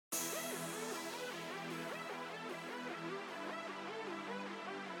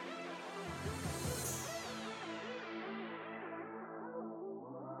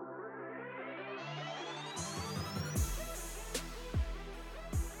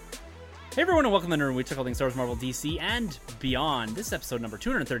Hey everyone, and welcome to Nerd. We took all things Star Wars, Marvel, DC, and beyond. This is episode number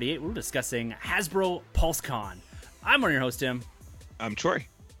 238. We're discussing Hasbro PulseCon. I'm one of your hosts, Tim. I'm Troy.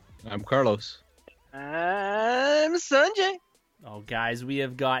 I'm Carlos. I'm Sunjay. Oh, guys, we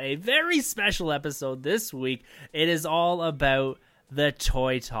have got a very special episode this week. It is all about the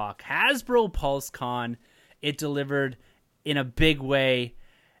Toy Talk. Hasbro PulseCon, it delivered in a big way.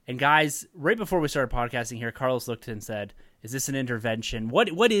 And guys, right before we started podcasting here, Carlos looked and said, is this an intervention?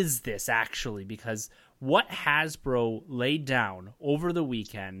 What is this actually? Because what Hasbro laid down over the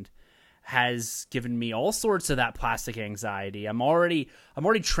weekend has given me all sorts of that plastic anxiety. I'm already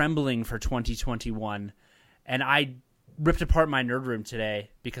trembling for 2021, and I ripped apart my nerd room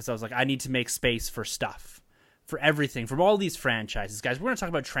today because I was like, I need to make space for stuff, for everything, from all these franchises. Guys, we're going to talk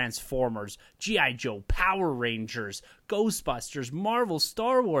about Transformers, G.I. Joe, Power Rangers, Ghostbusters, Marvel,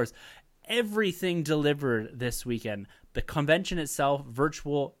 Star Wars. Everything delivered this weekend. The convention itself,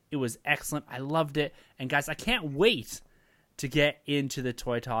 virtual, it was excellent. I loved it. And guys, I can't wait to get into the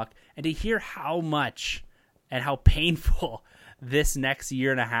Toy Talk and to hear how much and how painful this next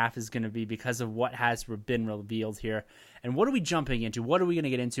year and a half is going to be because of what has been revealed here. And what are we jumping into? What are we going to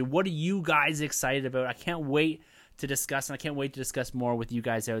get into? What are you guys excited about? I can't wait to discuss, and I can't wait to discuss more with you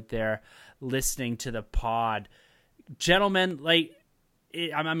guys out there listening to the pod. Gentlemen,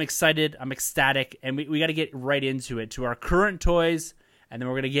 I'm excited, I'm ecstatic, and we got to get right into it, to our current toys, and then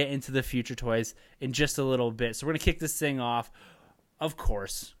we're going to get into the future toys in just a little bit. So we're going to kick this thing off, of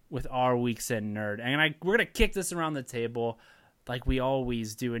course, with our Weeks in Nerd. And we're going to kick this around the table like we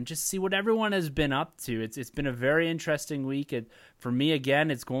always do and just see what everyone has been up to. It's been a very interesting week. For me, again,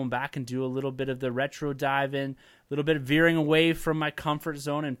 it's going back and do a little bit of the retro dive in, a little bit of veering away from my comfort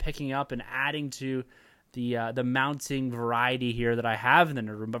zone and picking up and adding to the mounting variety here that I have in the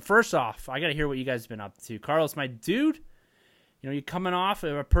nerd room. But first off, I got to hear what you guys have been up to. Carlos, my dude, you're coming off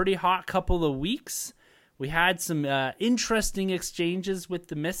of a pretty hot couple of weeks. We had some interesting exchanges with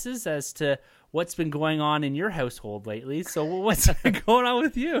the missus as to what's been going on in your household lately. So what's going on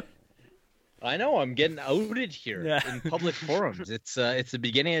with you? I know, I'm getting outed here in public forums. It's the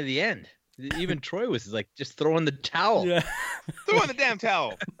beginning of the end. Even Troy was like, just throw in the towel. Yeah. Throw in the damn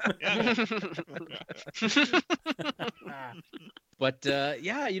towel. Yeah. But it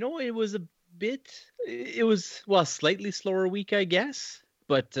was a slightly slower week, I guess.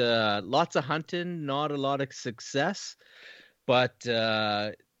 But lots of hunting, not a lot of success. But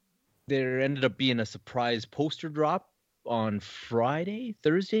there ended up being a surprise poster drop on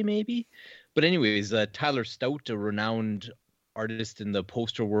Thursday maybe. But anyways, Tyler Stout, a renowned artist in the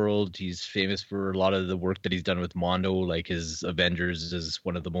poster world. He's famous for a lot of the work that he's done with Mondo, like his Avengers is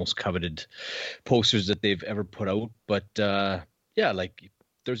one of the most coveted posters that they've ever put out. But like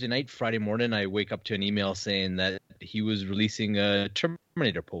Thursday night, Friday morning, I wake up to an email saying that he was releasing a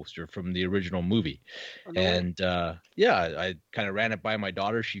Terminator poster from the original movie. And I kind of ran it by my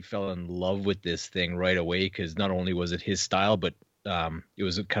daughter. She fell in love with this thing right away because not only was it his style, but it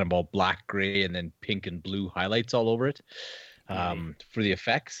was kind of all black, gray, and then pink and blue highlights all over it. For the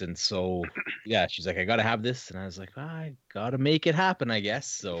effects. And so she's like, I gotta have this, and I was like, I gotta make it happen, I guess.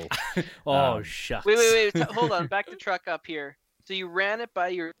 So shucks. Wait, hold on, back the truck up here. So you ran it by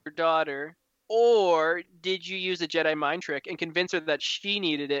your daughter, or did you use a Jedi mind trick and convince her that she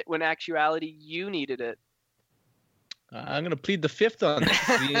needed it when actuality you needed it? I'm gonna plead the fifth on this.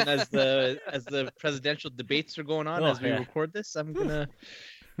 as the presidential debates are going on as we record this, I'm gonna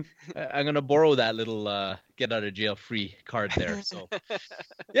borrow that little get out of jail free card there. So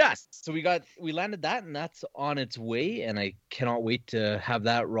so we landed that, and that's on its way, and I cannot wait to have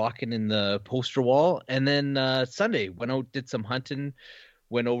that rocking in the poster wall. And then Sunday went out, did some hunting,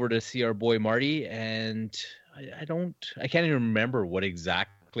 went over to see our boy Marty, and I can't even remember what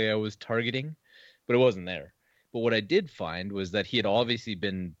exactly I was targeting, but it wasn't there. But what I did find was that he had obviously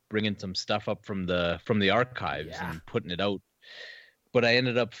been bringing some stuff up from the archives and putting it out. But I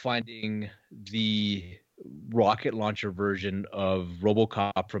ended up finding the rocket launcher version of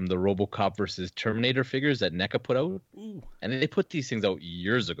RoboCop from the RoboCop versus Terminator figures that NECA put out. Ooh. And they put these things out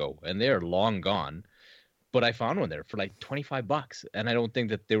years ago, and they are long gone. But I found one there for like $25, and I don't think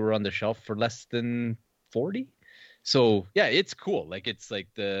that they were on the shelf for less than $40. So yeah, it's cool. Like, it's like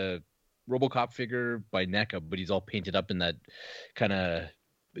the RoboCop figure by NECA, but he's all painted up in that kind of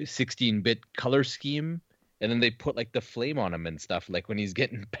 16-bit color scheme. And then they put like the flame on him and stuff, like when he's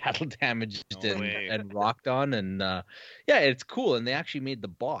getting battle damaged and rocked on. And it's cool. And they actually made the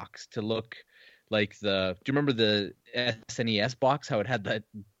box to look like do you remember the SNES box? How it had that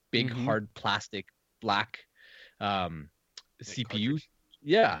big hard plastic black CPU?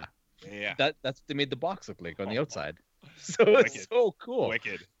 Yeah. That's what they made the box look like on the outside. So it's so cool.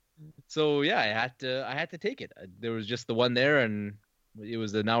 Wicked. So yeah, I had to take it. There was just the one there, and it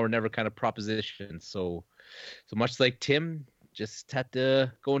was a now or never kind of proposition. So much like Tim, just had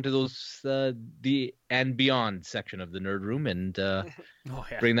to go into those the and beyond section of the nerd room and Oh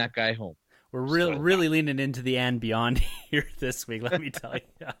yeah, bring that guy home. we're really leaning into the and beyond here this week. Let me tell you.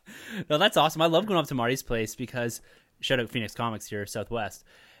 Yeah. No, that's awesome. I love going up to Marty's place because shout out Phoenix Comics here, Southwest.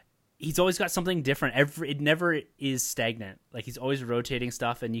 He's always got something different. It never is stagnant. Like he's always rotating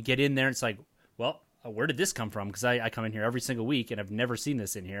stuff, and you get in there, and it's like, well, where did this come from? Because I come in here every single week, and I've never seen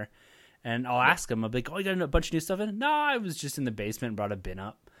this in here. And I'll ask him, I'll be like, oh, you got a bunch of new stuff in? No, I was just in the basement and brought a bin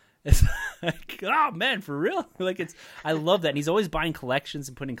up. It's like, oh man, for real? Like I love that. And he's always buying collections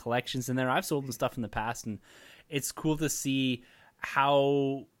and putting collections in there. I've sold him stuff in the past, and it's cool to see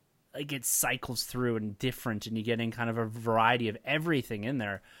how like it cycles through and different, and you get in kind of a variety of everything in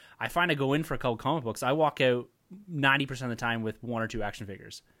there. I find I go in for a couple comic books. I walk out 90% of the time with 1 or 2 action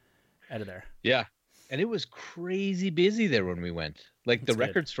figures out of there. Yeah. And it was crazy busy there when we went. Like the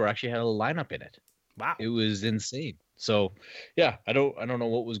record store actually had a lineup in it. Wow. It was insane. So yeah, I don't know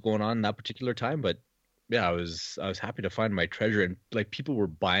what was going on in that particular time, but yeah, I was happy to find my treasure, and like people were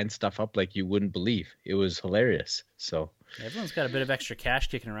buying stuff up like you wouldn't believe. It was hilarious. So everyone's got a bit of extra cash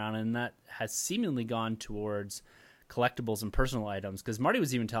kicking around, and that has seemingly gone towards collectibles and personal items, because Marty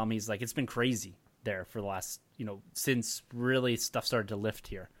was even telling me, he's like, it's been crazy there for the last, since really stuff started to lift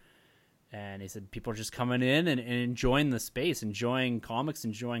here. And he said people are just coming in and enjoying the space, enjoying comics,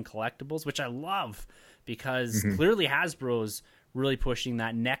 enjoying collectibles, which I love, because clearly Hasbro's really pushing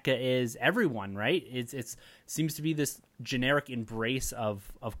that. NECA is, everyone, right? It's seems to be this generic embrace of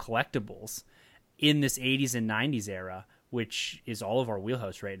collectibles in this 80s and 90s era, which is all of our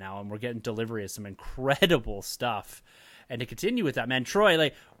wheelhouse right now, and we're getting delivery of some incredible stuff. And to continue with that, man, Troy,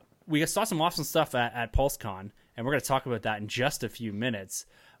 like we saw some awesome stuff at PulseCon, and we're going to talk about that in just a few minutes.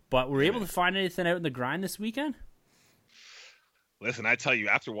 But were we able to find anything out in the grind this weekend? Listen, I tell you,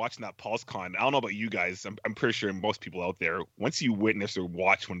 after watching that PulseCon, I don't know about you guys, I'm pretty sure most people out there, once you witness or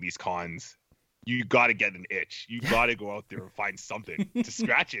watch one of these cons, you got to get an itch. You got to go out there and find something to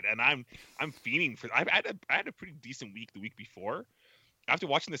scratch it. And I'm fiending for. I had a pretty decent week the week before. After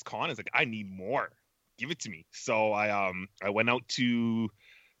watching this con, I was like, I need more. Give it to me. So I went out to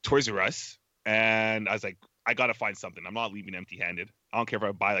Toys R Us, and I was like, I got to find something. I'm not leaving empty-handed. I don't care if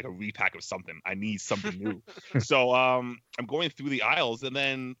I buy like a repack of something. I need something new. So I'm going through the aisles, and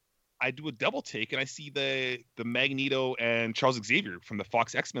then I do a double take, and I see the Magneto and Charles Xavier from the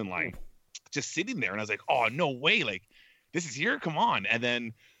Fox X-Men line just sitting there, and I was like, oh, no way, like this is here, come on. And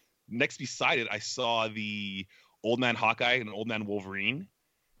then next beside it, I saw the Old Man Hawkeye and Old Man Wolverine,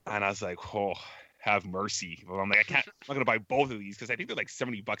 and I was like, oh, have mercy. Well, I'm like, I'm not gonna buy both of these because I think they're like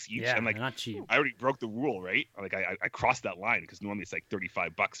 $70 each. Yeah, and like, not cheap. I already broke the rule, right? Like I crossed that line because normally it's like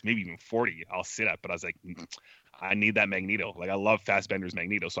 $35, maybe even 40 I'll sit at, but I was like, I need that Magneto. Like I love Fassbender's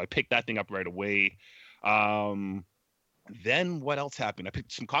Magneto, so I picked that thing up right away. Then what else happened? I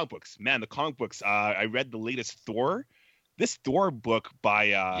picked some comic books. Man, the comic books. I read the latest Thor. This Thor book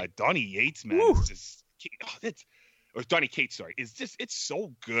by Donny Yates, man. Or Donny Cates, sorry. It's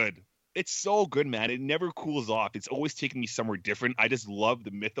so good. It's so good, man. It never cools off. It's always taking me somewhere different. I just love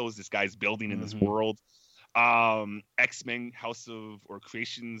the mythos this guy's building in this world. X-Men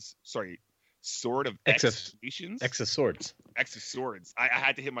Sword of Executions. X of Swords. X of Swords. I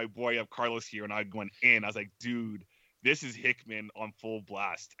had to hit my boy up, Carlos, here, and I went in. I was like, dude, this is Hickman on full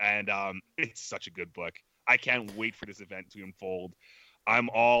blast. And it's such a good book. I can't wait for this event to unfold. I'm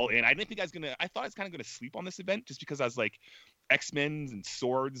all in. I thought I was kind of going to sleep on this event just because I was like, X-Men and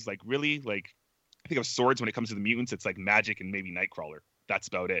swords, like really, like I think of swords when it comes to the mutants, it's like Magic and maybe Nightcrawler. That's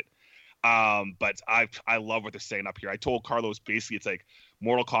about it. But I love what they're saying up here. I told Carlos basically it's like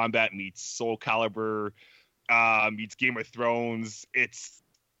Mortal Kombat meets Soul Calibur, meets Game of Thrones. It's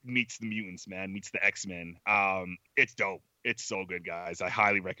meets the mutants, man, meets the X-Men. It's dope. It's so good, guys. I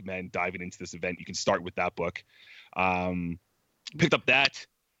highly recommend diving into this event. You can start with that book. Picked up that.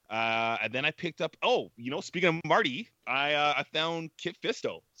 And then I picked up, speaking of Marty, I found Kit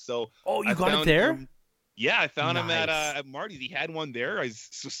Fisto. So you got it there? I found him at Marty's. He had one there.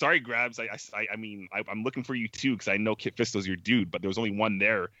 So sorry, Grabs. I'm looking for you too because I know Kit Fisto's your dude, but there was only one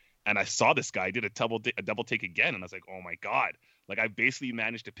there. And I saw this guy. I did a double take again, and I was like, oh my god! Like I basically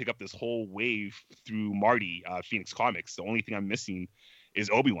managed to pick up this whole wave through Marty, Phoenix Comics. The only thing I'm missing is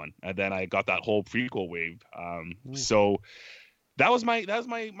Obi-Wan, and then I got that whole prequel wave. So. That was my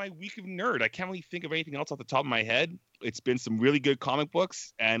week of nerd. I can't really think of anything else off the top of my head. It's been some really good comic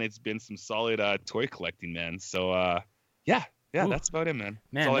books, and it's been some solid toy collecting, man. So Yeah, Ooh. that's about it, man.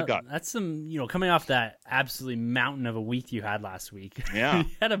 That's Man, all I got. that's some, coming off that absolutely mountain of a week you had last week. Yeah. You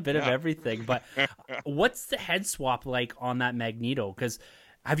had a bit of Yeah. everything. But what's the head swap like on that Magneto? Because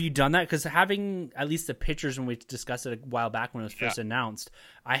have you done that? Because having at least the pictures when we discussed it a while back when it was first announced,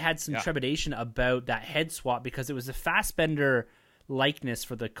 I had some trepidation about that head swap because it was a Fassbender likeness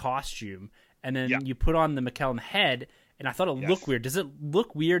for the costume. And then you put on the McKellen head, and I thought it looked weird. Does it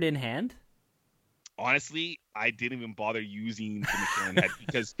look weird in hand? Honestly, I didn't even bother using the McKellen head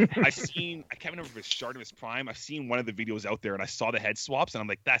because I can't remember if it's Artemis Prime. I've seen one of the videos out there and I saw the head swaps and I'm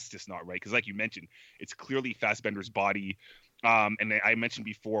like, that's just not right. Because like you mentioned, it's clearly Fassbender's body. And I mentioned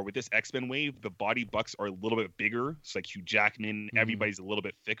before with this X-Men wave, the body bucks are a little bit bigger. It's like Hugh Jackman, everybody's a little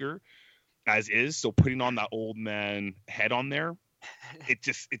bit thicker as is. So putting on that old man head on there, it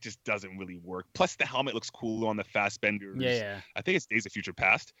just doesn't really work. Plus the helmet looks cool on the Fassbenders. Yeah. I think it's Days of Future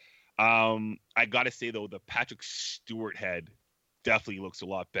Past. I gotta say though, the Patrick Stewart head definitely looks a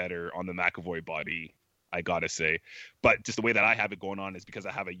lot better on the McAvoy body. I gotta say, but just the way that I have it going on is because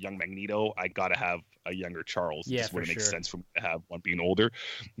I have a young Magneto. I gotta have a younger Charles. Yeah, just wouldn't for make sure. sense for me to have one being older.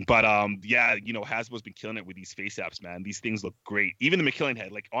 But Hasbro's been killing it with these face apps, man. These things look great. Even the McKellen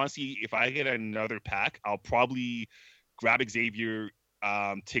head. Like honestly, if I get another pack, I'll probably grab Xavier,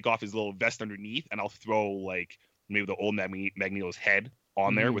 take off his little vest underneath, and I'll throw like maybe the old Magneto's head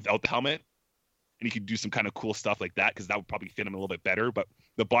on there without the helmet, and he could do some kind of cool stuff like that because that would probably fit him a little bit better. But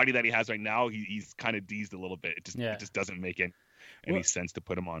the body that he has right now, he's kind of deezed a little bit. It just doesn't make any sense to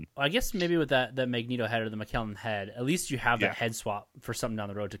put him on. I guess maybe with that Magneto head or the McKellen head, at least you have that head swap for something down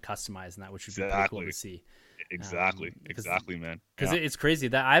the road to customize, and that which would be pretty cool to see. Exactly, man. Because it's crazy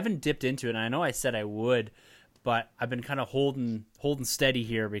that I haven't dipped into it, and I know I said I would, but I've been kind of holding steady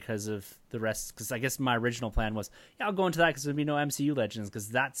here because of the rest. Because I guess my original plan was, I'll go into that because there'd be no MCU Legends because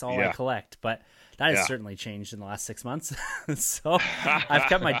that's all I collect. But that has certainly changed in the last 6 months. So I've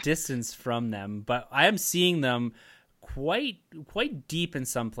kept my distance from them. But I am seeing them quite deep in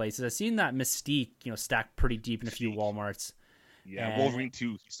some places. I've seen that Mystique, stacked pretty deep in a few Walmarts. Yeah, Wolverine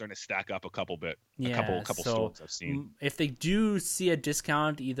 2, he's starting to stack up a couple bit. A couple stores I've seen. If they do see a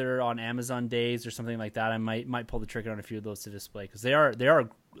discount either on Amazon Days or something like that, I might pull the trigger on a few of those to display because they are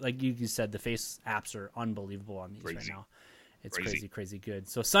like you said, the face apps are unbelievable on these right now. It's crazy good.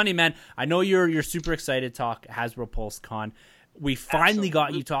 So Sonny, man, I know you're super excited to talk Hasbro PulseCon. We finally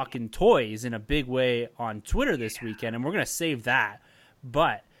got you talking toys in a big way on Twitter this weekend, and we're gonna save that.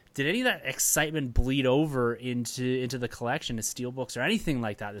 But did any of that excitement bleed over into the collection, to steelbooks or anything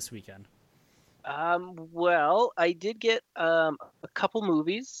like that this weekend? Well, I did get a couple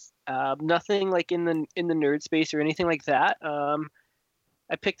movies. Nothing like in the nerd space or anything like that.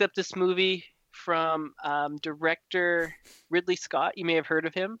 I picked up this movie from director Ridley Scott. You may have heard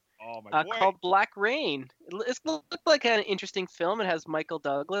of him. Oh my boy. Called Black Rain. It looked like an interesting film. It has Michael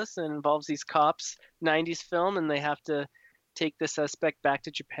Douglas and involves these cops. 90s film, and they have to take the suspect back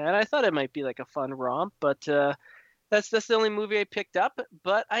to Japan. I thought it might be like a fun romp, but that's the only movie I picked up.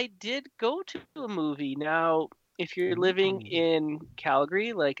 But I did go to a movie. Now, if you're living in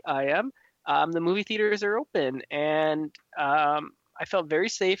Calgary like I am, the movie theaters are open, and I felt very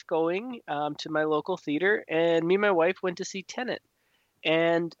safe going to my local theater, and me and my wife went to see Tenet.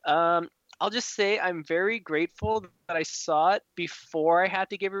 And I'll just say I'm very grateful that I saw it before I had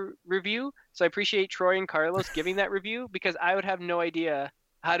to give a review. So I appreciate Troy and Carlos giving that review because I would have no idea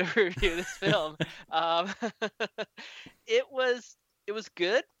how to review this film. It was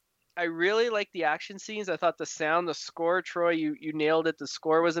good. I really liked the action scenes. I thought the sound, the score, Troy, you nailed it. The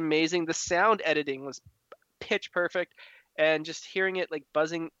score was amazing. The sound editing was pitch perfect. And just hearing it like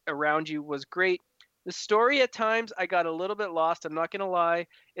buzzing around you was great. The story at times I got a little bit lost. I'm not going to lie.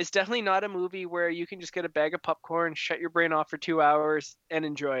 It's definitely not a movie where you can just get a bag of popcorn, shut your brain off for 2 hours and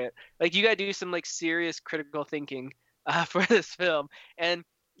enjoy it. Like you got to do some like serious critical thinking for this film. And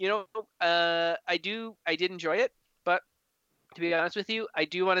I did enjoy it, but to be honest with you, I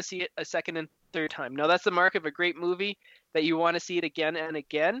do want to see it a second and third time. Now that's the mark of a great movie, that you want to see it again and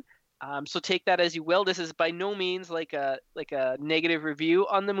again. So take that as you will. This is by no means like a negative review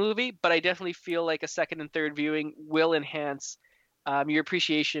on the movie, but I definitely feel like a second and third viewing will enhance your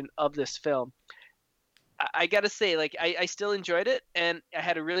appreciation of this film. I gotta say, like I still enjoyed it and I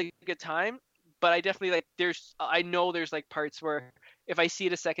had a really good time, but I definitely I know there's like parts where if I see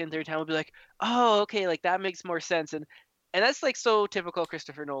it a second and third time, I'll be like, oh, okay, like that makes more sense. And that's like so typical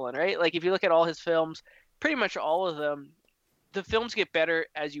Christopher Nolan, right? Like if you look at all his films, pretty much all of them, the films get better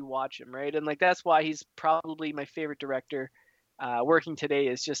as you watch them, right? And like that's why he's probably my favorite director working today,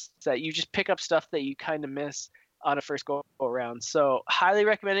 is just that you just pick up stuff that you kind of miss on a first go around. So highly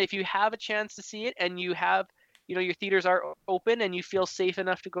recommend it if you have a chance to see it and you have your theaters are open and you feel safe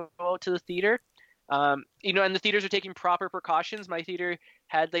enough to go out to the theater. And the theaters are taking proper precautions. My theater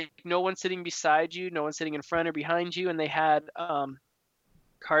had like no one sitting beside you, no one sitting in front or behind you, and they had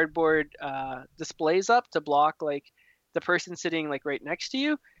cardboard displays up to block like the person sitting like right next to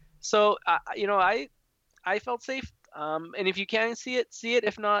you. So I felt safe. And if you can see it, see it.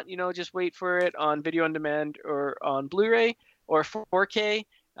 If not, just wait for it on video on demand or on Blu-ray or 4K.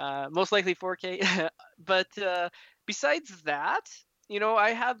 Most likely 4K. But besides that,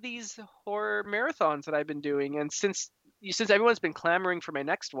 I have these horror marathons that I've been doing, and since everyone's been clamoring for my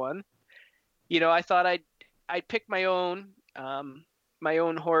next one, I thought I'd pick my own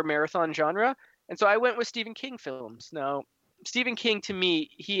horror marathon genre, and so I went with Stephen King films. Now, Stephen King, to me,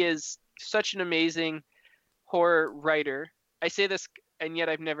 he is such an amazing horror writer. I say this, and yet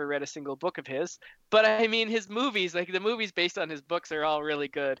I've never read a single book of his. But I mean, his movies, like the movies based on his books, are all really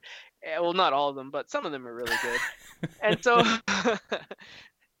good. Well, not all of them, but some of them are really good. And so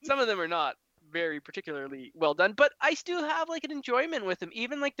some of them are not very particularly well done. But I still have like an enjoyment with him.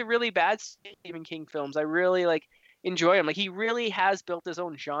 Even like the really bad Stephen King films, I really like enjoy him. Like he really has built his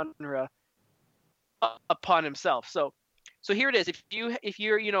own genre upon himself. So here it is. If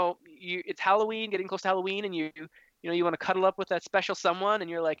you're it's Halloween, getting close to Halloween, and you want to cuddle up with that special someone, and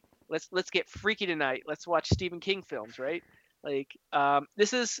you're like, let's get freaky tonight. Let's watch Stephen King films, right? Like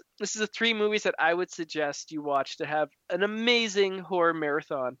this is the 3 movies that I would suggest you watch to have an amazing horror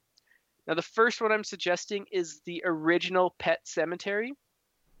marathon. Now the first one I'm suggesting is the original Pet Sematary.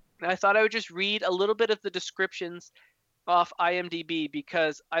 And I thought I would just read a little bit of the descriptions off IMDb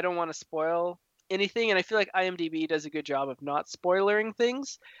because I don't want to spoil anything, and I feel like IMDb does a good job of not spoiling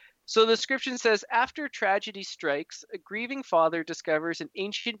things. So the description says, after tragedy strikes, a grieving father discovers an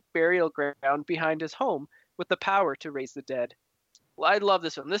ancient burial ground behind his home with the power to raise the dead. Well, I love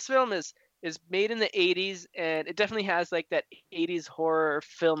this film. This film is made in the 80s, and it definitely has like that 80s horror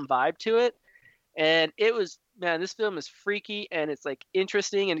film vibe to it. And this film is freaky, and it's like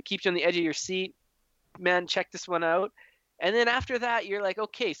interesting, and it keeps you on the edge of your seat. Man, check this one out. And then after that, you're like,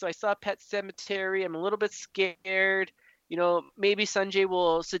 okay, so I saw Pet Sematary. I'm a little bit scared. Maybe Sunjay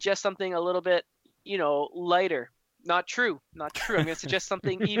will suggest something a little bit, lighter. Not true. I'm going to suggest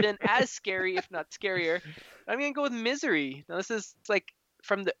something even as scary, if not scarier. I'm going to go with Misery. Now, this is like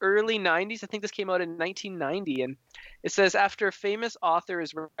from the early 90s. I think this came out in 1990. And it says, after a famous author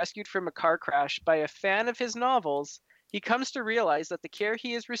is rescued from a car crash by a fan of his novels, he comes to realize that the care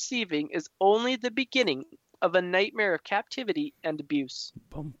he is receiving is only the beginning of a nightmare of captivity and abuse.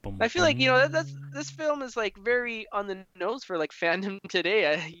 I feel like this film is like very on the nose for like fandom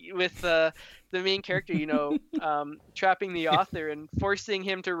today, with the main character trapping the author and forcing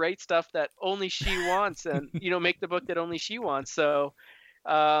him to write stuff that only she wants, and make the book that only she wants. So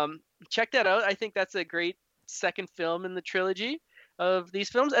check that out. I think that's a great second film in the trilogy of these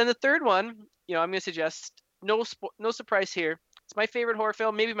films. And the third one, I'm going to suggest, no surprise here, it's my favorite horror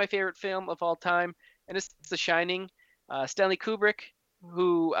film, maybe my favorite film of all time. And it's The Shining. Stanley Kubrick,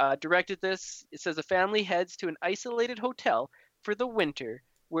 who directed this. It says a family heads to an isolated hotel for the winter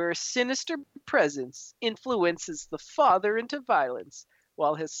where a sinister presence influences the father into violence,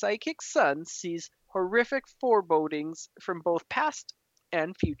 while his psychic son sees horrific forebodings from both past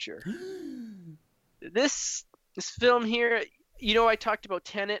and future. This film here, I talked about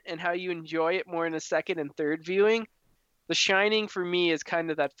Tenet and how you enjoy it more in the second and third viewing. The Shining for me is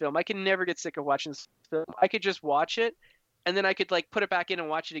kind of that film. I can never get sick of watching this film. I could just watch it, and then I could like put it back in and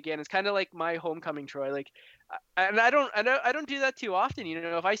watch it again. It's kind of like my Homecoming, Troy. Like, and I don't do that too often.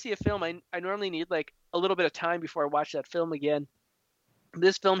 If I see a film, I normally need like a little bit of time before I watch that film again.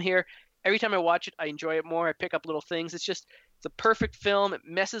 This film here, every time I watch it, I enjoy it more. I pick up little things. It's a perfect film. It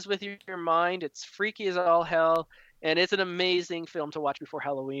messes with your mind. It's freaky as all hell, and it's an amazing film to watch before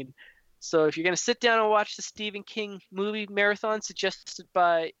Halloween. So if you're going to sit down and watch the Stephen King movie marathon suggested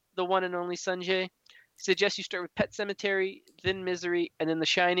by the one and only Sunjay, suggest you start with Pet Sematary, then Misery, and then The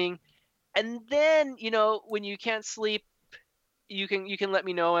Shining. And then, when you can't sleep, you can let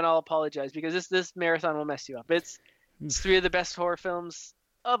me know and I'll apologize, because this marathon will mess you up. It's 3 of the best horror films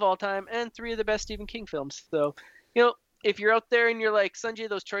of all time and 3 of the best Stephen King films. So, if you're out there and you're like, Sunjay,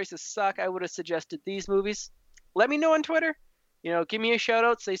 those choices suck, I would have suggested these movies. Let me know on Twitter. Give me a shout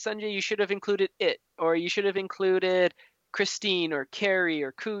out. Say, Sunjay, you should have included it, or you should have included Christine or Carrie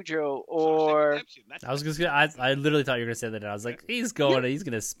or Cujo or. I literally thought you were gonna say that. I was like, he's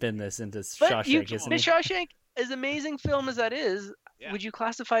gonna spin this into Shawshank. Isn't he? Shawshank, as amazing film as that is, would you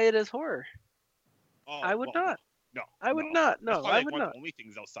classify it as horror? I would not. No, I would not. No, I would not. One of the only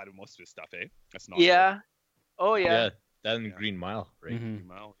things outside of most of his stuff, eh? That's not. Yeah. Horror. Oh yeah. Yeah, that and Green Mile, right? Mm-hmm. Green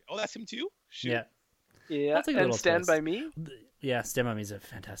Mile. Oh, that's him too. Shoot. Yeah. Yeah, I'll take a and little Stand twist. By Me. Yeah, Stand By Me is a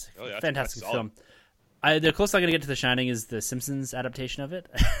fantastic, Oh, yeah, fantastic that's film. The closest I'm gonna get to The Shining is the Simpsons adaptation of it.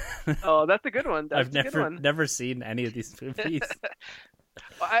 Oh, that's a good one. That's I've a good one. never seen any of these movies.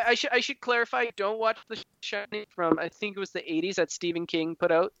 I should clarify. Don't watch The Shining from, I think it was the 80s that Stephen King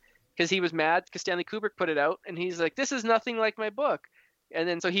put out, because he was mad because Stanley Kubrick put it out and he's like, this is nothing like my book. And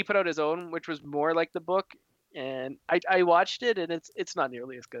then so he put out his own, which was more like the book. And I watched it, and it's not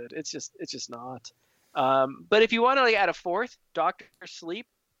nearly as good. It's just not. But if you want to like add a fourth, Doctor Sleep,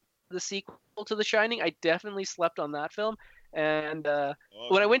 the sequel to The Shining, I definitely slept on that film. And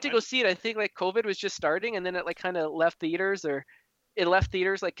when I went to go see it, I think like COVID was just starting, and then it like kind of left theaters, or it left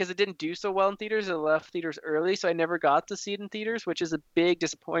theaters like because it didn't do so well in theaters. It left theaters early, so I never got to see it in theaters, which is a big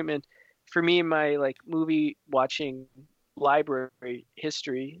disappointment for me in my like movie watching library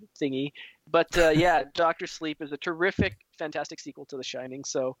history thingy. But yeah, Doctor Sleep is a terrific, fantastic sequel to The Shining.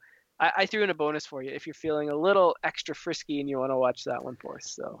 So I threw in a bonus for you if you're feeling a little extra frisky and you want to watch that one for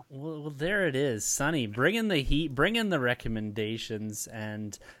us. So well, there it is, Sonny. Bring in the heat, bring in the recommendations,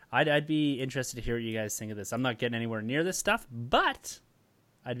 and I'd be interested to hear what you guys think of this. I'm not getting anywhere near this stuff, but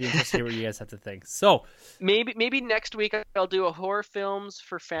I'd be interested to hear what you guys have to think. So maybe next week I'll do a horror films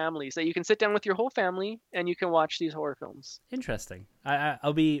for families that you can sit down with your whole family and you can watch these horror films. Interesting.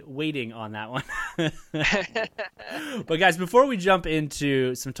 I'll be waiting on that one. But guys, before we jump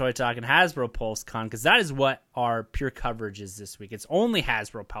into some toy talk and Hasbro PulseCon, because that is what our pure coverage is this week. It's only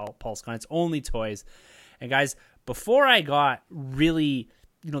Hasbro PulseCon. It's only toys. And guys, before I got really,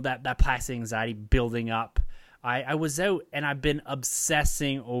 that plastic anxiety building up, I was out and I've been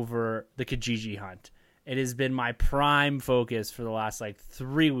obsessing over the Kijiji hunt. It has been my prime focus for the last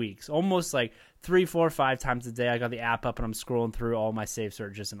 3 weeks, almost 3, 4, 5 times a day. I got the app up and I'm scrolling through all my save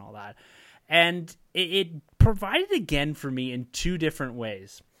searches and all that. And it provided again for me in 2 different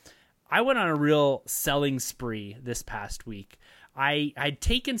ways. I went on a real selling spree this past week. I'd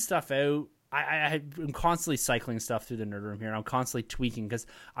taken stuff out. I'm constantly cycling stuff through the nerd room here. I'm constantly tweaking because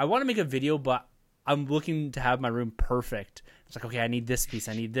I want to make a video, but I'm looking to have my room perfect. It's like, okay, I need this piece,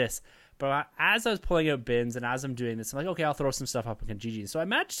 I need this. But as I was pulling out bins and as I'm doing this, I'm like, okay, I'll throw some stuff up in Kijiji. So I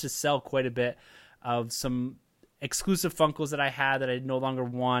managed to sell quite a bit of some exclusive Funkos that I had that I no longer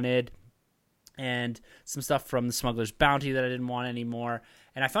wanted, and some stuff from the Smuggler's Bounty that I didn't want anymore.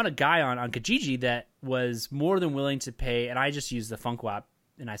 And I found a guy on Kijiji that was more than willing to pay, and I just used the Funko app,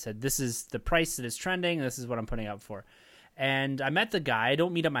 and I said, this is the price that is trending, and this is what I'm putting up for. And I met the guy. I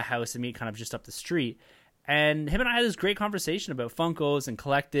don't meet at my house. I meet kind of just up the street. And him and I had this great conversation about Funkos and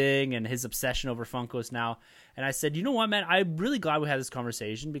collecting and his obsession over Funkos now. And I said, you know what, man? I'm really glad we had this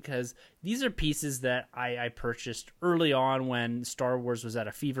conversation because these are pieces that I purchased early on when Star Wars was at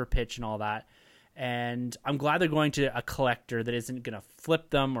a fever pitch and all that. And I'm glad they're going to a collector that isn't going to flip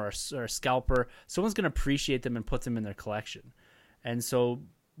them or a scalper. Someone's going to appreciate them and put them in their collection. And so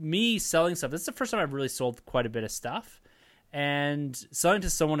me selling stuff, this is the first time I've really sold quite a bit of stuff. And selling to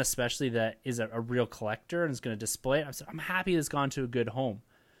someone especially that is a real collector and is going to display it, I'm happy it's gone to a good home.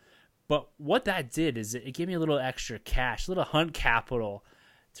 But what that did is it gave me a little extra cash, a little hunt capital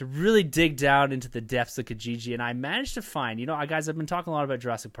to really dig down into the depths of Kijiji. And I managed to find, guys, I've been talking a lot about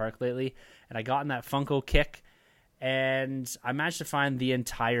Jurassic Park lately, and I got in that Funko kick, and I managed to find the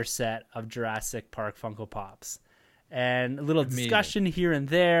entire set of Jurassic Park Funko Pops. And a little discussion here and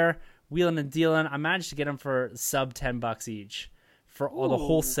there, wheeling and dealing. I managed to get them for sub $10 each for the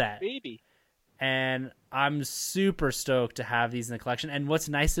whole set. Baby. And I'm super stoked to have these in the collection. And what's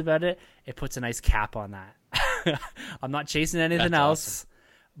nice about it, it puts a nice cap on that. I'm not chasing anything else, awesome.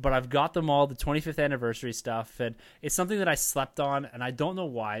 But I've got them all, the 25th anniversary stuff. And it's something that I slept on, and I don't know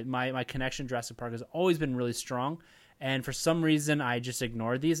why. My connection to Jurassic Park has always been really strong. And for some reason, I just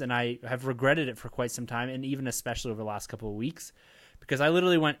ignored these, and I have regretted it for quite some time, and even especially over the last couple of weeks. Because I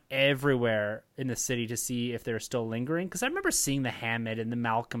literally went everywhere in the city to see if they were still lingering. Because I remember seeing the Hammond and the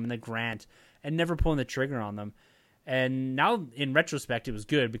Malcolm and the Grant and never pulling the trigger on them. And now, in retrospect, it was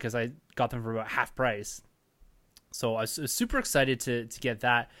good because I got them for about half price. So I was super excited to get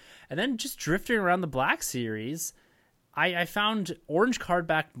that. And then just drifting around the Black Series, I found Orange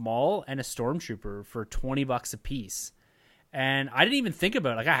Cardback Maul and a Stormtrooper for $20 a piece. And I didn't even think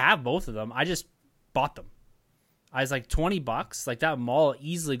about it. I have both of them. I just bought them. I was like $20. That Maul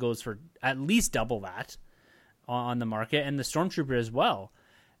easily goes for at least double that on the market, and the Stormtrooper as well.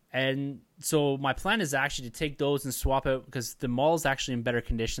 And so my plan is actually to take those and swap out, because the Maul is actually in better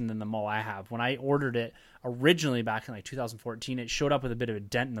condition than the Maul I have. When I ordered it originally back in 2014, it showed up with a bit of a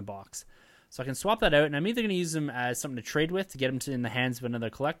dent in the box. So I can swap that out, and I'm either going to use them as something to trade with to get them in the hands of another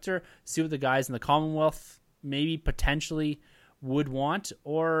collector, see what the guys in the Commonwealth maybe potentially would want,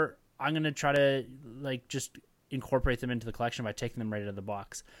 or I'm going to try to like just incorporate them into the collection by taking them right out of the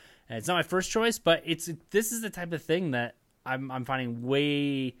box. And it's not my first choice, but this is the type of thing that I'm finding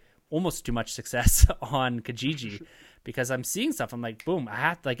way almost too much success on Kijiji, because I'm seeing stuff. I'm like, boom,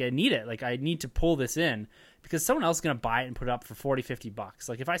 I need it. Like I need to pull this in because someone else is going to buy it and put it up for $40-$50.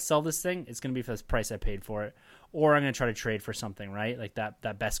 Like if I sell this thing, it's going to be for this price I paid for it, or I'm going to try to trade for something, right? Like that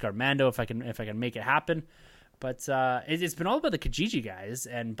Beskar Mando, if I can make it happen. But it's been all about the Kijiji guys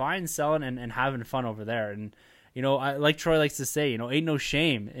and buying, selling, and having fun over there. And like Troy likes to say, ain't no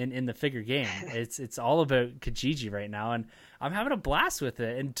shame in the figure game. It's all about Kijiji right now, and I'm having a blast with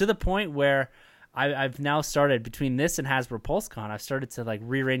it. And to the point where I've now started, between this and Hasbro PulseCon, I've started to like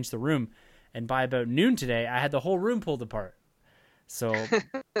rearrange the room. And by about noon today, I had the whole room pulled apart. So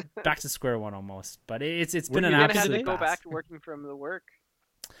back to square one almost. But it's been an absolute have to go blast. back to working from the work.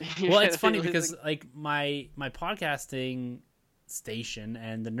 Well, it's funny because like my podcasting station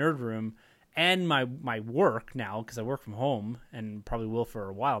and the nerd room and my work now, because I work from home and probably will for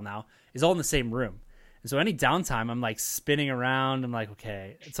a while now, is all in the same room. And so any downtime, I'm like spinning around. I'm like,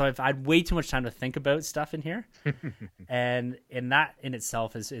 okay. So I had way too much time to think about stuff in here. And that in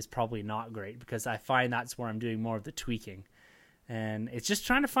itself is probably not great, because I find that's where I'm doing more of the tweaking. And it's just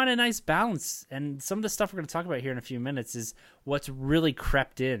trying to find a nice balance. And some of the stuff we're going to talk about here in a few minutes is what's really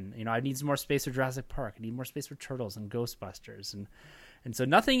crept in. I need some more space for Jurassic Park. I need more space for Turtles and Ghostbusters. And so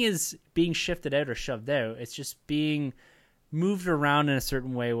nothing is being shifted out or shoved out. It's just being moved around in a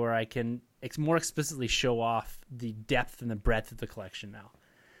certain way where I can more explicitly show off the depth and the breadth of the collection now.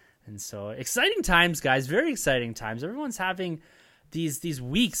 And so exciting times, guys, very exciting times. Everyone's having these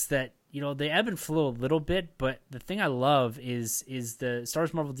weeks that, they ebb and flow a little bit, but the thing I love is the Star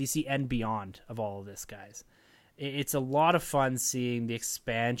Wars, Marvel, DC, and beyond of all of this, guys. It's a lot of fun seeing the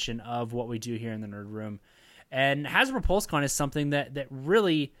expansion of what we do here in the Nerd Room. And Hasbro PulseCon is something that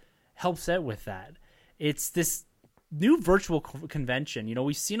really helps out with that. It's this new virtual convention.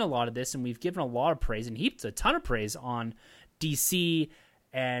 We've seen a lot of this, and we've given a lot of praise and heaped a ton of praise on DC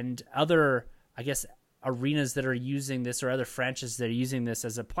and other, I guess, arenas that are using this, or other franchises that are using this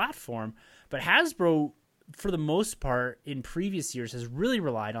as a platform. But Hasbro, for the most part, in previous years, has really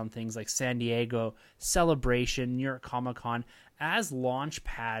relied on things like San Diego, Celebration, New York Comic Con as launch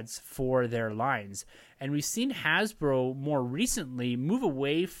pads for their lines. And we've seen Hasbro more recently move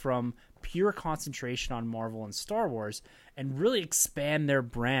away from pure concentration on Marvel and Star Wars and really expand their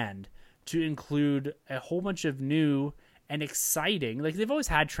brand to include a whole bunch of new and exciting, like they've always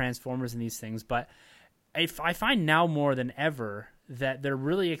had Transformers and these things, but I find now more than ever that they're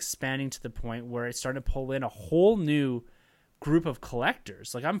really expanding to the point where it's starting to pull in a whole new group of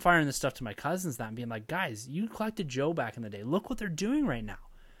collectors. Like I'm firing this stuff to my cousins now and being like, guys, you collected Joe back in the day. Look what they're doing right now.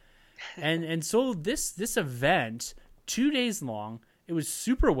 and so this event, 2 days long, it was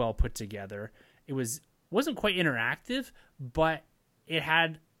super well put together. It wasn't quite interactive, but it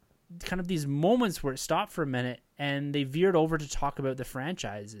had kind of these moments where it stopped for a minute and they veered over to talk about the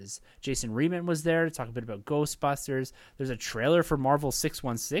franchises. Jason Reitman was there to talk a bit about Ghostbusters. There's a trailer for Marvel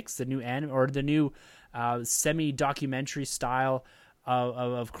 616, the new semi-documentary style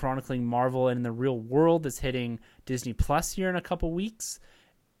of chronicling Marvel in the real world that's hitting Disney Plus here in a couple weeks.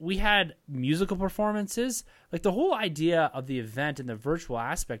 We had musical performances. Like the whole idea of the event and the virtual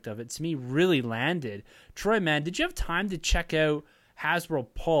aspect of it, to me, really landed. Troy, man, did you have time to check out Hasbro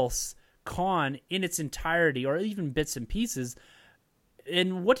PulseCon in its entirety, or even bits and pieces?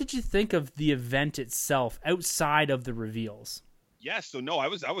 And what did you think of the event itself outside of the reveals? Yeah, so no, I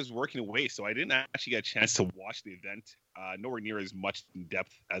was working away, so I didn't actually get a chance to watch the event. Nowhere near as much in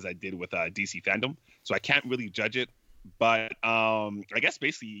depth as I did with DC Fandom, so I can't really judge it. But I guess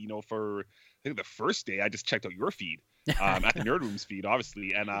basically, for I think the first day, I just checked out your feed at the Nerd Room's feed,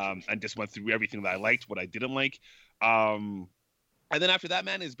 obviously, and just went through everything that I liked, what I didn't like. And then after that,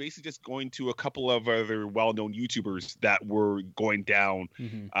 man, is basically just going to a couple of other well-known YouTubers that were going down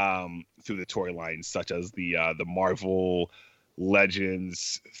through the toy lines, such as the Marvel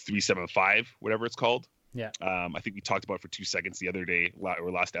Legends 375, whatever it's called. Yeah. I think we talked about it for 2 seconds the other day,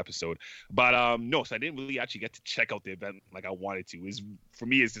 or last episode. But no, so I didn't really actually get to check out the event like I wanted to. For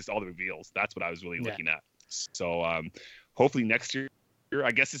me, it's just all the reveals. That's what I was really looking at. So hopefully next year,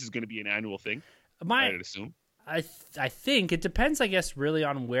 I guess this is going to be an annual thing, I'd assume. I think it depends, I guess, really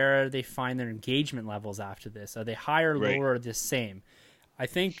on where they find their engagement levels after this. Are they higher, lower, or the same? I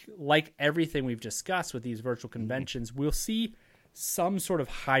think, like everything we've discussed with these virtual conventions, we'll see some sort of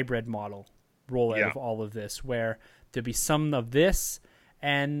hybrid model roll out of all of this, where there'll be some of this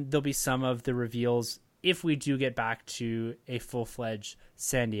and there'll be some of the reveals if we do get back to a full-fledged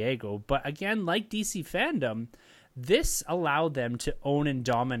San Diego. But again, like DC Fandom, this allowed them to own and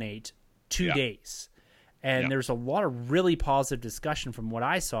dominate 2 days. And there's a lot of really positive discussion from what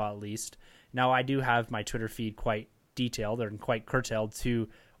I saw, at least. Now, I do have my Twitter feed quite detailed and quite curtailed to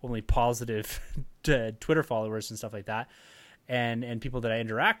only positive Twitter followers and stuff like that, and people that I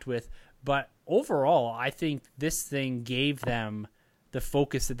interact with. But overall, I think this thing gave them the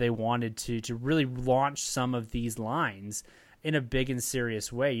focus that they wanted to really launch some of these lines in a big and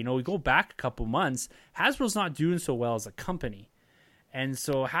serious way. You know, we go back a couple months, Hasbro's not doing so well as a company. And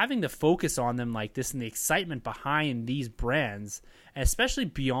so having the focus on them like this and the excitement behind these brands, and especially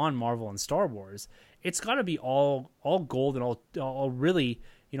beyond Marvel and Star Wars, it's got to be all gold and all really,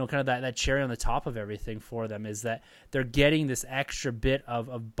 you know, kind of that cherry on the top of everything for them, is that they're getting this extra bit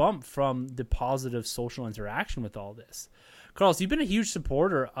of bump from the positive social interaction with all this. Carlos, you've been a huge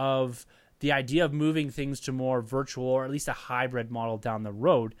supporter of the idea of moving things to more virtual or at least a hybrid model down the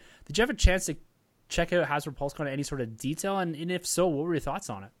road. Did you have a chance to check out Hasbro PulseCon in any sort of detail? And if so, what were your thoughts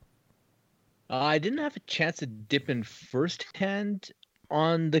on it? I didn't have a chance to dip in firsthand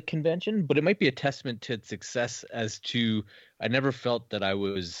on the convention, but it might be a testament to its success as to I never felt that I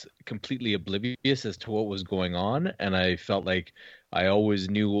was completely oblivious as to what was going on, and I felt like I always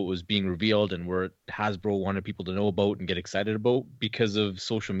knew what was being revealed and where Hasbro wanted people to know about and get excited about because of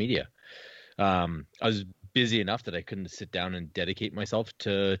social media. I was busy enough that I couldn't sit down and dedicate myself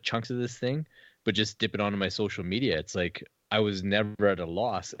to chunks of this thing, but just dip it onto my social media. It's like I was never at a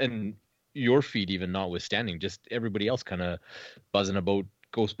loss. And your feed, even notwithstanding, just everybody else kind of buzzing about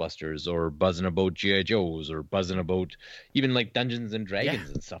Ghostbusters or buzzing about G.I. Joes or buzzing about even like Dungeons and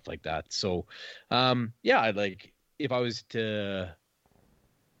Dragons and stuff like that. So, I'd like, if I was to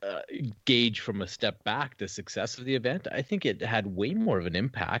gauge from a step back the success of the event, I think it had way more of an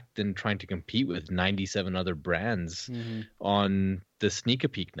impact than trying to compete with 97 other brands on the sneak a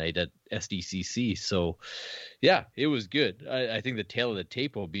peek night at SDCC. So yeah, it was good. I think the tail of the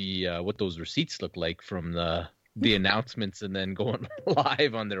tape will be what those receipts look like from the announcements and then going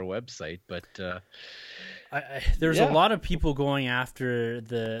live on their website. But there's a lot of people going after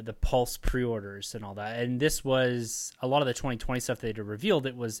the Pulse pre-orders and all that, and this was a lot of the 2020 stuff they had revealed.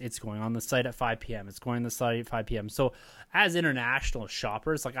 It's going on the site at 5 p.m. It's going on the site at 5 p.m. So as international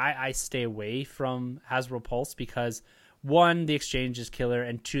shoppers, like I stay away from Hasbro Pulse because one, the exchange is killer,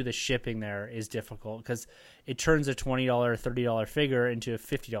 and two, the shipping there is difficult because it turns a $20, $30 figure into a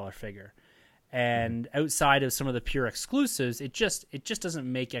 $50 figure. And outside of some of the pure exclusives, it just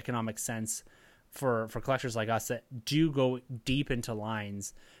doesn't make economic sense for collectors like us that do go deep into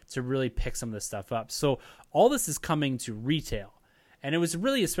lines to really pick some of this stuff up. So all this is coming to retail. And it was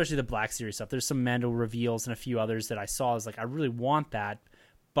really, especially the Black Series stuff. There's some Mando reveals and a few others that I saw. I was like, I really want that,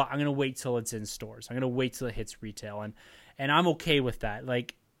 but I'm going to wait till it's in stores. I'm going to wait till it hits retail. And I'm okay with that.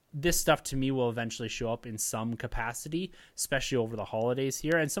 Like, this stuff to me will eventually show up in some capacity, especially over the holidays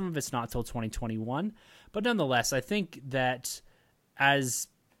here. And some of it's not till 2021. But nonetheless, I think that as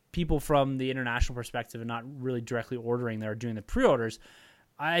people from the international perspective and not really directly ordering, they're doing the pre-orders,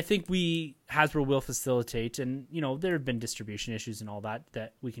 I think Hasbro will facilitate, and you know, there have been distribution issues and all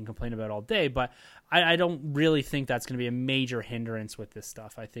that we can complain about all day, but I don't really think that's going to be a major hindrance with this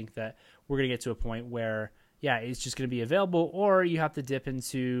stuff. I think that we're going to get to a point where, yeah, it's just going to be available, or you have to dip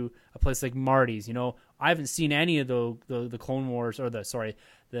into a place like Marty's. You know, I haven't seen any of the Clone Wars or the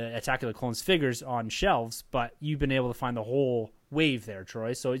Attack of the Clones figures on shelves, but you've been able to find the whole wave there,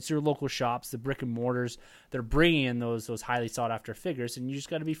 Troy. So it's your local shops, the brick and mortars, they're bringing in those highly sought after figures, and you just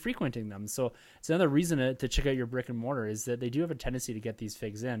got to be frequenting them. So it's another reason to check out your brick and mortar, is that they do have a tendency to get these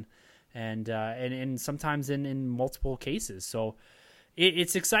figs in, and sometimes in multiple cases. So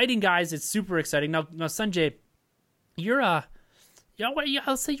it's exciting, guys. It's super exciting. Now Sunjay, you're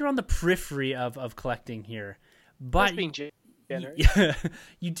I'll say you're on the periphery of collecting here, but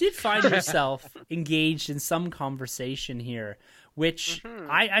you did find yourself engaged in some conversation here, which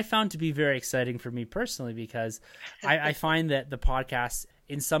I found to be very exciting for me personally, because I find that the podcast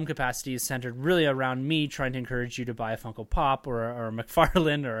in some capacity is centered really around me trying to encourage you to buy a Funko Pop or a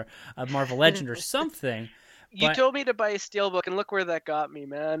McFarlane or a Marvel Legend or something. You told me to buy a Steelbook, and look where that got me,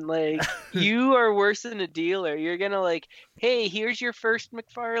 man. Like, you are worse than a dealer. You're going to like, hey, here's your first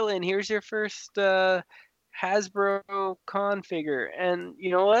McFarlane. Here's your first Hasbro con figure. And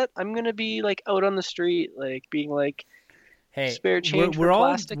you know what? I'm going to be like out on the street, like being like, hey, spare change we're for all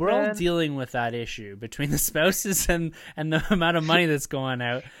plastic, man. dealing with that issue between the spouses and the amount of money that's going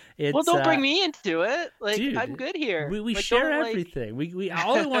out. Well, don't bring me into it. Like, dude, I'm good here. We like, share everything. We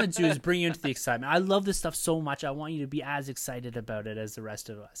all I want to do is bring you into the excitement. I love this stuff so much. I want you to be as excited about it as the rest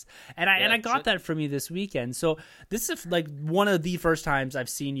of us. And I got that from you this weekend. So this is like one of the first times I've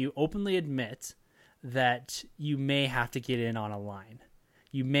seen you openly admit that you may have to get in on a line.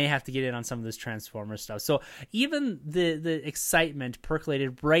 You may have to get in on some of this Transformers stuff. So even the excitement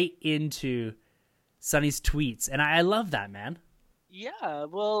percolated right into Sonny's tweets, and I love that, man. Yeah,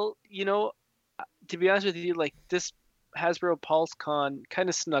 well, to be honest with you, like this Hasbro PulseCon kind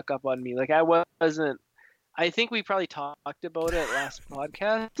of snuck up on me. Like I think we probably talked about it last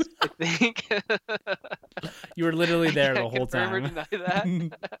podcast. I think you were literally there the whole time. I can't confirm or deny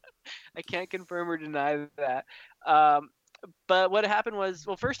that. I can't confirm or deny that. But what happened was,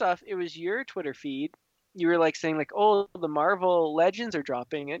 well, first off, it was your Twitter feed. You were like saying like, oh, the Marvel Legends are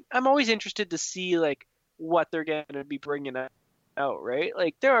dropping, and I'm always interested to see like what they're going to be bringing out, right?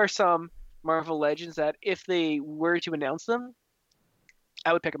 Like there are some Marvel Legends that if they were to announce them,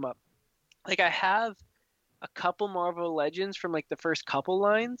 I would pick them up. Like I have a couple Marvel Legends from like the first couple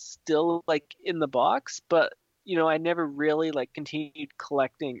lines still like in the box, but I never really like continued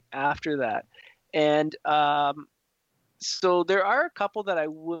collecting after that. And so there are a couple that I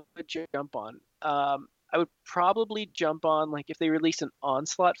would jump on. I would probably jump on like if they release an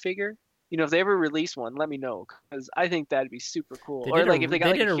Onslaught figure. If they ever release one, let me know, because I think that'd be super cool. Or like if they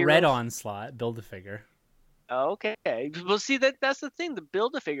got did like a red Onslaught Build-A-Figure. Okay, well, see that's the thing. The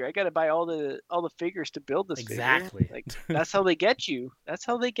Build-A-Figure, I got to buy all the figures to build this exactly. Figure. Like that's how they get you. That's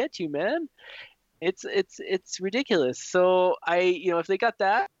how they get you, man. It's ridiculous. So if they got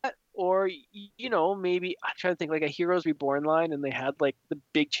that, or maybe I'm trying to think like a Heroes Reborn line, and they had like the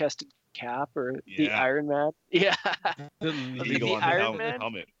big chested Cap or the Iron Man. Yeah, the eagle on Iron the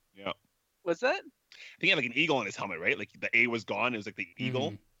helmet. Yeah. What's that? I think he had like an eagle on his helmet, right? Like the A was gone. It was like the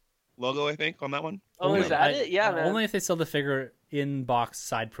eagle logo, I think, on that one. Oh, is that it? Yeah, man. Only if they sell the figure in box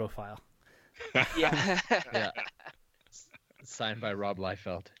side profile. Yeah. Yeah. Signed by Rob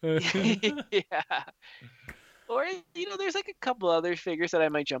Liefeld. Yeah. Or there's like a couple other figures that I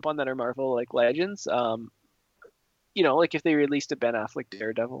might jump on that are Marvel like Legends. Like if they released a Ben Affleck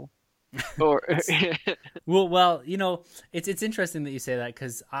Daredevil. Or well, it's interesting that you say that,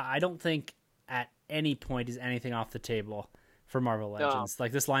 because I don't think at any point is anything off the table for Marvel Legends.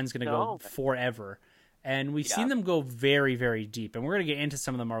 Like this line's going to go forever, and we've seen them go very, very deep, and we're going to get into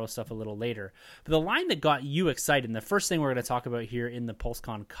some of the Marvel stuff a little later. But the line that got you excited, and the first thing we're going to talk about here in the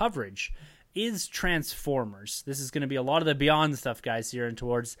PulseCon coverage, is Transformers. This is going to be a lot of the Beyond stuff, guys, here until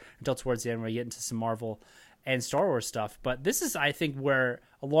towards the end, where we get into some Marvel and Star Wars stuff. But this is, I think, where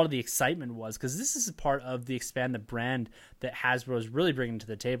a lot of the excitement was, because this is a part of the expand the brand that Hasbro is really bringing to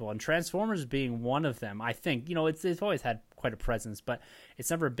the table, and Transformers being one of them. I think it's always had quite a presence, but it's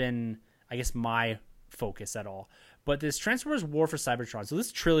never been, I guess, my focus at all. But this Transformers War for Cybertron, so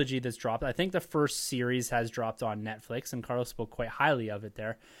this trilogy that's dropped, I think the first series has dropped on Netflix, and Carlos spoke quite highly of it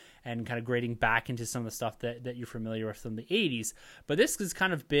there, and kind of grading back into some of the stuff that you're familiar with from the 80s. But this has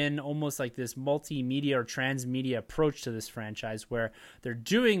kind of been almost like this multimedia or transmedia approach to this franchise, where they're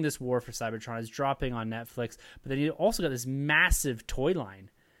doing this War for Cybertron, it's dropping on Netflix, but then you also got this massive toy line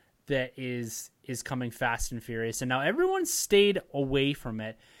that is coming fast and furious. And now everyone stayed away from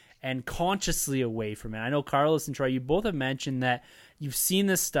it, and consciously away from it. I know Carlos and Troy, you both have mentioned that you've seen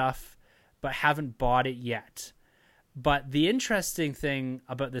this stuff but haven't bought it yet. But the interesting thing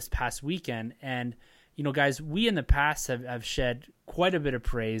about this past weekend, and guys, we in the past have shed quite a bit of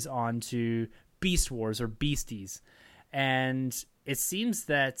praise onto Beast Wars or Beasties, and it seems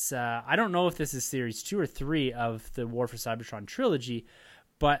that I don't know if this is series 2 or 3 of the War for Cybertron trilogy,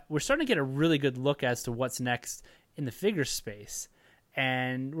 but we're starting to get a really good look as to what's next in the figure space.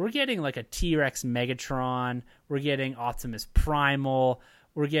 And we're getting like a T-Rex Megatron, we're getting Optimus Primal,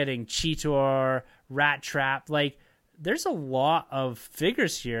 we're getting Cheetor, Rat Trap. Like, there's a lot of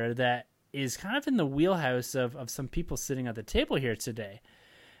figures here that is kind of in the wheelhouse of some people sitting at the table here today.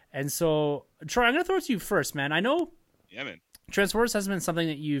 And so, Troy, I'm going to throw it to you first, man. I know Transformers hasn't been something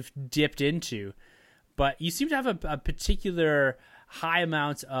that you've dipped into, but you seem to have a particular high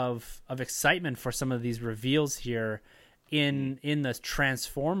amount of excitement for some of these reveals here in the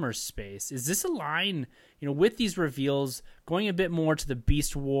Transformers space. Is this a line, with these reveals going a bit more to the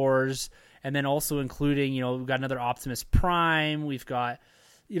Beast Wars, and then also including, we've got another Optimus Prime, we've got,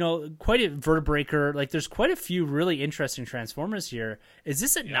 quite a Vertebreaker, like there's quite a few really interesting Transformers here. Is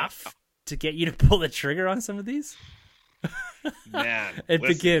this enough to get you to pull the trigger on some of these? Man,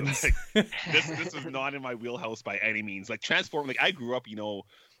 begins. This is not in my wheelhouse by any means. Like Transform, like I grew up,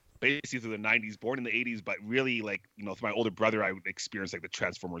 basically through the 90s, born in the 80s, but really like, through my older brother, I would experience like the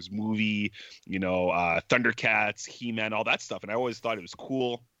Transformers movie, Thundercats, He-Man, all that stuff. And I always thought it was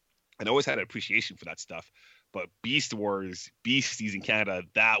cool. And I always had an appreciation for that stuff. But Beast Wars, Beasties in Canada,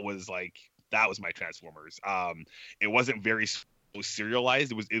 that was my Transformers. It wasn't very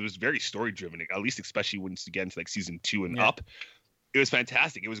serialized. It was very story driven, at least especially once you get into like season 2 and Yeah. up. It was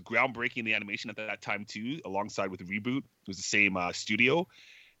fantastic. It was groundbreaking in the animation at that time too, alongside with the reboot. It was the same studio,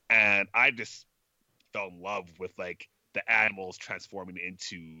 and I just fell in love with like the animals transforming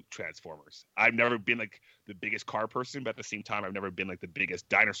into Transformers. I've never been like the biggest car person, but at the same time, I've never been like the biggest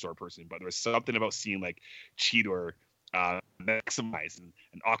dinosaur person. But there was something about seeing like Cheetor, Maximize,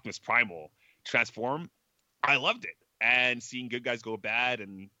 and Optimus Primal transform. I loved it, and seeing good guys go bad,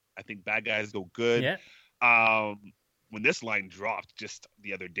 and I think bad guys go good. Yeah. When this line dropped just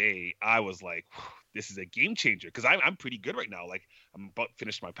the other day, I was like, this is a game changer, because I'm pretty good right now. Like, I'm about to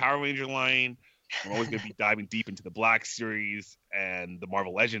finish my Power Ranger line. I'm always going to be diving deep into the Black series and the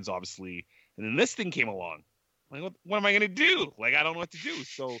Marvel Legends, obviously. And then this thing came along. Like, what am I going to do? Like, I don't know what to do.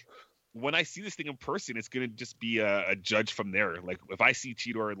 So when I see this thing in person, it's going to just be a judge from there. Like, if I see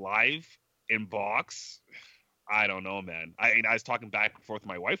Cheetor live in box, I don't know, man. I was talking back and forth with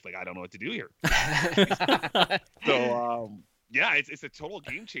my wife, like, I don't know what to do here. So, yeah, it's a total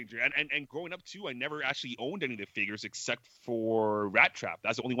game changer. And growing up, too, I never actually owned any of the figures except for Rat Trap.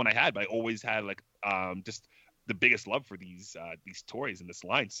 That's the only one I had, but I always had, like, just the biggest love for these toys in this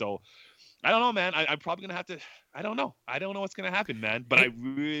line. So, I don't know, man. I'm probably going to have to – I don't know. I don't know what's going to happen, man. But I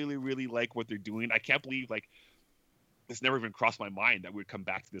really, really like what they're doing. I can't believe, like, it's never even crossed my mind that we'd come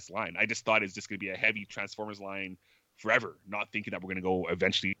back to this line. I just thought it's just going to be a heavy Transformers line forever, not thinking that we're going to go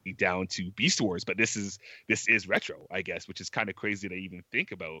eventually down to Beast Wars. But this is retro, I guess, which is kind of crazy to even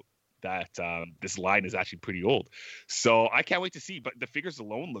think about that. This line is actually pretty old. So I can't wait to see. But the figures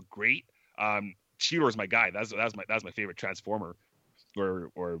alone look great. Cheetor is my guy. That's my favorite Transformer,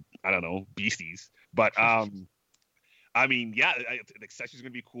 or I don't know, Beasties. But I mean, yeah, the accessories are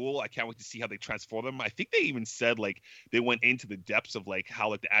going to be cool. I can't wait to see how they transform them. I think they even said, like, they went into the depths of, like, how,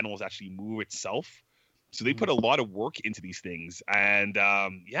 like, the animals actually move itself. So they put a lot of work into these things. And,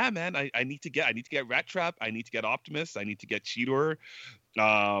 yeah, man, I need to get Rat Trap. I need to get Optimus. I need to get Cheetor.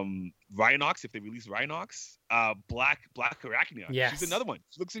 Rhinox, if they release Rhinox. Black Arachnia. Yes. She's another one.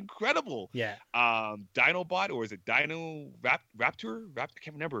 She looks incredible. Yeah. Dinobot, or is it Dino Raptor? I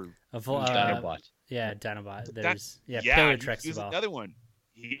can't remember. Dinobot. Yeah, Dinobot. There's Paleotrex as well. Another one.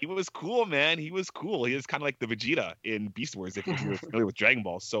 He was cool, man. He was cool. He is kind of like the Vegeta in Beast Wars, if you're familiar with Dragon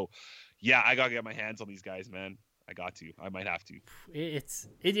Ball. So, yeah, I gotta get my hands on these guys, man. I got to. I might have to. It's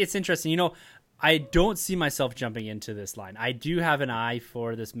interesting. You know, I don't see myself jumping into this line. I do have an eye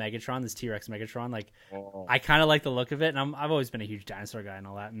for this Megatron, this T-Rex Megatron. Like, I kind of like the look of it, and I've always been a huge dinosaur guy and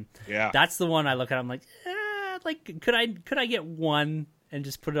all that. And that's the one I look at. I'm like, like, could I get one and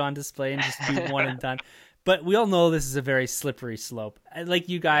just put it on display and just do one and done? But we all know this is a very slippery slope. Like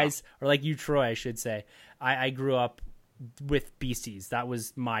you guys, or like you, Troy, I should say. I grew up with Beasties. That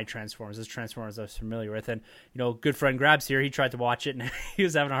was my Transformers. Those Transformers I was familiar with. And, you know, good friend Grabs here, he tried to watch it and he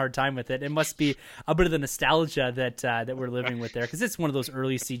was having a hard time with it. It must be a bit of the nostalgia that we're living with there, because it's one of those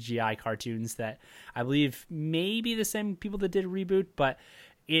early CGI cartoons that I believe maybe the same people that did Reboot, but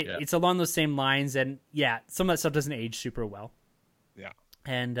it's along those same lines. And yeah, some of that stuff doesn't age super well. Yeah.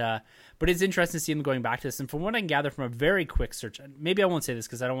 And but it's interesting to see them going back to this. And from what I can gather from a very quick search, maybe I won't say this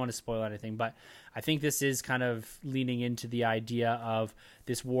because I don't want to spoil anything, but I think this is kind of leaning into the idea of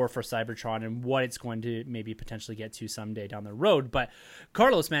this war for Cybertron and what it's going to maybe potentially get to someday down the road. But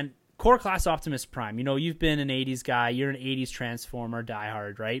Carlos, man, Core Class Optimus Prime, you know, you've been an 80s guy. You're an 80s Transformer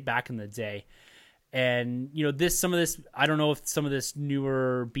diehard, right? Back in the day. And, you know, some of this, I don't know if some of this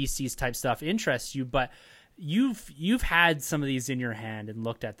newer Beasties type stuff interests you, but you've had some of these in your hand and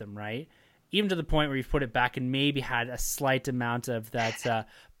looked at them, right? Even to the point where you've put it back and maybe had a slight amount of that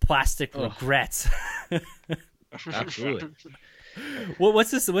plastic regrets. Absolutely. What's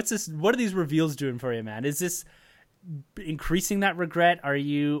this? What are these reveals doing for you, man? Is this increasing that regret? Are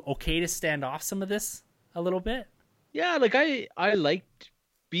you okay to stand off some of this a little bit? Yeah, like I liked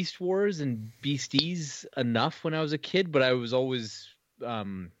Beast Wars and Beasties enough when I was a kid, but I was always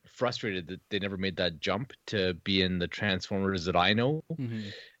frustrated that they never made that jump to be in the Transformers that I know. Mm-hmm.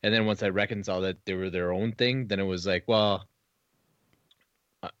 And then once I reconciled that they were their own thing, then it was like, well,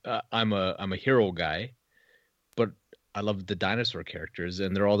 I'm a hero guy, but I love the dinosaur characters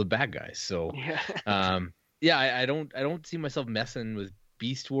and they're all the bad guys. So I don't see myself messing with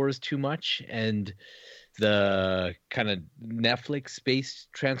Beast Wars too much. And the kind of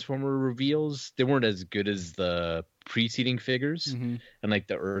Netflix-based Transformer reveals, they weren't as good as the preceding figures. Mm-hmm. And like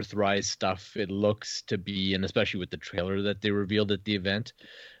the Earthrise stuff, it looks to be, and especially with the trailer that they revealed at the event,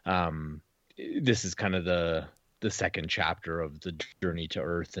 this is kind of the second chapter of the journey to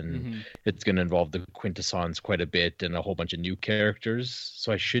Earth, and it's going to involve the Quintessons quite a bit and a whole bunch of new characters.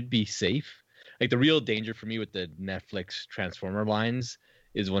 So I should be safe. like the real danger for me with the Netflix Transformer lines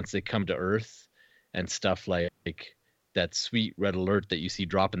is once they come to Earth and stuff like that sweet red alert that you see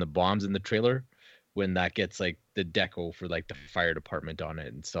dropping the bombs in the trailer, when that gets like the deco for like the fire department on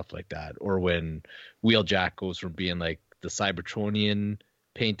it and stuff like that, or when Wheeljack goes from being like the Cybertronian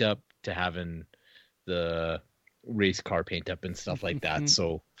paint up to having the race car paint up and stuff like that.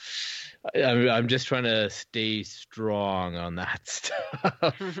 So I'm just trying to stay strong on that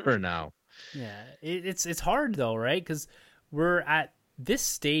stuff for now. Yeah, it's hard though, right? Because we're at this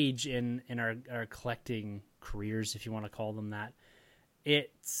stage in our collecting careers, if you want to call them that.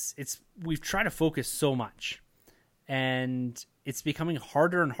 We've tried to focus so much, and it's becoming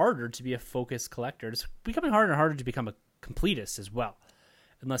harder and harder to be a focused collector. It's becoming harder and harder to become a completist as well,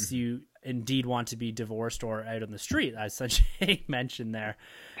 unless you indeed want to be divorced or out on the street, as Sunjay mentioned there.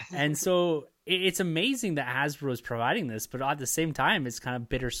 And so it's amazing that Hasbro is providing this, but at the same time, it's kind of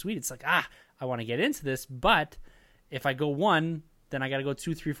bittersweet. It's like, I want to get into this, but if I go 1, then I got to go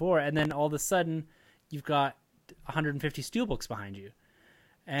 2, 3, 4, and then all of a sudden you've got 150 steelbooks behind you.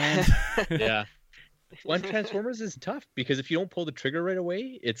 And yeah, one Transformers is tough because if you don't pull the trigger right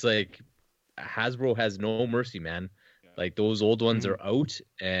away, it's like Hasbro has no mercy, man. Like those old ones are out,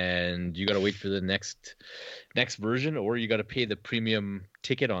 and you got to wait for the next version, or you got to pay the premium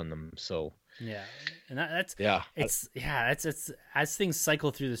ticket on them. So yeah, and that's it's as things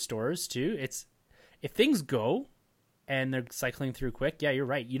cycle through the stores too. It's if things go and they're cycling through quick. Yeah, you're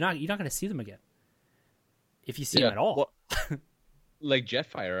right. You're not going to see them again if you see them at all. Well, like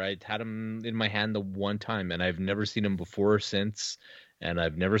Jetfire, I had him in my hand the one time, and I've never seen him before or since, and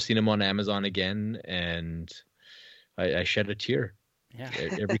I've never seen him on Amazon again, and I shed a tear. Yeah,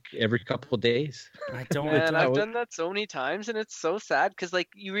 every couple of days. I've done that so many times, and it's so sad because like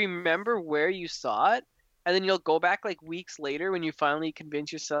you remember where you saw it, and then you'll go back like weeks later when you finally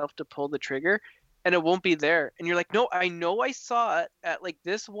convince yourself to pull the trigger, and it won't be there, and you're like, no, I know I saw it at like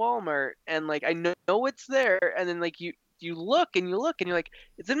this Walmart, and like I know it's there, and then like you look and you're like,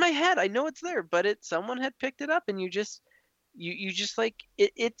 it's in my head, I know it's there, but someone had picked it up, and you just like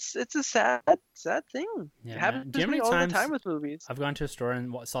it's a sad thing. Yeah, it happens to me all the time with movies. I've gone to a store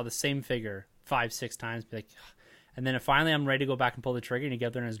and saw the same figure 5-6 times, be like, and then finally I'm ready to go back and pull the trigger, and you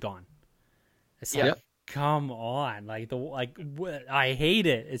get there and it's gone. It's like, come on, I hate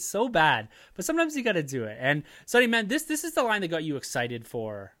it. It's so bad, but sometimes you got to do it. And Sonny, man, this is the line that got you excited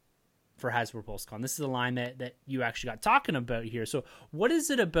for Hasbro PulseCon. This is the line that you actually got talking about here. So what is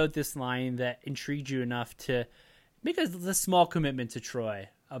it about this line that intrigued you enough to make a small commitment to Troy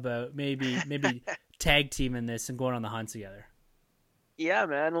about maybe tag teaming this and going on the hunt together? Yeah,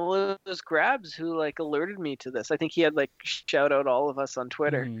 man. Well, it was Grabs who like alerted me to this. I think he had like shout out all of us on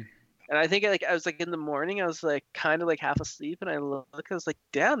Twitter. And I think I was like in the morning, I was like kind of like half asleep, and I was like,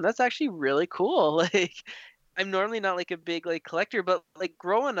 damn, that's actually really cool. Like I'm normally not like a big like collector, but like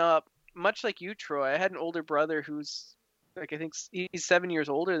growing up, much like you, Troy, I had an older brother who's like, I think he's 7 years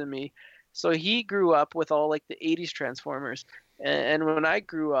older than me. So he grew up with all like the 80s Transformers. And when I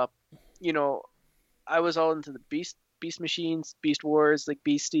grew up, you know, I was all into the Beast Machines, Beast Wars, like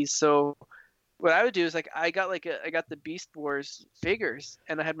Beasties. So what I would do is like I got the Beast Wars figures,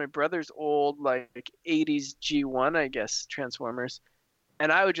 and I had my brother's old like 80s G1, I guess, Transformers.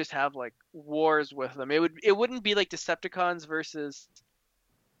 And I would just have like wars with them. It wouldn't be like Decepticons versus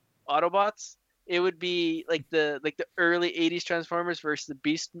Autobots. It would be like the early 80s Transformers versus the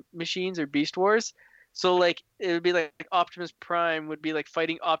Beast Machines or Beast Wars. So like it would be like Optimus Prime would be like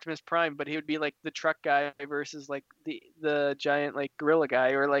fighting Optimus Prime, but he would be like the truck guy versus like the giant like gorilla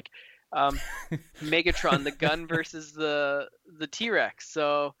guy, or like Megatron, the gun versus the T-Rex.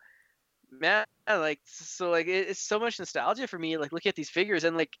 So man, it's so much nostalgia for me, like looking at these figures,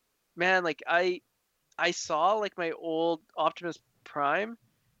 and like man, like I saw like my old Optimus Prime,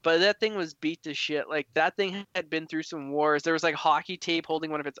 but that thing was beat to shit. Like that thing had been through some wars. There was like hockey tape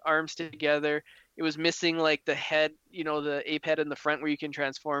holding one of its arms together. It was missing like the head, you know, the ape head in the front where you can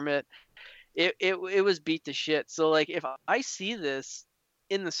transform it. It was beat to shit. So like if I see this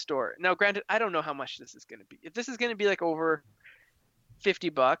in the store, now granted, I don't know how much this is going to be. If this is going to be like over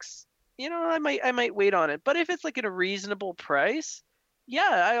 $50, you know, I might wait on it. But if it's like at a reasonable price,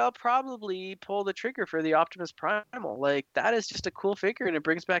 yeah, I'll probably pull the trigger for the Optimus Primal. Like that is just a cool figure, and it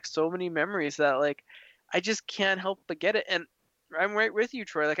brings back so many memories that like I just can't help but get it. And I'm right with you,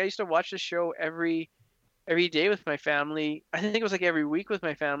 Troy. Like I used to watch the show every day with my family. I think it was like every week with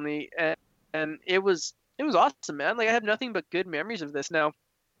my family, and it was awesome, man. Like I have nothing but good memories of this. Now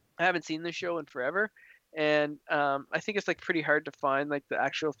I haven't seen this show in forever, and I think it's like pretty hard to find like the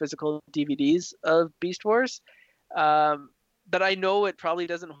actual physical DVDs of Beast Wars. but I know it probably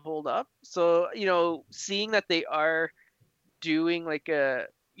doesn't hold up. So, seeing that they are doing like a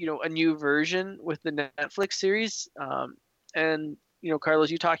new version with the Netflix series, and Carlos,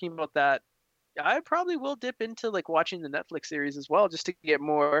 you talking about that, I probably will dip into like watching the Netflix series as well, just to get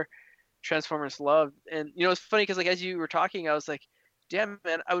more Transformers love. And it's funny because like as you were talking, I was like, damn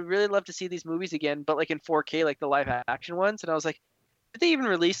man, I would really love to see these movies again, but like in 4K, like the live action ones. And I was like, did they even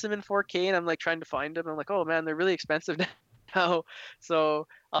release them in 4K? And I'm like trying to find them. I'm like, oh man, they're really expensive now. So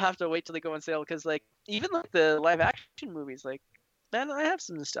I'll have to wait till they go on sale, because like even like the live action movies, like, man, I have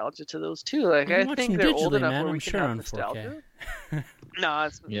some nostalgia to those too. Like I think they're old enough where we can have nostalgia.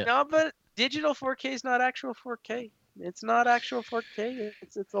 No, but digital 4K is not actual 4K. It's not actual 4K.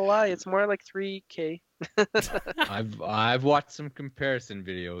 It's a lie. It's more like 3K. I've watched some comparison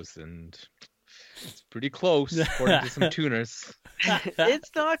videos, and it's pretty close according to some tuners.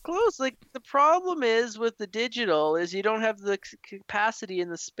 It's not close. Like the problem is with the digital is you don't have the capacity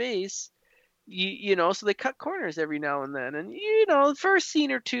and the space. So they cut corners every now and then, and the first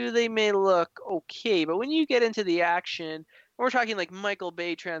scene or two they may look okay, but when you get into the action, we're talking like Michael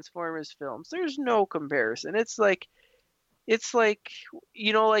Bay Transformers films, there's no comparison. It's like like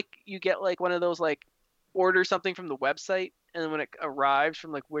you get like one of those like order something from the website, and then when it arrives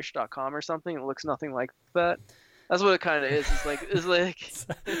from like wish.com or something, it looks nothing like that. That's what it kind of is. It's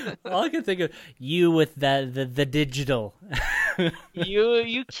like all I can think of, you with the digital.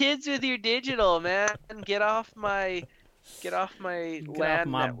 you kids with your digital, man, get off my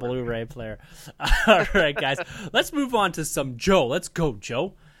network. Blu-ray player. All right, guys, let's move on to some Joe. Let's go,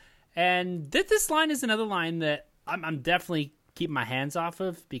 Joe. And this line is another line that I'm definitely keeping my hands off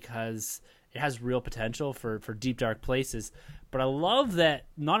of, because it has real potential for deep, dark places. But I love that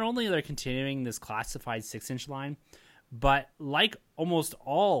not only are they continuing this classified 6-inch line, but like almost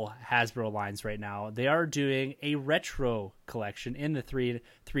all Hasbro lines right now, they are doing a retro collection in the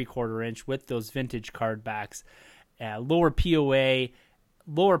 3/4 inch with those vintage card backs, lower POA,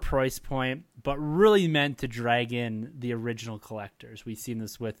 lower price point, but really meant to drag in the original collectors. We've seen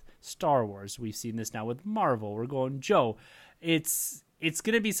this with Star Wars. We've seen this now with Marvel. We're going, Joe, it's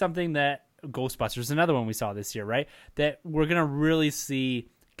going to be something that Ghostbusters, another one we saw this year, right? That we're going to really see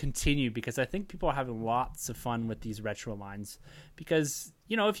continue, because I think people are having lots of fun with these retro lines. Because,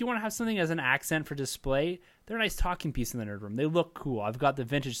 if you want to have something as an accent for display, they're a nice talking piece in the nerd room. They look cool. I've got the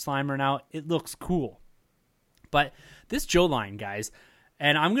vintage Slimer now. It looks cool. But this Joe line, guys,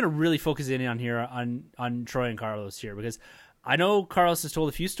 and I'm going to really focus in on here on Troy and Carlos here, because I know Carlos has told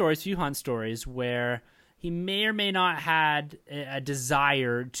a few hunt stories where he may or may not had a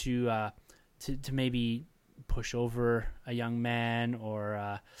desire to maybe push over a young man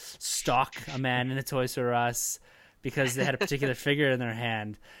or stalk a man in a Toys R Us because they had a particular figure in their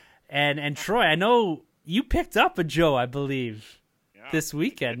hand. And Troy, I know you picked up a Joe, I believe, this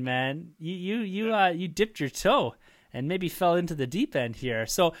weekend, man. You dipped your toe and maybe fell into the deep end here.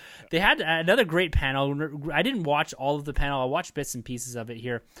 So they had another great panel. I didn't watch all of the panel. I watched bits and pieces of it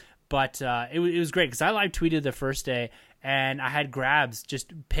here. But it was great, because I live tweeted the first day, and I had Grabs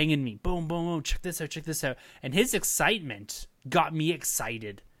just pinging me. Boom, boom, boom, check this out. And his excitement got me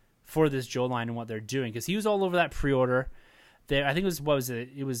excited for this Joe line and what they're doing, because he was all over that pre-order. I think it was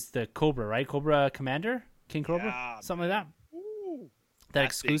it was the Cobra, right? Cobra Commander? King Cobra? Something like that. Ooh, that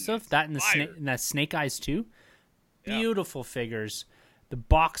exclusive. That and that Snake Eyes too. Yeah. Beautiful figures. The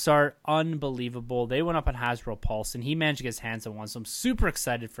box art, unbelievable. They went up on Hasbro Pulse, and he managed to get his hands on one, so I'm super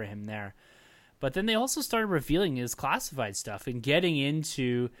excited for him there. But then they also started revealing his classified stuff and getting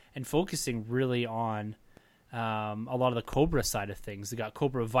into and focusing really on a lot of the Cobra side of things. They got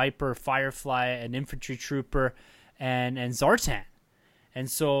Cobra Viper, Firefly, an infantry trooper, and Zartan. And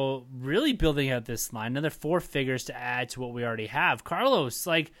so really building out this line, another 4 figures to add to what we already have. Carlos,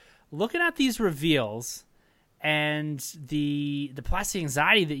 like, looking at these reveals and the plastic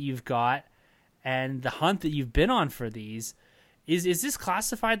anxiety that you've got and the hunt that you've been on for these, is this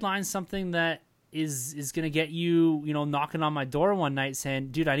classified line something that is going to get you, knocking on my door one night saying,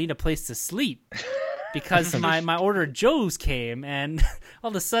 dude, I need a place to sleep because my order of Joe's came, and all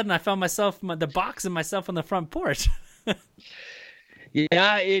of a sudden I found the box and myself on the front porch?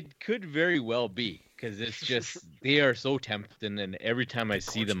 Yeah, it could very well be, because it's just, they are so tempting, and every time I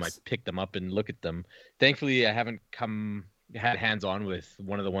see them, I pick them up and look at them. Thankfully, I haven't had hands on with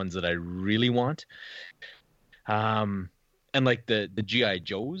one of the ones that I really want. And like the G.I.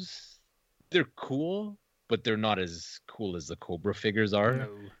 Joes, they're cool, but they're not as cool as the Cobra figures are. No.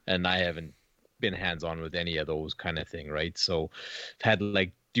 And I haven't been hands on with any of those kind of thing, right? So I've had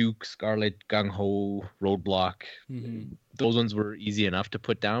like Duke, Scarlet, Gung Ho, Roadblock. Mm-hmm. Those ones were easy enough to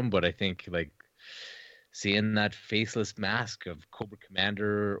put down, but I think like seeing that faceless mask of Cobra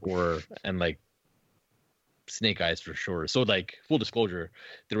Commander and like Snake Eyes for sure. So like full disclosure,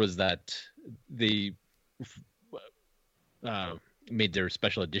 there was that they made their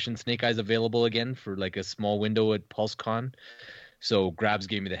special edition Snake Eyes available again for like a small window at PulseCon. So Grabs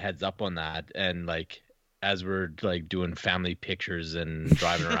gave me the heads up on that, and like as we're like doing family pictures and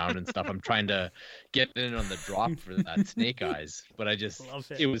driving around and stuff, I'm trying to get in on the drop for that Snake Eyes, but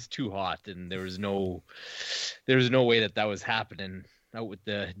it was too hot, and there was no way that was happening out with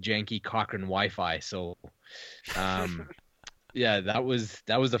the janky Cochrane Wi-Fi. So, yeah, that was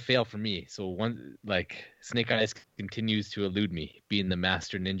a fail for me. So one, like, Snake Eyes continues to elude me, being the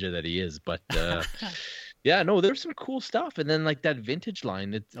master ninja that he is. But yeah, no, there's some cool stuff, and then like that vintage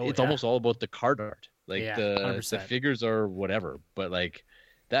line, it's almost all about the card art. Like the figures are whatever, but like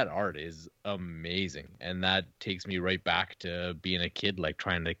that art is amazing, and that takes me right back to being a kid, like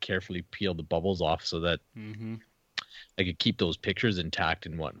trying to carefully peel the bubbles off so that I could keep those pictures intact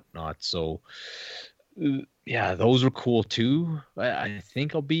and whatnot. So yeah, those were cool too. I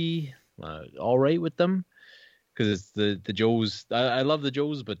think I'll be all right with them, because it's the Joes. I love the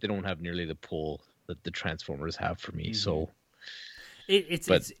Joes, but they don't have nearly the pull that the Transformers have for me. So.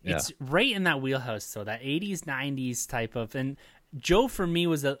 It's right in that wheelhouse, so that 80s, 90s type of, and Joe for me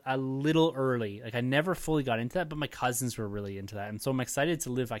was a little early. Like I never fully got into that, but my cousins were really into that, and so I'm excited to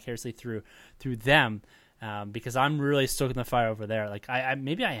live vicariously through them, because I'm really stoking the fire over there. Like I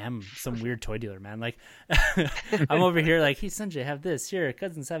maybe I am some weird toy dealer, man. Like I'm over here like, hey Sunjay, have this here,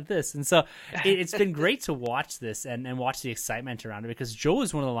 cousins have this, and so it's been great to watch this and watch the excitement around it, because Joe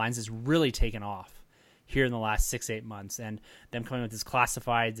is one of the lines that's really taken off here in the last 6-8 months, and them coming with this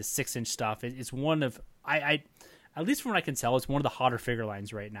classified, the 6-inch stuff. It's one of, I at least from what I can tell, it's one of the hotter figure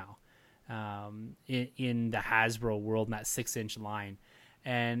lines right now, in the Hasbro world, in that 6-inch line,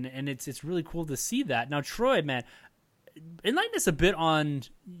 and it's really cool to see that. Now, Troy, man, enlighten us a bit on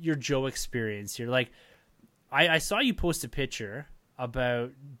your Joe experience here. Like, I saw you post a picture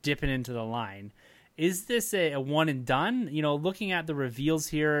about dipping into the line. Is this a one and done? You know, looking at the reveals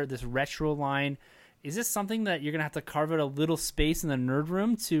here, this retro line. Is this something that you're gonna have to carve out a little space in the nerd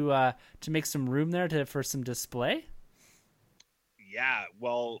room to make some room there for some display? Yeah,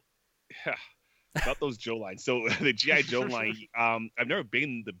 well, about those Joe lines. So the GI Joe line, I've never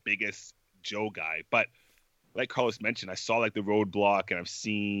been the biggest Joe guy, but like Carlos mentioned, I saw like the Roadblock, and I've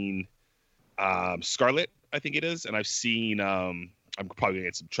seen Scarlet, I think it is, and I've seen I'm probably gonna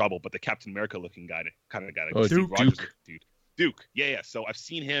get some trouble, but the Captain America looking guy, kind of guy, like Steve Rogers Duke. Yeah. So I've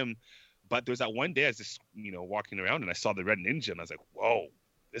seen him. But there's that one day I was just, walking around, and I saw the Red Ninja, and I was like, whoa,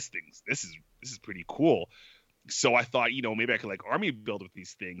 this is pretty cool. So I thought, maybe I could like army build with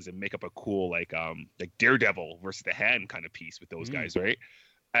these things and make up a cool like Daredevil versus the Hand kind of piece with those guys, right?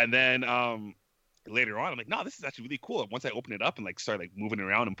 And then later on, I'm like, no, this is actually really cool. And once I open it up and like start like moving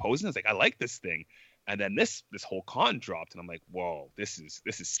around and posing, I was like, I like this thing. And then this whole con dropped, and I'm like, whoa, this is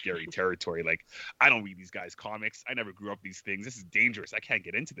scary territory. Like, I don't read these guys' comics. I never grew up with these things. This is dangerous. I can't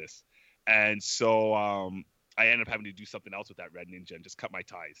get into this. And so I ended up having to do something else with that Red Ninja and just cut my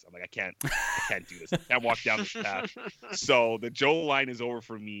ties. I'm like, I can't do this. I can't walk down this path. So the Joe line is over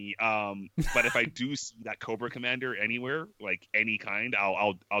for me. But if I do see that Cobra Commander anywhere, like any kind,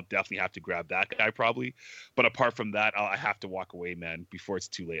 I'll definitely have to grab that guy probably. But apart from that, I have to walk away, man, before it's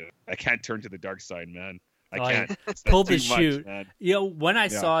too late. I can't turn to the dark side, man. I can't. Pull the chute. When I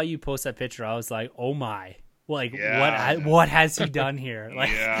saw you post that picture, I was like, oh my. Like, what has he done here?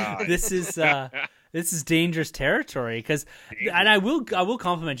 Like, this is dangerous territory. Because, and I will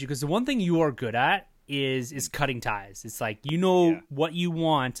compliment you, because the one thing you are good at is cutting ties. It's like, what you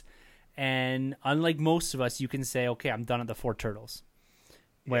want, and unlike most of us, you can say, okay, I'm done at the 4 turtles.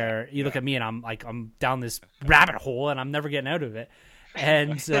 Where you look at me and I'm down this rabbit hole and I'm never getting out of it.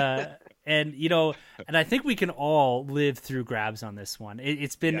 And and I think we can all live through Grabs on this one.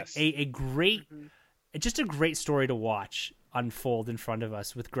 It's been a great. It's just a great story to watch unfold in front of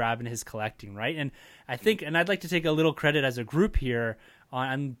us with Grab and his collecting, right? And I think, and I'd like to take a little credit as a group here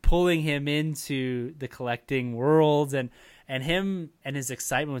on pulling him into the collecting world, and him and his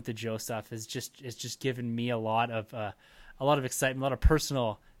excitement with the Joe stuff has just given me a lot of excitement, a lot of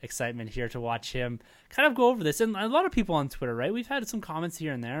personal excitement here to watch him kind of go over this. And a lot of people on Twitter, right? We've had some comments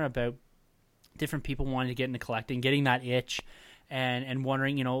here and there about different people wanting to get into collecting, getting that itch, and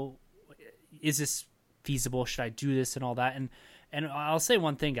wondering, is this feasible? Should I do this and all that? And I'll say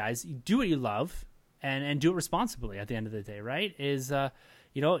one thing, guys: do what you love, and do it responsibly. At the end of the day, right? Is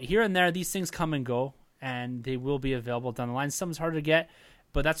here and there these things come and go, and they will be available down the line. Some's harder to get.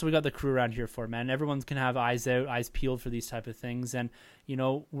 But that's what we got the crew around here for, man. Everyone's can have eyes out, eyes peeled for these type of things, and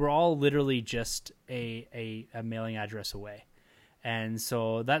we're all literally just a mailing address away. And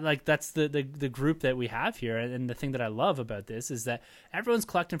so that's the group that we have here. And the thing that I love about this is that everyone's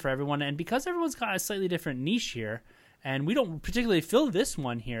collecting for everyone. And because everyone's got a slightly different niche here, and we don't particularly fill this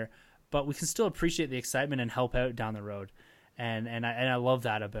one here, but we can still appreciate the excitement and help out down the road. And I love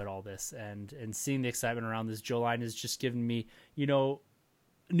that about all this. And seeing the excitement around this Joe line is just giving me,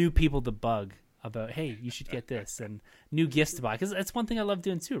 new people to bug about, hey, you should get this, and new gifts to buy. Because that's one thing I love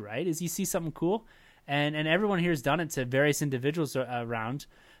doing too, right? Is you see something cool. And everyone here has done it to various individuals around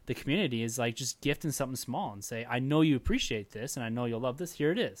the community, is like just gifting something small and say, I know you appreciate this and I know you'll love this.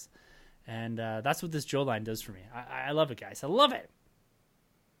 Here it is. And that's what this Joe line does for me. I love it, guys. I love it.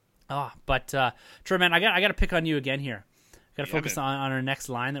 But Troy, man, I got to pick on you again here. Got to focus on our next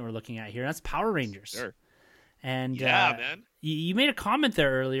line that we're looking at here. That's Power Rangers. Sure. And man. You made a comment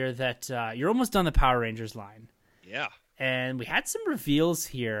there earlier that you're almost done the Power Rangers line. Yeah. And we had some reveals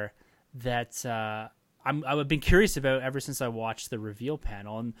here that I've been curious about ever since I watched the reveal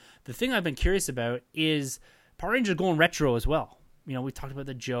panel. And the thing I've been curious about is Power Rangers going retro as well. We talked about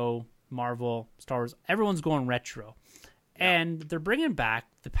the Joe, Marvel, Star Wars. Everyone's going retro. Yeah. And they're bringing back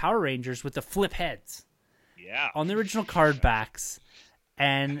the Power Rangers with the flip heads. Yeah. On the original card backs.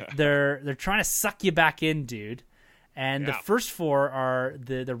 And they're trying to suck you back in, dude. And the first four are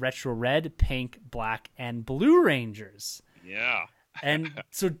the retro red, pink, black, and blue Rangers. Yeah. And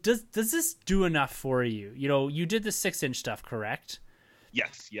so does this do enough for you? You did the 6-inch stuff, correct?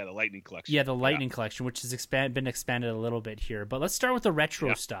 Yes. Yeah, the Lightning Collection. Yeah, the Lightning Collection, which has been expanded a little bit here. But let's start with the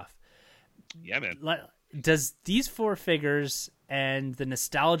retro stuff. Yeah, man. Does these 4 figures and the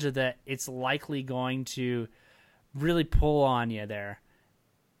nostalgia that it's likely going to really pull on you there,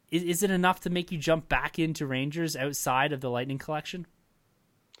 is it enough to make you jump back into Rangers outside of the Lightning Collection?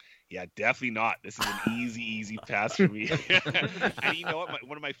 Yeah, definitely not. This is an easy pass for me. And you know what?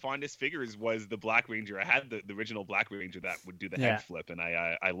 One of my fondest figures was the Black Ranger. I had the original Black Ranger that would do the head flip, and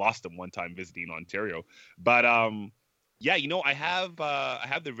I lost him one time visiting Ontario. But I have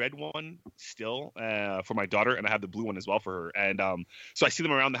the red one still for my daughter, and I have the blue one as well for her. And so I see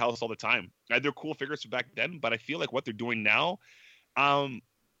them around the house all the time. They're cool figures from back then, but I feel like what they're doing now,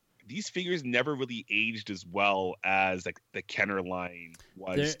 these figures never really aged as well as like the Kenner line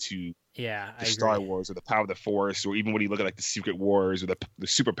was to the Star Wars or the Power of the Force, or even when you look at like the Secret Wars or the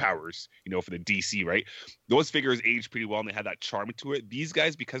Superpowers, for the DC, right? Those figures aged pretty well and they had that charm to it. These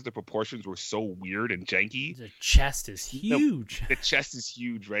guys, because the proportions were so weird and janky, the chest is huge. The chest is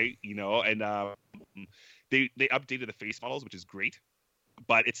huge, right? And they updated the face models, which is great,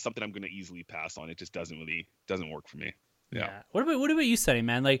 but it's something I'm going to easily pass on. It just doesn't work for me. Yeah. What about you, Sonny,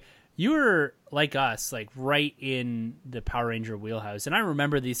 man? Like, you were like us, like right in the Power Ranger wheelhouse. And I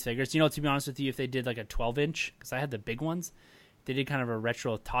remember these figures. To be honest with you, if they did like a 12-inch, because I had the big ones, they did kind of a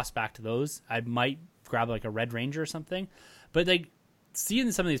retro toss back to those, I might grab like a Red Ranger or something. But like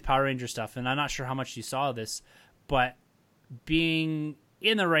seeing some of these Power Ranger stuff, and I'm not sure how much you saw this, but being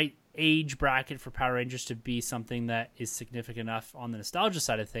in the right age bracket for Power Rangers to be something that is significant enough on the nostalgia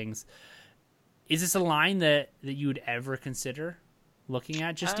side of things, is this a line that you would ever consider looking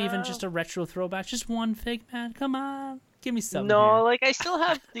at? Even just a retro throwback? Just one fig, man? Come on. Give me something. No, here. like I still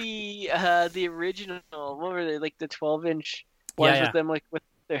have the original, what were they, like the 12-inch ones with them like with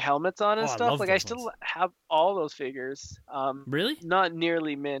their helmets on and stuff. Like I still have all those figures. Really? Not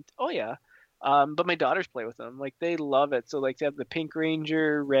nearly mint. Oh yeah. But my daughters play with them. Like they love it. So like they have the Pink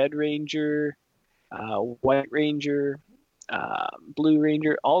Ranger, Red Ranger, White Ranger, Blue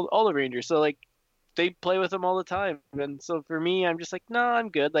Ranger, all the Rangers. So like they play with them all the time. And so for me, I'm just like, no, I'm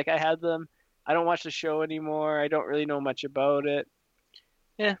good. Like I had them. I don't watch the show anymore. I don't really know much about it.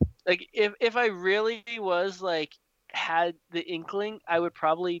 Yeah. Like if I really was like had the inkling, I would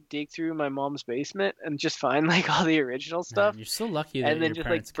probably dig through my mom's basement and just find like all the original stuff. Man, you're so lucky that and then just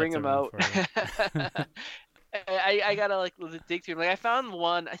like bring them out. I gotta like dig through them. Like I found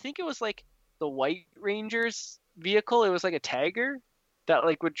one, I think it was like the White Ranger's vehicle. It was like a Tiger that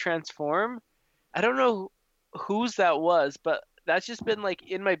like would transform. I don't know whose that was, but that's just been like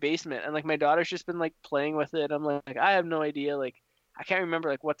in my basement, and like my daughter's just been like playing with it. I'm like I have no idea, like I can't remember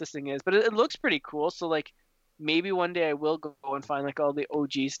like what this thing is, but it looks pretty cool. So like maybe one day I will go and find like all the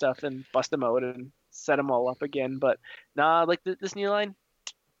OG stuff and bust them out and set them all up again. But nah, like this new line,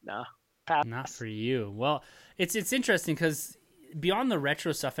 nah, pass. Not for you. Well, it's interesting because beyond the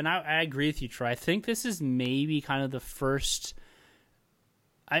retro stuff, and I agree with you, Troy. I think this is maybe kind of the first.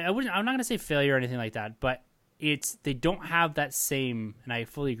 I'm not going to say failure or anything like that, but they don't have that same, and I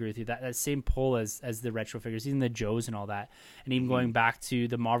fully agree with you, that same pull as the retro figures, even the Joes and all that, and even going back to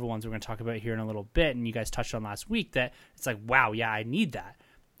the Marvel ones we're going to talk about here in a little bit, and you guys touched on last week, that it's like, wow, yeah, I need that.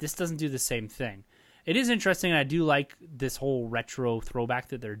 This doesn't do the same thing. It is interesting, and I do like this whole retro throwback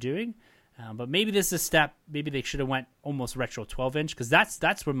that they're doing, but maybe this is a step. Maybe they should have went almost retro 12-inch, because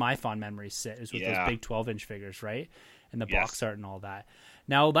that's where my fond memories sit, is with those big 12-inch figures, right? And the box art and all that.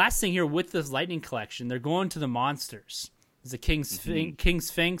 Now, last thing here with this Lightning collection, they're going to the monsters. There's a King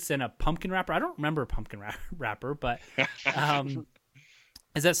Sphinx and a pumpkin wrapper. I don't remember a pumpkin wrapper, but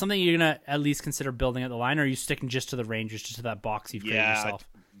is that something you're going to at least consider building at the line, or are you sticking just to the Rangers, just to that box you've created yourself?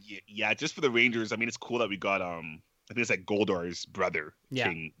 Yeah, just for the Rangers. I mean, it's cool that we got I think it's like Goldar's brother,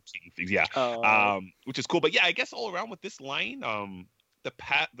 King Sphinx, which is cool. But yeah, I guess all around with this line,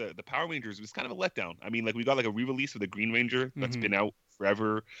 the Power Rangers was kind of a letdown. I mean, like, we got like a re-release of the Green Ranger that's been out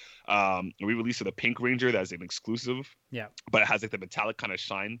forever. A re-release of the Pink Ranger that's an exclusive. Yeah. But it has like the metallic kind of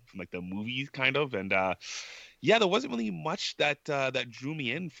shine from like the movie kind of. And there wasn't really much that drew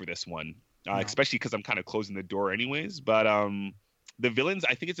me in for this one, especially because I'm kind of closing the door anyways. But the villains,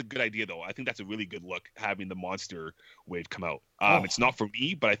 I think it's a good idea though. I think that's a really good look, having the monster wave come out. It's not for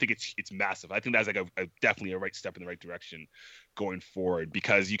me, but I think it's massive. I think that's like a definitely a right step in the right direction going forward,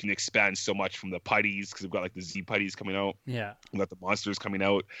 because you can expand so much from the putties, because we've got like the Z putties coming out. Yeah. We've got the monsters coming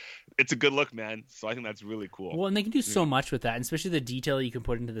out. It's a good look, man. So I think that's really cool. Well, and they can do so much with that, and especially the detail you can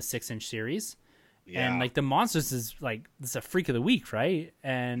put into the 6-inch series. Yeah. And like the monsters is like, it's a freak of the week, right?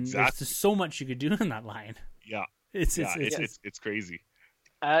 And there's just so much you could do in that line. Yeah. It's crazy.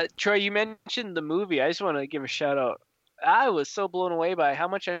 Troy, you mentioned the movie. I just want to give a shout out. I was so blown away by how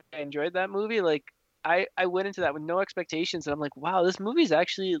much I enjoyed that movie. Like, I went into that with no expectations, and I'm like, wow, this movie is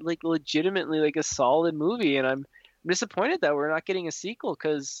actually like legitimately like a solid movie, and I'm disappointed that we're not getting a sequel,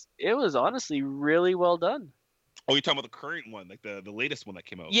 because it was honestly really well done. Oh, you're talking about the current one, like the latest one that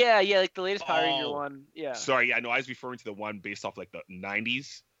came out? Yeah, like the latest Power Ranger one. Yeah. Sorry, yeah, no, I was referring to the one based off like the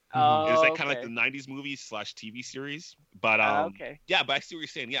 90s. It was like kind of like the 90s movie / TV series. But yeah, but I see what you're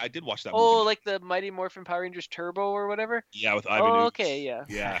saying. Yeah, I did watch that movie. Oh, like the Mighty Morphin Power Rangers Turbo or whatever? Yeah, with Ivan. Oh, okay, yeah.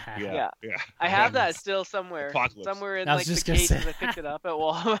 Yeah. I have that still somewhere. Apocalypse. Somewhere in like the case, I picked it up at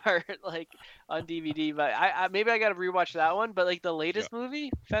Walmart, like on DVD. But I maybe I got to rewatch that one. But like the latest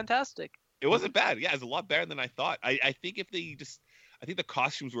movie, fantastic. It wasn't bad. Yeah, it's a lot better than I thought. I think I think the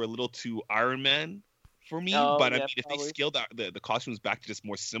costumes were a little too Iron Man for me, but I mean, if they scaled the costumes back to just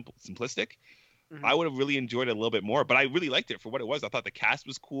more simplistic, I would have really enjoyed it a little bit more. But I really liked it for what it was. I thought the cast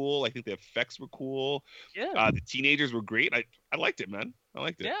was cool. I think the effects were cool. Yeah. The teenagers were great. I liked it, man. I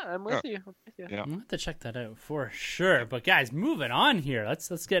liked it. Yeah, I'm with you. Yeah. I'm gonna have to check that out for sure. But guys, moving on here.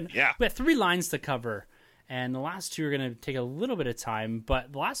 Let's get. Yeah. We have 3 lines to cover, and the last 2 are gonna take a little bit of time.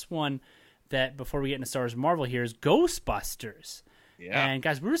 But the last one that before we get into Star Wars Marvel here is Ghostbusters. Yeah. And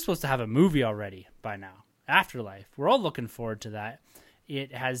guys, we were supposed to have a movie already by now. Afterlife. We're all looking forward to that.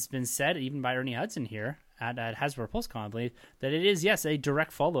 It has been said, even by Ernie Hudson here at Hasbro PulseCon, I believe, that it is, yes, a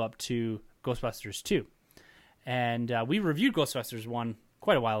direct follow-up to Ghostbusters 2. And we reviewed Ghostbusters 1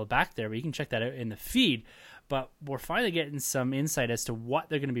 quite a while back there, but you can check that out in the feed. But we're finally getting some insight as to what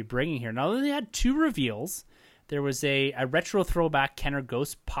they're going to be bringing here. Now, they had 2 reveals. There was a retro throwback Kenner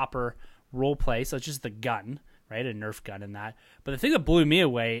Ghost Popper role play, so it's just the gun, right? A Nerf gun in that. But the thing that blew me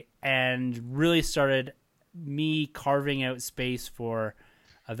away and really started me carving out space for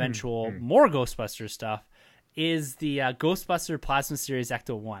eventual more Ghostbuster stuff is the Ghostbuster Plasma Series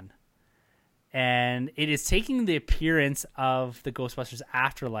Ecto 1. And it is taking the appearance of the Ghostbusters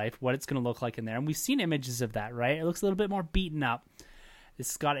Afterlife, what it's going to look like in there. And we've seen images of that, right? It looks a little bit more beaten up. This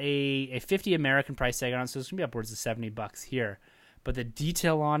has got a 50 American price tag on it, so it's going to be upwards of $70 here. But the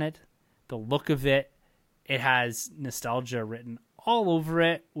detail on it, the look of it, it has nostalgia written all over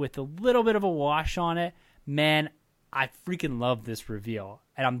it with a little bit of a wash on it. Man, I freaking love this reveal,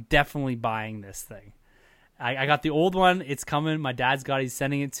 and I'm definitely buying this thing. I got the old one. It's coming. My dad's got it. He's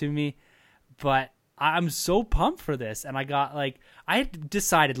sending it to me. But I'm so pumped for this. And I had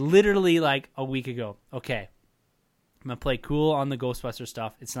decided literally like a week ago, okay, I'm going to play cool on the Ghostbuster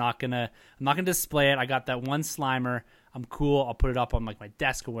stuff. I'm not gonna display it. I got that one Slimer. I'm cool. I'll put it up on like my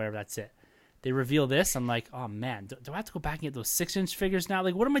desk or wherever. That's it. They reveal this. I'm like, oh man, do I have to go back and get those 6-inch figures now?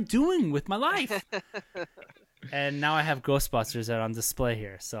 Like, what am I doing with my life? And now I have Ghostbusters out on display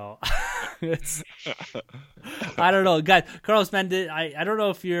here. So it's, I don't know, guys. Carlos, man, I don't know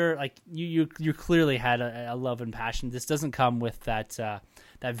if you're like you clearly had a love and passion. This doesn't come with that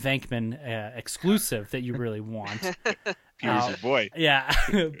Venkman exclusive that you really want. Here's your boy. Yeah,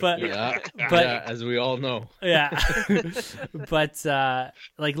 but as we all know. Yeah, but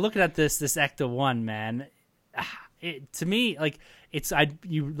like looking at this Ecto 1, man, to me, like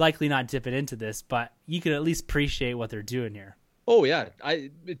you likely not dip it into this, but you could at least appreciate what they're doing here. Oh yeah,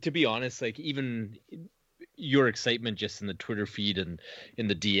 to be honest, like even your excitement just in the Twitter feed and in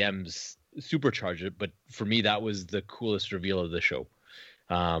the DMs supercharge it. But for me, that was the coolest reveal of the show.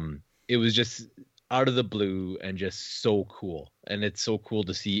 It was just out of the blue and just so cool. And it's so cool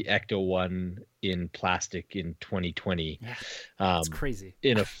to see Ecto-1 in plastic in 2020. Yeah, it's crazy.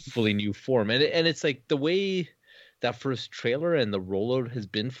 In a fully new form. And it's like the way that first trailer and the rollout has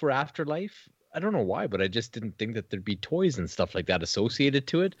been for Afterlife. I don't know why, but I just didn't think that there'd be toys and stuff like that associated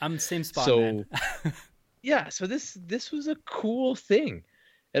to it. I'm the same spot, so, man. Yeah, so this was a cool thing.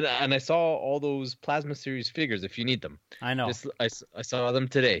 And I saw all those Plasma Series figures if you need them. I know. I saw them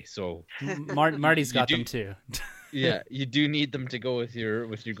today. So Marty's got them too. Yeah, you do need them to go with your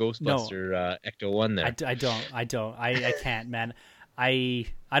Ghostbuster Ecto-1 there. I don't. I can't, man. I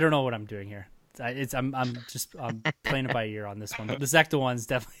don't know what I'm doing here. I'm playing it by ear on this one. But the Ecto-1's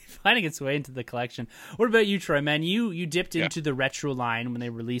definitely finding its way into the collection. What about you, Troy? Man, you dipped into the retro line when they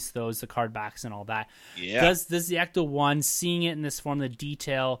released those, the card backs and all that. Yeah. Does the Ecto-1, seeing it in this form, the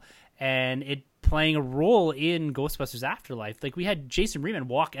detail and it playing a role in Ghostbusters Afterlife? Like we had Jason Reitman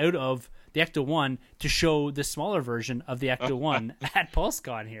walk out of the Ecto-1 to show the smaller version of the Ecto-1 at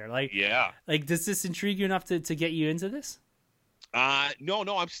PulseCon here. Like does this intrigue you enough to get you into this? No,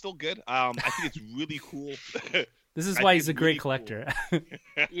 I'm still good. I think it's really cool. This is why he's a great collector. Cool.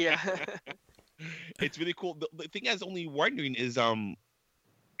 Yeah. It's really cool. The thing I was only wondering is I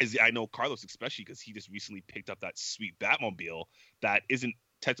know Carlos especially because he just recently picked up that sweet Batmobile that isn't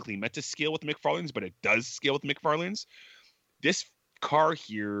technically meant to scale with the McFarlanes, but it does scale with the McFarlanes. This car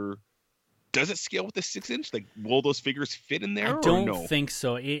here, does it scale with the 6-inch? Like, will those figures fit in there? I don't or no? think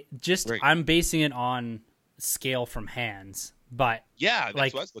so. I'm basing it on scale from hands. But yeah,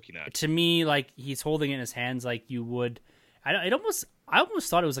 that's what I was looking at. To me, like he's holding it in his hands like you would. I almost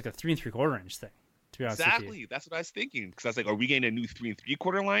thought it was like a 3 3/4 inch thing. To be honest with you. That's what I was thinking. Because I was like, are we getting a new 3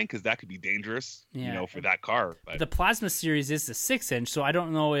 3/4 line? Because that could be dangerous, for that car. But the Plasma Series is the 6-inch, so I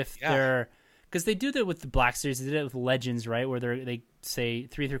don't know if they're because they do that with the Black Series. They did it with Legends, right? Where they say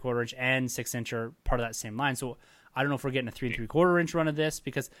 3 3/4 inch and 6-inch are part of that same line. So I don't know if we're getting a 3 3/4 inch run of this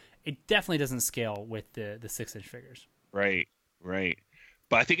because it definitely doesn't scale with the 6-inch figures. Right.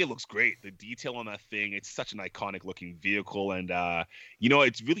 But I think it looks great. The detail on that thing, it's such an iconic looking vehicle. And,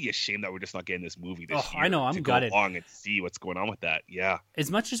 it's really a shame that we're just not getting this movie this year. I know. I'm gutted. Go along and see what's going on with that. Yeah. As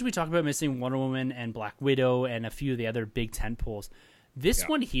much as we talk about missing Wonder Woman and Black Widow and a few of the other big tent poles, this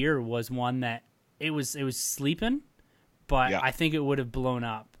one here was one that it was sleeping, but I think it would have blown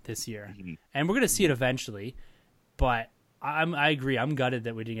up this year. Mm-hmm. And we're going to see it eventually. But I agree. I'm gutted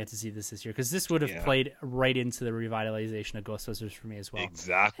that we didn't get to see this year because this would have played right into the revitalization of Ghostbusters for me as well.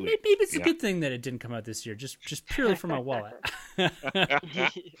 Exactly. Maybe it's a good thing that it didn't come out this year, just purely for my wallet.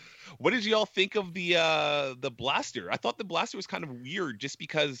 What did y'all think of the blaster? I thought the blaster was kind of weird, just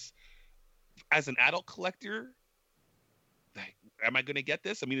because as an adult collector, am I going to get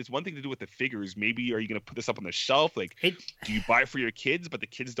this? I mean, it's one thing to do with the figures. Maybe are you going to put this up on the shelf? Like, do you buy it for your kids, but the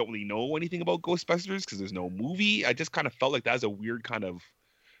kids don't really know anything about Ghostbusters because there's no movie? I just kind of felt like that was a weird kind of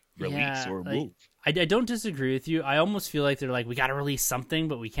release or move. I don't disagree with you. I almost feel like they're like, we got to release something,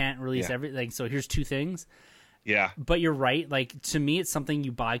 but we can't release everything. So here's 2 things. Yeah. But you're right. Like, to me, it's something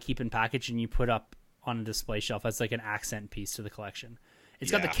you buy, keep in package, and you put up on a display shelf as like an accent piece to the collection. It's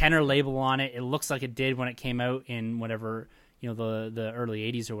got the Kenner label on it. It looks like it did when it came out in whatever, the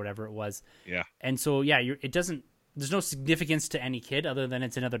early 80s or whatever it was. Yeah. And so, there's no significance to any kid other than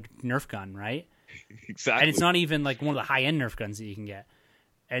it's another Nerf gun, right? Exactly. And it's not even like one of the high-end Nerf guns that you can get.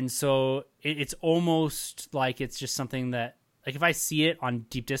 And so it's almost like it's just something that, like, if I see it on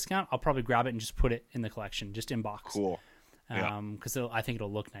deep discount, I'll probably grab it and just put it in the collection, just in box. Cool. Because I think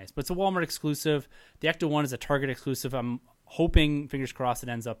it'll look nice. But it's a Walmart exclusive. The Ecto-1 is a Target exclusive. I'm hoping, fingers crossed, it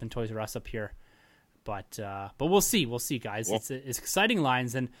ends up in Toys R Us up here. But we'll see. We'll see, guys. Well, it's exciting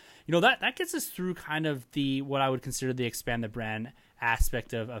lines, and that gets us through kind of what I would consider the expand the brand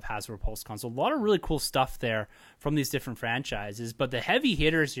aspect of Hasbro PulseCon. So a lot of really cool stuff there from these different franchises. But the heavy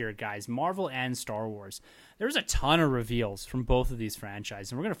hitters here, guys, Marvel and Star Wars. There's a ton of reveals from both of these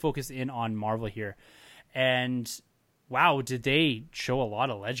franchises, and we're going to focus in on Marvel here. And wow, did they show a lot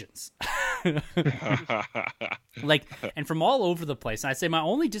of legends. And from all over the place. And I'd say my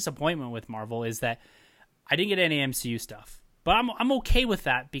only disappointment with Marvel is that I didn't get any MCU stuff. But I'm okay with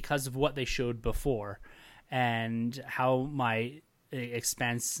that because of what they showed before and how my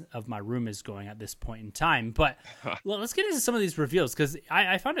expanse of my room is going at this point in time. But let's get into some of these reveals because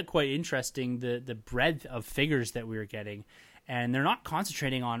I found it quite interesting, the breadth of figures that we were getting. and they're not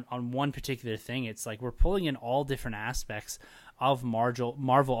concentrating on one particular thing. It's like we're pulling in all different aspects of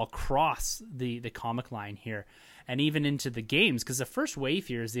Marvel across the comic line here, and even into the games, because the first wave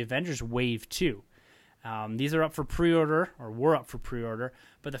here is the Avengers Wave 2. These are up for pre-order, or were up for pre-order,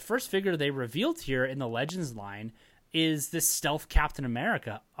 but the first figure they revealed here in the Legends line is this stealth Captain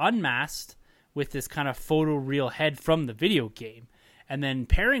America, unmasked with this kind of photoreal head from the video game. And then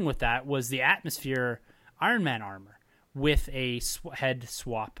pairing with that was the Atmosphere Iron Man armor with a head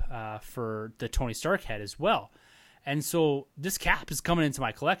swap for the Tony Stark head as well. And so this cap is coming into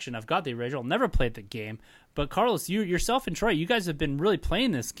my collection. I've got the original, never played the game. But Carlos, yourself and Troy, you guys have been really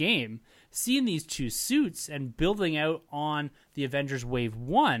playing this game, seeing these two suits and building out on the Avengers Wave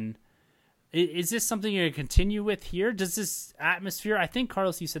 1. Is this something you're going to continue with here? Does this Atmosphere, I think,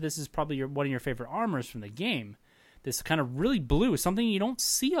 Carlos, you said this is probably one of your favorite armors from the game. This kind of really blue, something you don't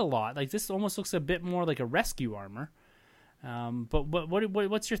see a lot. Like, this almost looks a bit more like a rescue armor. But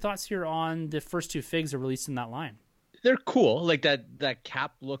what's your thoughts here on the first two figs that are released in that line? They're cool. Like that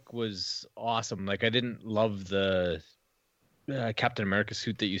cap look was awesome. Like, I didn't love the Captain America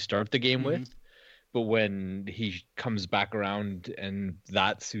suit that you start the game with. But when he comes back around and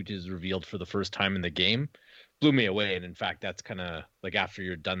that suit is revealed for the first time in the game, blew me away. And in fact, that's kind of like after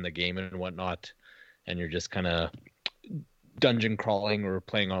you're done the game and whatnot, and you're just kind of dungeon crawling or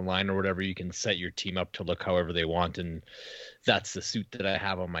playing online or whatever, you can set your team up to look however they want. And that's the suit that I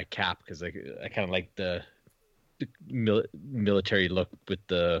have on my cap, because I kind of like the military look with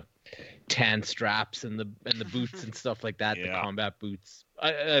the tan straps and the boots and stuff like that. Yeah. The combat boots.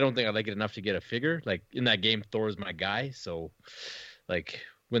 I don't think I like it enough to get a figure. Like, in that game, Thor is my guy. So, like,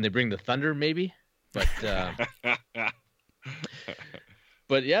 when they bring the Thunder, maybe. But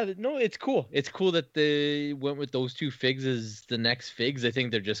but yeah, no, it's cool. It's cool that they went with those two figs as the next figs. I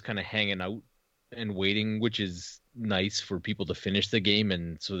think they're just kind of hanging out and waiting, which is nice for people to finish the game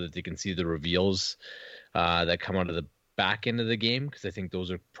and so that they can see the reveals that come out of the back end of the game, because I think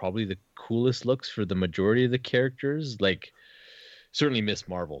those are probably the coolest looks for the majority of the characters. Like, certainly Miss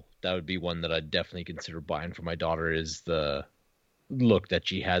Marvel, that would be one that I'd definitely consider buying for my daughter, is the look that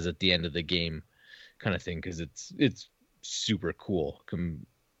she has at the end of the game kind of thing, because it's super cool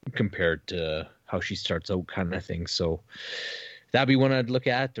compared to how she starts out kind of thing. So that'd be one I'd look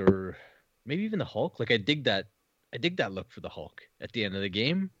at, or maybe even the Hulk. Like, I dig that look for the Hulk at the end of the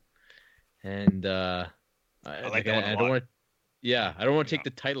game. And I don't want to. Yeah, I don't want to take the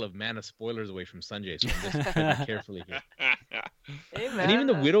title of man of spoilers away from Sunjay, so I'm just treading carefully here. Hey, man, and even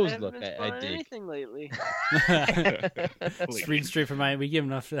the Widow's look, I dig. Anything lately. Reading straight from mine. We give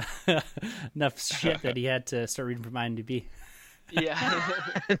him enough shit that he had to start reading from IMDb. Yeah,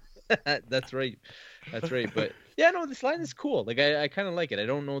 that's right. But yeah, no, this line is cool. Like, I kind of like it. I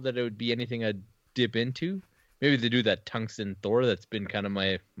don't know that it would be anything I'd dip into. Maybe they do that tungsten Thor. That's been kind of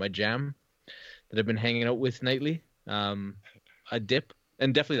my jam that I've been hanging out with nightly. A dip,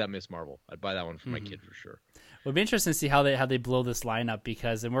 and definitely that Miss Marvel. I'd buy that one for my kid for sure. Well, it'll be interesting to see how they blow this line up,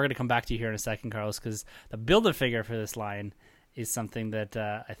 because, and we're going to come back to you here in a second, Carlos, because the Build-A-Figure for this line is something that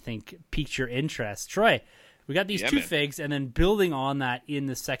I think piqued your interest. Troy, we got these two figs, and then building on that in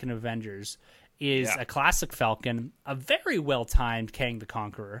the second Avengers is a classic Falcon, a very well-timed Kang the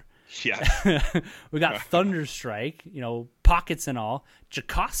Conqueror. Yeah. We got Thunderstrike, pockets and all,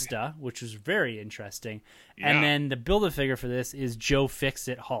 Jocasta, which was very interesting. Yeah. And then the Build-A-Figure for this is Joe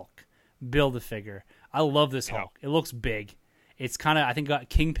Fixit Hulk. Build-A-Figure. I love this Hulk. It looks big. It's kind of, I think, got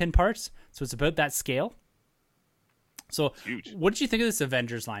Kingpin parts, so it's about that scale. So, what did you think of this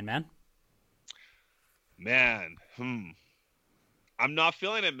Avengers line, man? Man, I'm not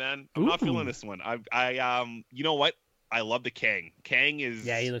feeling it, man. I'm not feeling this one. I you know what? I love the Kang. Kang is.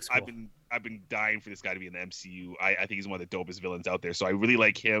 Yeah, he looks cool. I've been dying for this guy to be in the MCU. I think he's one of the dopest villains out there. So I really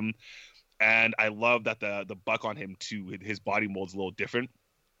like him, and I love that the buck on him too. His body mold's a little different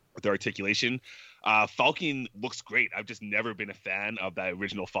with the articulation. Falcon looks great. I've just never been a fan of that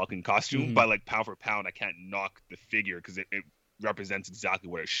original Falcon costume, but like pound for pound, I can't knock the figure because it represents exactly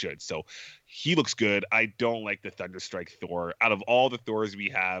what it should. So he looks good. I don't like the Thunderstrike Thor. Out of all the Thors we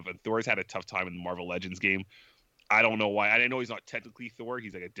have, and Thor's had a tough time in the Marvel Legends game. I don't know why. I know he's not technically Thor.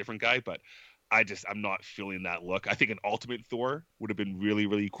 He's like a different guy, but I'm not feeling that look. I think an Ultimate Thor would have been really,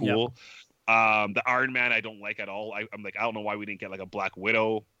 really cool. Yep. The Iron Man I don't like at all. I'm like, I don't know why we didn't get like a Black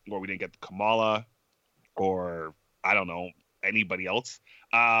Widow, or we didn't get Kamala, or I don't know, anybody else.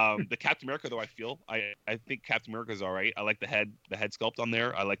 The Captain America though, I think Captain America is all right. I like the head sculpt on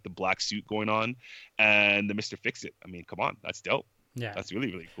there. I like the black suit going on, and the Mr. Fix-It. I mean, come on, that's dope. Yeah, That's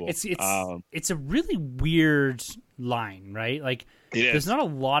really, really cool. It's a really weird line, right? Like there's not a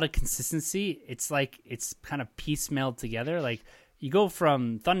lot of consistency. It's like it's kind of piecemealed together. Like you go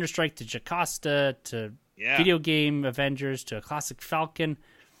from Thunderstrike to Jocasta to video game Avengers to a classic Falcon.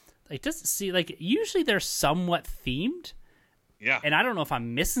 Like doesn't see like usually they're somewhat themed. Yeah. And I don't know if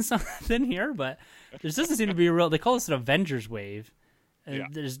I'm missing something here, but there doesn't seem to be a real. They call this an Avengers wave.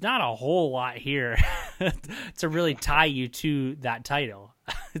 And there's not a whole lot here to really tie you to that title.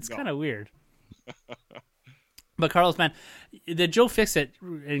 It's kind of weird. But Carlos, man, the Joe Fixit,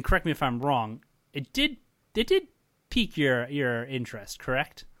 and correct me if I'm wrong, it did pique your interest,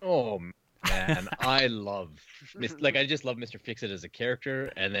 correct? Oh man, I just love Mr. Fix-It as a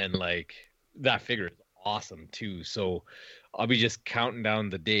character, and then like that figure is awesome too. So I'll be just counting down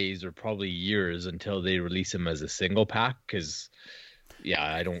the days or probably years until they release him as a single pack because. Yeah,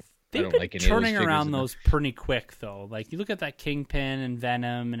 I don't like any turning of those around those pretty quick though. Like you look at that Kingpin and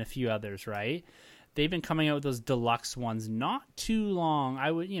Venom and a few others, right? They've been coming out with those deluxe ones not too long.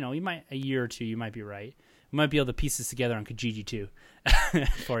 I would, you might a year or two. You might be right. We might be able to piece this together on Kijiji too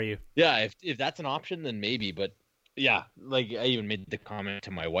for you. Yeah, if that's an option, then maybe. But yeah, like I even made the comment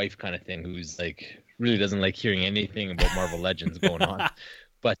to my wife, kind of thing, who's like really doesn't like hearing anything about Marvel Legends going on.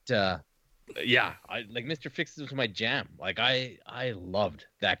 But yeah, I like Mr. Fix-It was my jam. Like I loved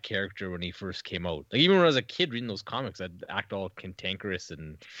that character when he first came out. Like even when I was a kid reading those comics, I'd act all cantankerous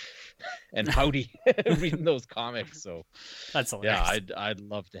and howdy reading those comics. So that's hilarious. Yeah, I'd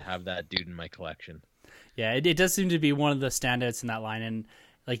love to have that dude in my collection. Yeah, it does seem to be one of the standouts in that line, and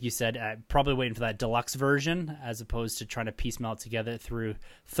like you said, probably waiting for that deluxe version as opposed to trying to piecemeal it together through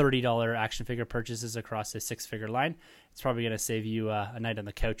 $30 action figure purchases across a 6-figure line. It's probably going to save you a night on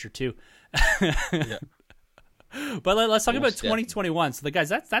the couch or two. Yeah. But let's talk about 2021. So, guys,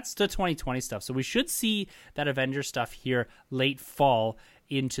 that's the 2020 stuff. So we should see that Avengers stuff here late fall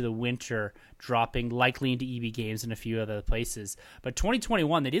into the winter, dropping likely into EB Games and a few other places. But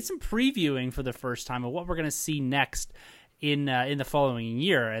 2021, they did some previewing for the first time of what we're going to see next in the following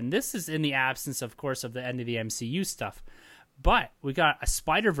year. And this is in the absence, of course, of the end of the MCU stuff. But we got a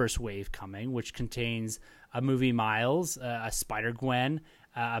Spider-Verse wave coming, which contains a movie Miles, a Spider-Gwen,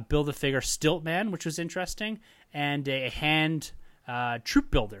 a Build-A-Figure Stiltman, which was interesting, and a hand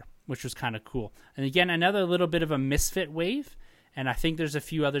troop builder, which was kind of cool. And again, another little bit of a misfit wave, and I think there's a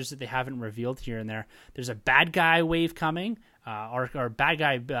few others that they haven't revealed here and there. There's a bad guy wave coming, or bad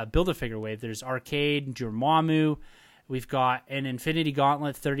guy Build-A-Figure wave. There's Arcade, Dormammu. We've got an Infinity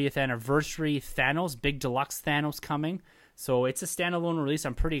Gauntlet 30th anniversary Thanos, big deluxe Thanos coming. So it's a standalone release.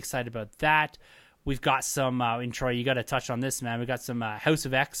 I'm pretty excited about that. We've got some, and Troy, you got to touch on this, man. We've got some House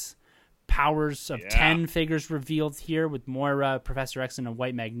of X powers of 10 figures revealed here with more Professor X and a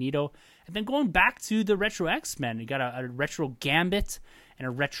white Magneto. And then going back to the retro X-Men, you got a retro Gambit and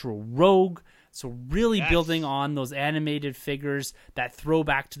a retro Rogue. So really building on those animated figures, that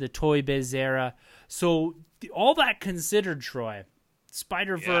throwback to the Toy Biz era. So all that considered, Troy,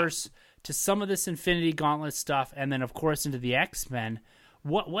 Spider-Verse to some of this Infinity Gauntlet stuff, and then, of course, into the X-Men,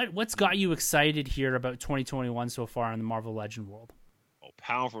 what's got you excited here about 2021 so far in the Marvel Legend world? Oh,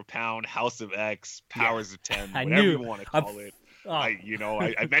 pound for pound, House of X, Powers of 10, I whatever knew. you want to call it.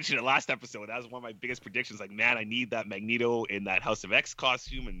 I mentioned it last episode. That was one of my biggest predictions. Like, man, I need that Magneto in that House of X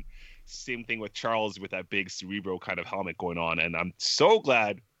costume, and same thing with Charles with that big Cerebro kind of helmet going on. And I'm so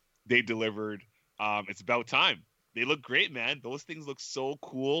glad they delivered. It's about time. They look great, man. Those things look so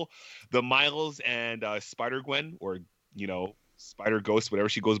cool. The Miles and Spider-Gwen, or Spider-Ghost, whatever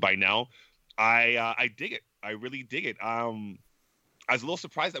she goes by now, I dig it. I really dig it. I was a little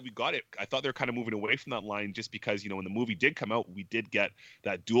surprised that we got it. I thought they were kind of moving away from that line just because, when the movie did come out, we did get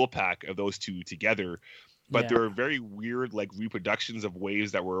that dual pack of those two together. But there were very weird, like, reproductions of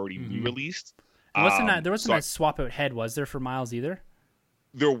waves that were already re-released. There wasn't that swap out head, was there, for Miles either?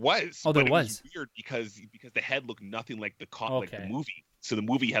 There was. Oh, there but was. It was weird because the head looked nothing like the movie. So the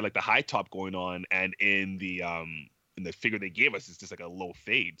movie had like the high top going on, and in the figure they gave us, it's just like a low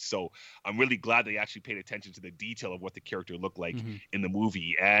fade. So I'm really glad they actually paid attention to the detail of what the character looked like in the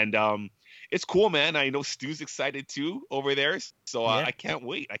movie. And it's cool, man. I know Stu's excited too over there, so I can't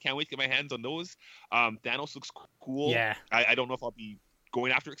wait. I can't wait to get my hands on those. Thanos looks cool. Yeah. I don't know if I'll be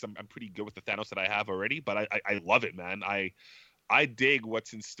going after it because I'm pretty good with the Thanos that I have already, but I love it, man. I dig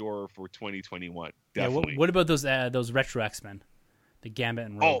what's in store for 2021. Definitely. Yeah, what about those retro X-Men, the Gambit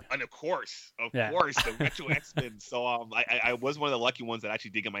and Rogue? Oh, and of course, the retro X-Men. So I was one of the lucky ones that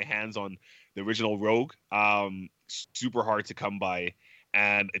actually did get my hands on the original Rogue. Super hard to come by,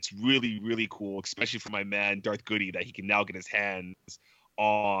 and it's really, really cool, especially for my man Darth Goody, that he can now get his hands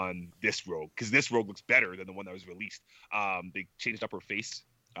on this Rogue, because this Rogue looks better than the one that was released. They changed up her face,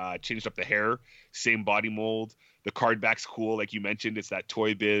 changed up the hair, same body mold. The card back's cool, like you mentioned. It's that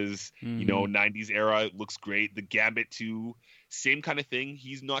Toy Biz, 90s era. It looks great. The Gambit too, same kind of thing.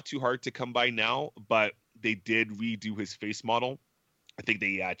 He's not too hard to come by now, but they did redo his face model. I think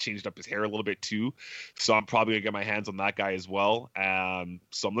they changed up his hair a little bit too, so I'm probably gonna get my hands on that guy as well.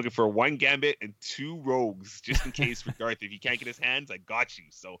 So I'm looking for 1 Gambit and 2 Rogues, just in case for Garth. If he can't get his hands, I got you.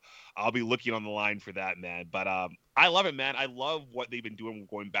 So I'll be looking on the line for that, man. But I love it, man. I love what they've been doing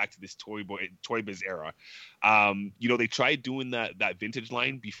going back to this Toy Biz era. They tried doing that vintage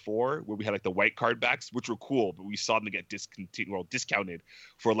line before, where we had like the white card backs, which were cool, but we saw them get discounted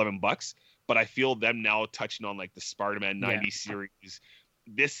for $11. But I feel them now touching on like the Spider-Man 90 series.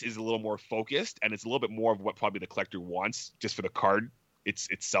 This is a little more focused, and it's a little bit more of what probably the collector wants just for the card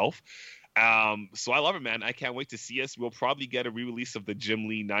itself. So I love it, man. I can't wait to see us. We'll probably get a re-release of the Jim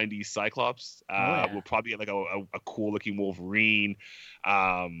Lee 90s Cyclops. We'll probably get like a cool looking Wolverine,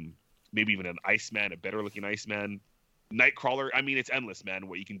 maybe even an Iceman, a better looking Iceman. Nightcrawler. I mean, it's endless, man,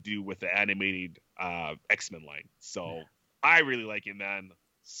 what you can do with the animated X-Men line. So I really like it, man.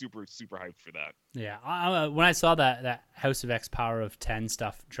 Super hyped for that. Yeah, when I saw that House of X Power of 10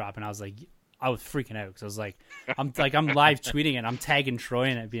 stuff dropping, I was freaking out, because I was like, I'm live tweeting it, I'm tagging Troy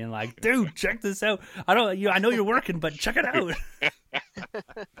in it, being like, dude, check this out. I know you're working, but check it out.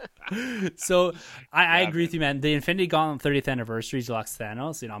 So I agree with you, man. The Infinity Gauntlet 30th anniversary deluxe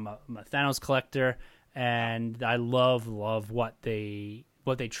Thanos. I'm a Thanos collector, and I love what they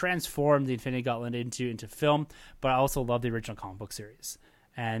transformed the Infinity Gauntlet into film, but I also love the original comic book series.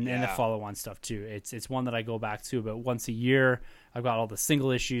 And the follow-on stuff too. It's one that I go back to about once a year. I've got all the single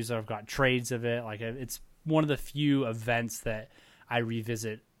issues. I've got trades of it. Like, it's one of the few events that I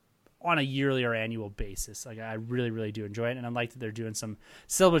revisit on a yearly or annual basis. Like, I really, really do enjoy it, and I like that they're doing some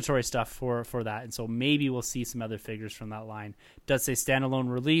celebratory stuff for that. And so maybe we'll see some other figures from that line. It does say standalone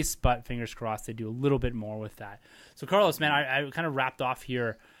release, but fingers crossed they do a little bit more with that. So Carlos, man, I kind of wrapped off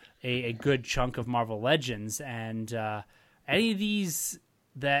here a good chunk of Marvel Legends, and any of these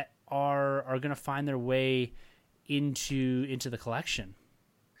that are going to find their way into the collection.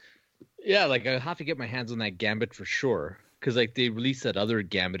 Yeah, like I have to get my hands on that Gambit for sure, because like they released that other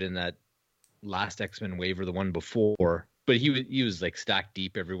Gambit in that last X-Men wave or the one before, but he was like stacked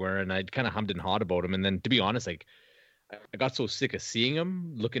deep everywhere, and I'd kind of hummed and hawed about him. And then, to be honest, like I got so sick of seeing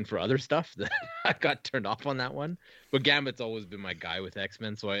him looking for other stuff that I got turned off on that one. But Gambit's always been my guy with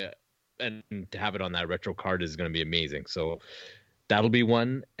X-Men, so and to have it on that retro card is going to be amazing. So that'll be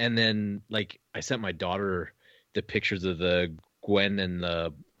one. And then, like, I sent my daughter the pictures of the Gwen and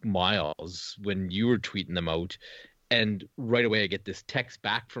the Miles when you were tweeting them out, and right away I get this text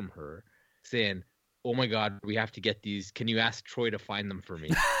back from her saying, "Oh my God, we have to get these. Can you ask Troy to find them for me?"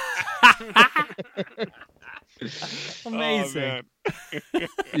 Amazing.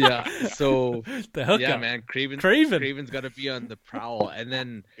 Yeah. So the hookup. Yeah, man. Craven's got to be on the prowl, and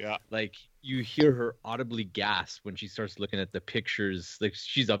then like you hear her audibly gasp when she starts looking at the pictures. Like,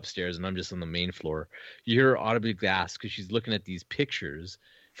 she's upstairs and I'm just on the main floor. You hear her audibly gasp because she's looking at these pictures,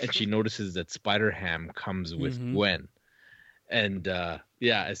 and she notices that Spider-Ham comes with Gwen. And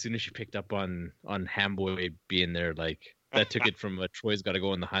as soon as she picked up on Hamboy being there, like, that took it from a Troy's got to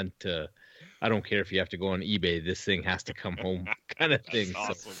go on the hunt to, I don't care if you have to go on eBay, this thing has to come home kind of thing.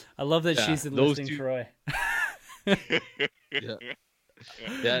 Awesome. So, I love that she's enlisting Troy.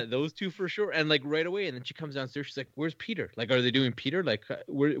 Yeah, those two for sure. And like right away, and then she comes downstairs, she's like, "Where's Peter? Like, are they doing Peter? Like,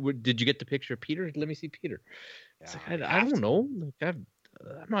 where did you get the picture of Peter? Let me see Peter." It's like, I don't know. Like, I'm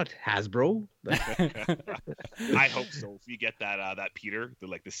not Hasbro. I hope so. If you get that Peter,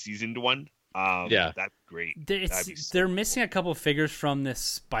 the seasoned one, that's great. They're missing a couple of figures from this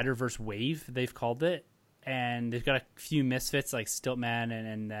Spider-Verse wave, they've called it, and they've got a few misfits like Stiltman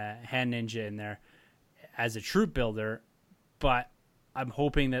and Hand Ninja in there as a troop builder, but I'm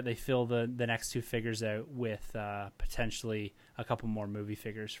hoping that they fill the next two figures out with potentially a couple more movie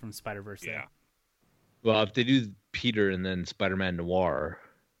figures from Spider-Verse. Yeah. Well, if they do Peter and then Spider-Man Noir,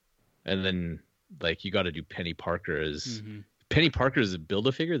 and then like you got to do Penny Parker as Penny Parker as a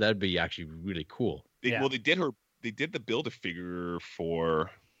Build-A-Figure, that'd be actually really cool. They did the Build-A-Figure for,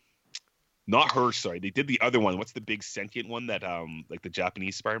 not her, sorry. They did the other one. What's the big sentient one that like the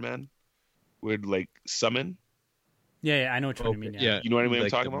Japanese Spider-Man would like summon? Yeah, I know what you mean. Yeah. You know what I mean? Like I'm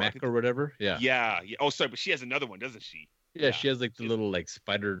talking about mech or whatever. Yeah. Oh, sorry, but she has another one, doesn't she? Yeah, she has like the little like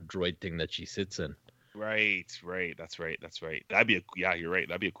spider droid thing that she sits in. Right. That's right. That'd be you're right.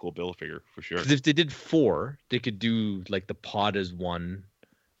 That'd be a cool Build-A-Figure for sure. Because if they did 4, they could do like the pod as one,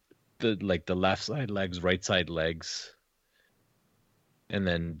 the left side legs, right side legs, and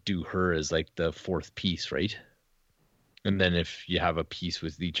then do her as like the fourth piece, right? And then if you have a piece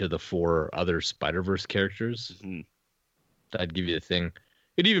with each of the 4 other Spider-Verse characters, that'd give you the thing.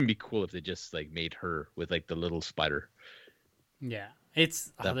 It'd even be cool if they just like made her with like the little spider. Yeah,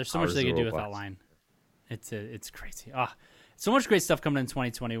 it's there's so much powers they the could do with that robots. line. It's crazy. So much great stuff coming in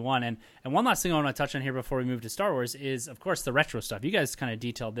 2021. And one last thing I want to touch on here before we move to Star Wars is, of course, the retro stuff. You guys kind of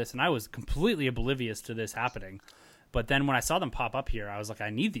detailed this, and I was completely oblivious to this happening. But then when I saw them pop up here, I was like, I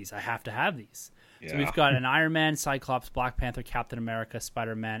need these. I have to have these. So we've got an Iron Man, Cyclops, Black Panther, Captain America,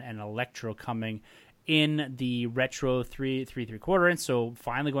 Spider-Man, and Electro coming in the retro 3.75 inch. So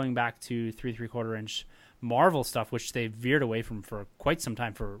finally going back to 3.75 inch Marvel stuff, which they veered away from for quite some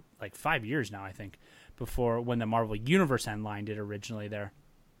time, for like 5 years now, I think, before when the Marvel Universe End line did originally there.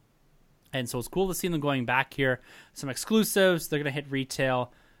 And so it's cool to see them going back here. Some exclusives. They're going to hit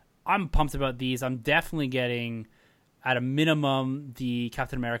retail. I'm pumped about these. I'm definitely getting, at a minimum, the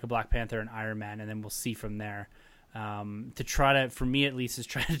Captain America, Black Panther, and Iron Man, and then we'll see from there. To try to, for me at least, is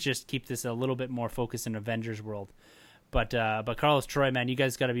try to just keep this a little bit more focused in Avengers world. But Carlos, Troy, man, you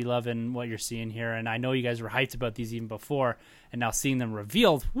guys got to be loving what you're seeing here, and I know you guys were hyped about these even before, and now seeing them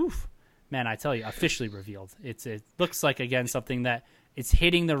revealed, woof, man, I tell you, officially revealed. It looks like, again, something that it's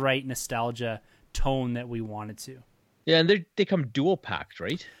hitting the right nostalgia tone that we wanted to. Yeah, and they come dual packed,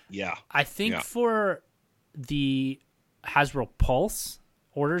 right? Yeah. I think for the Hasbro Pulse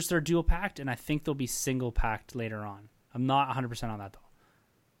orders, they're dual packed, and I think they'll be single packed later on. I'm not 100% on that though.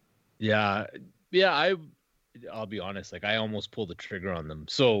 Yeah, I'll be honest, like I almost pulled the trigger on them.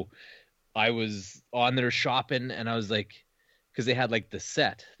 So I was on there shopping, and I was like, because they had like the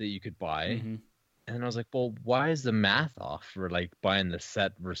set that you could buy, and I was like, well, why is the math off for like buying the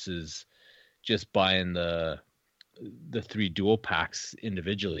set versus just buying the 3 dual packs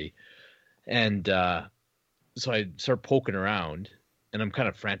individually? And so I start poking around, and I'm kind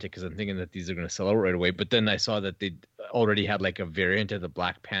of frantic because I'm thinking that these are going to sell out right away. But then I saw that they already had like a variant of the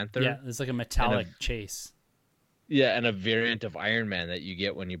Black Panther. Yeah, it's like a metallic chase. Yeah, and a variant of Iron Man that you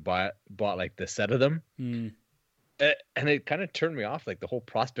get when you bought like the set of them. And it kind of turned me off, like the whole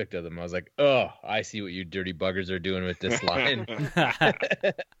prospect of them. I was like, oh, I see what you dirty buggers are doing with this line.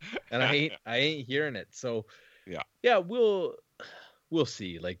 And I ain't hearing it. So yeah, we'll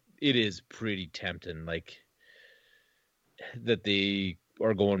see. Like, it is pretty tempting, like that they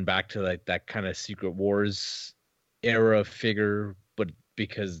are going back to like that kind of Secret Wars era figure, but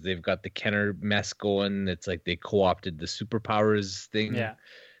because they've got the Kenner mess going, it's like they co-opted the superpowers thing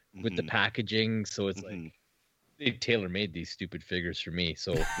with the packaging. So it's like they tailor-made these stupid figures for me.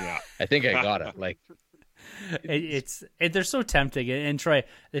 So I think I got it. Like, they're so tempting. And Troy,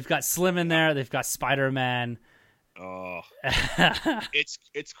 they've got Slim in there. They've got Spider-Man. Oh,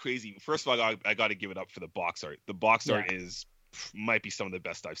 it's crazy. First of all, I got to give it up for the box art. The box art might be some of the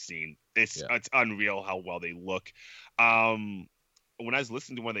best I've seen. It's unreal how well they look. When I was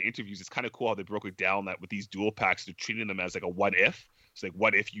listening to one of the interviews, it's kind of cool how they broke it down that with these dual packs, they're treating them as like a what if. It's like,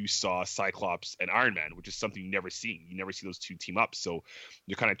 what if you saw Cyclops and Iron Man, which is something you never see. You never see those two team up. So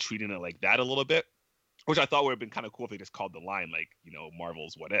they're kind of treating it like that a little bit, which I thought would have been kind of cool if they just called the line like,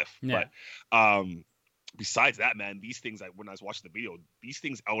 Marvel's what if. Yeah. But besides that, man, these things, when I was watching the video, these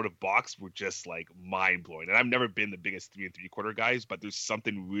things out of box were just like mind blowing. And I've never been the biggest 3 3/4 guys, but there's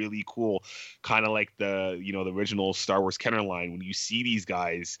something really cool, kind of like the original Star Wars Kenner line, when you see these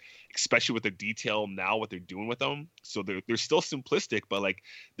guys, especially with the detail now, what they're doing with them. So they're still simplistic, but like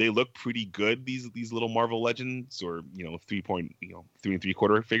they look pretty good. These little Marvel Legends, or 3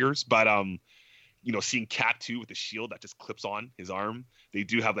 3/4 figures, but seeing Cap 2 with the shield that just clips on his arm. They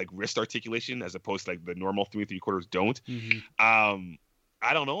do have like wrist articulation as opposed to like the normal 3 3/4 don't.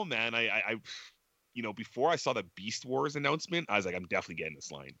 I don't know, man. I before I saw the Beast Wars announcement, I was like, I'm definitely getting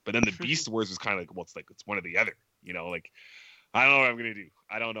this line. But then the Beast Wars was kind of like, well, it's one or the other. Like, I don't know what I'm gonna do.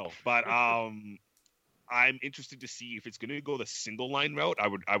 I don't know, but I'm interested to see if it's gonna go the single line route.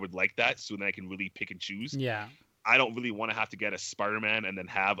 I would like that, so then I can really pick and choose. Yeah. I don't really want to have to get a Spider-Man and then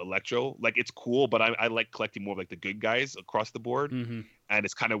have Electro. Like, it's cool, but I like collecting more of like the good guys across the board. And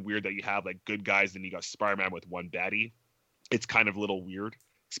it's kind of weird that you have like good guys and you got Spider-Man with one baddie. It's kind of a little weird,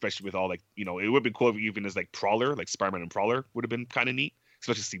 especially with all like, it would have been cool if even as like Prowler, like Spider-Man and Prowler would have been kind of neat,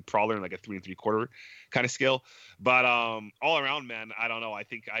 especially see Prowler in like a 3 3/4 kind of scale. But all around, man, I don't know. I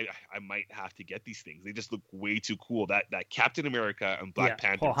think I might have to get these things. They just look way too cool. That Captain America and Black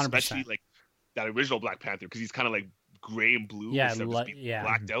Panther, 100%. especially like that original Black Panther, because he's kind of like gray and blue instead of just being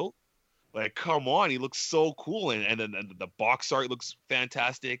blacked out. Like, come on, he looks so cool, and then the box art looks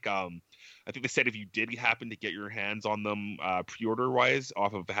fantastic. I think they said if you did happen to get your hands on them pre-order wise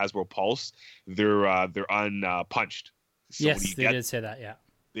off of Hasbro Pulse, they're unpunched. So when yes, you they get did say that. Yeah.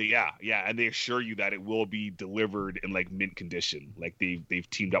 Yeah, and they assure you that it will be delivered in like mint condition. Like they've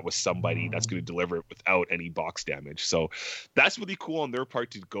teamed up with somebody that's going to deliver it without any box damage. So that's really cool on their part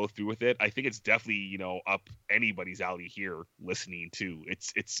to go through with it. I think it's definitely up anybody's alley here listening to.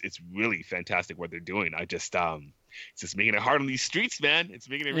 It's really fantastic what they're doing. I just it's just making it hard on these streets, man. It's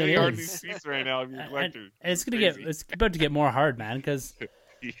making it really hard on these streets right now if you're a collector. And it's about to get more hard, man, because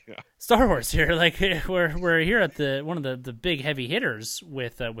yeah. Star Wars here, like we're here at one of the big heavy hitters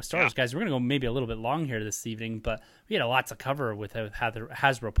with Star Wars, guys. We're gonna go maybe a little bit long here this evening, but we had a lot to cover with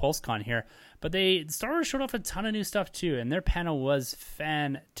Hasbro PulseCon here. But Star Wars showed off a ton of new stuff too, and their panel was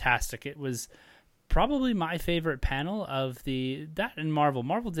fantastic. It was probably my favorite panel of that and Marvel.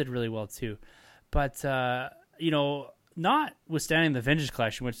 Marvel did really well too, but notwithstanding the Vintage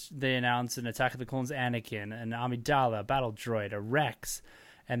Collection, which they announced an Attack of the Clones Anakin, an Amidala, Battle Droid, a Rex.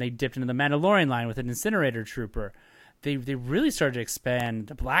 And they dipped into the Mandalorian line with an Incinerator Trooper. They really started to expand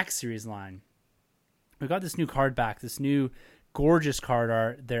the Black Series line. We got this new card back, this new gorgeous card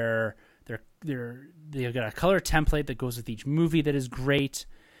art. They've got a color template that goes with each movie that is great.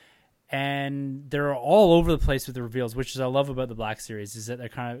 And they're all over the place with the reveals, which is I love about the Black Series, is that they're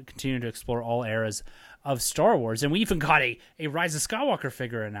kind of continuing to explore all eras of Star Wars. And we even got a Rise of Skywalker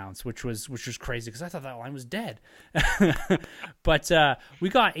figure announced, which was crazy because I thought that line was dead. But we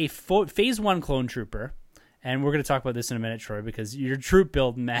got a Phase 1 clone trooper, and we're going to talk about this in a minute, Troy, because your troop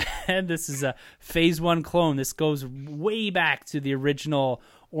build, man, this is a Phase 1 clone. This goes way back to the original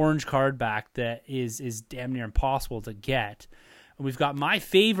orange card back that is damn near impossible to get. And we've got my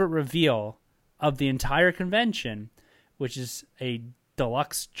favorite reveal of the entire convention, which is a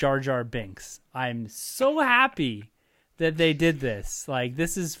deluxe Jar Jar Binks. I'm so happy that they did this. Like,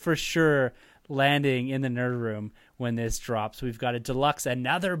 this is for sure landing in the nerd room when this drops. We've got a deluxe,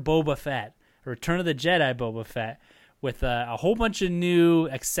 another Boba Fett, a Return of the Jedi Boba Fett, with a whole bunch of new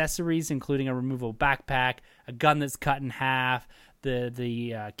accessories, including a removable backpack, a gun that's cut in half.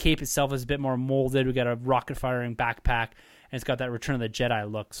 The cape itself is a bit more molded. We got a rocket-firing backpack, and it's got that Return of the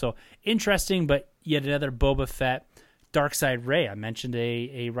Jedi look. So interesting, but yet another Boba Fett. Darkside Rey. I mentioned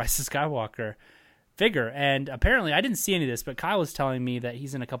a Rise of Skywalker figure, and apparently I didn't see any of this, but Kyle was telling me that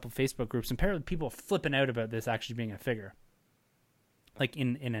he's in a couple of Facebook groups, and apparently people are flipping out about this actually being a figure, like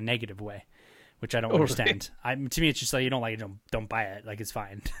in a negative way, which I don't understand. To me, it's just like, you don't like it, don't buy it. Like, it's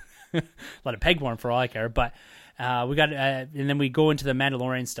fine. Let it pegborn for all I care. But we got, and then we go into the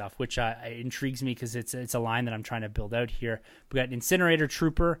Mandalorian stuff, which intrigues me because it's a line that I'm trying to build out here. We got Incinerator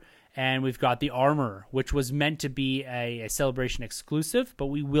Trooper, and we've got the Armor, which was meant to be a Celebration exclusive, but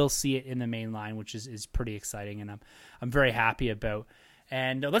we will see it in the main line, which is pretty exciting, and I'm very happy about.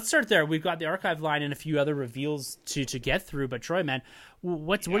 And let's start there. We've got the archive line and a few other reveals to get through. But Troy, man,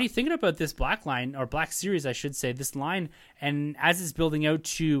 what are you thinking about this Black line, or Black Series, I should say, this line, and as it's building out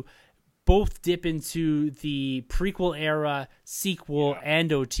to both dip into the prequel era, sequel,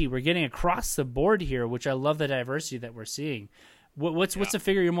 and OT? We're getting across the board here, which I love the diversity that we're seeing. What's the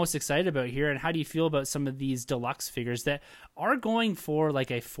figure you're most excited about here, and how do you feel about some of these deluxe figures that are going for like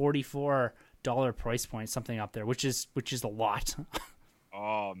a $44 price point, something up there, which is a lot.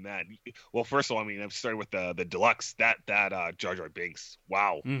 Oh man! Well, first of all, I mean, I'm starting with the deluxe. That Jar Jar Binks.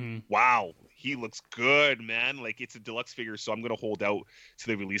 Wow, wow, he looks good, man. Like, it's a deluxe figure, so I'm gonna hold out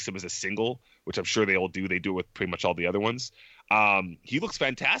till they release him as a single, which I'm sure they all do. They do it with pretty much all the other ones. He looks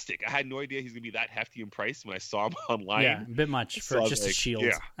fantastic. I had no idea he's gonna be that hefty in price when I saw him online. Yeah, a bit much for just a shield.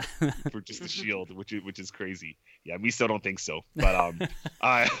 Yeah, for just a shield, which is crazy. Yeah, me still don't think so, but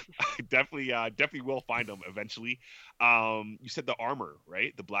I definitely will find him eventually. You said the Armor,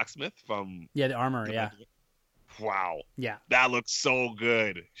 right? The blacksmith from the Armor. Wow. Yeah, that looks so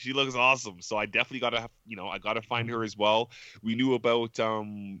good. She looks awesome. So I definitely gotta find her as well. We knew about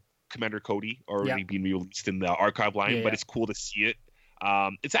Commander Cody already being released in the archive line, but it's cool to see it.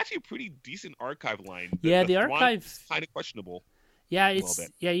 It's actually a pretty decent archive line. The archive is kind of questionable. Yeah,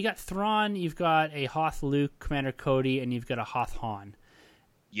 you got Thrawn, you've got a Hoth Luke, Commander Cody, and you've got a Hoth Han.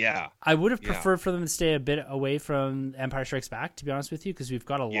 Yeah. I would have preferred for them to stay a bit away from Empire Strikes Back, to be honest with you, because we've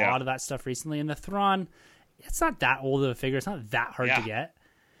got a lot of that stuff recently. And the Thrawn, it's not that old of a figure. It's not that hard to get.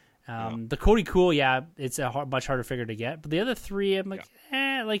 The Cody Cool, it's a much harder figure to get. But the other three, I'm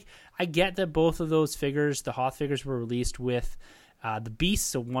like, I get that both of those figures, the Hoth figures, were released with the Beasts,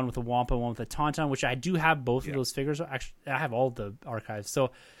 so one with a Wampa, one with a Tauntaun, which I do have both of those figures. Actually, I have all the archives.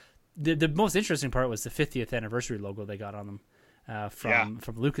 So the most interesting part was the 50th anniversary logo they got on them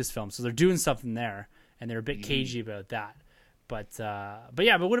from Lucasfilm. So they're doing something there, and they're a bit cagey about that. But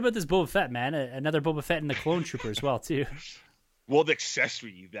what about this Boba Fett, man? Another Boba Fett in the Clone Trooper as well, too. Well, the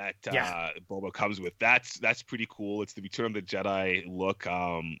accessory that Boba comes with, that's pretty cool. It's the Return of the Jedi look.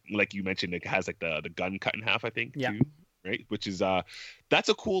 Like you mentioned, it has like the gun cut in half, I think, too, right? Which is that's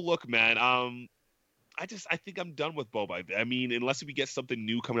a cool look, man. I think I'm done with Boba. I mean, unless we get something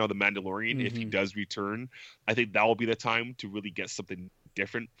new coming out of the Mandalorian, if he does return, I think that will be the time to really get something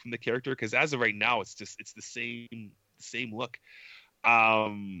different from the character. Because as of right now, it's the same look.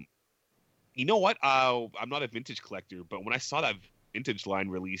 You know what? I'm not a vintage collector, but when I saw that vintage line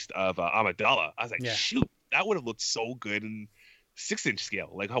released of Amidala, I was like, shoot, that would have looked so good in 6-inch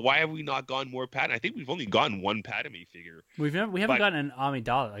scale. Like, why have we not gotten more Padme? I think we've only gotten one Padme figure. We haven't gotten an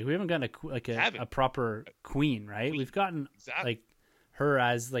Amidala. Like, we haven't gotten a proper queen, right? We've gotten like her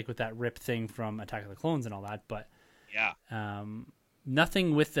as like with that rip thing from Attack of the Clones and all that, but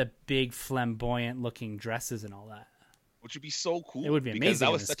nothing with the big flamboyant looking dresses and all that. Which would be so cool. It would be amazing because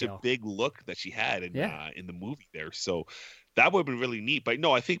that was such scale. A big look that she had in the movie there. So that would have been really neat. But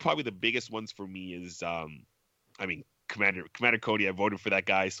no, I think probably the biggest ones for me is, Commander Cody. I voted for that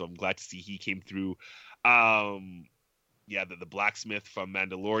guy, so I'm glad to see he came through. The blacksmith from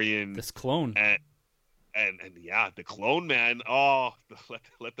Mandalorian. This clone. And the clone, man. Oh,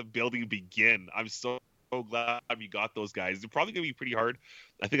 let the building begin. I'm so glad we got those guys. They're probably gonna be pretty hard.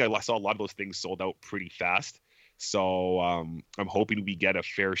 I think I saw a lot of those things sold out pretty fast. So I'm hoping we get a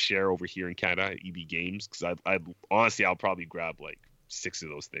fair share over here in Canada at EB Games, because I'll probably grab like 6 of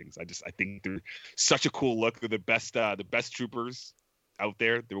those things. I think they're such a cool look. They're the best troopers out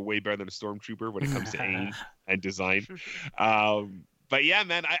there. They're way better than a stormtrooper when it comes to aim and design. But yeah,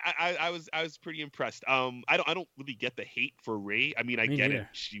 man, I was pretty impressed. I don't really get the hate for Rey. I mean, I get it.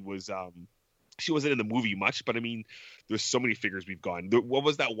 She wasn't in the movie much, but I mean, there's so many figures we've gotten. What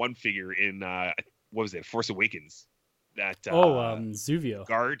was that one figure in what was it? Force Awakens. That Zuvio.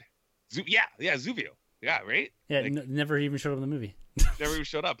 Guard. Zuvio. Yeah, right. Yeah, never even showed up in the movie. Never even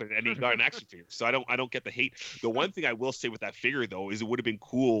showed up, and he got an action figure. So I don't get the hate. The one thing I will say with that figure though is it would have been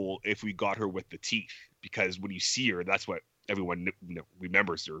cool if we got her with the teeth, because when you see her, that's what everyone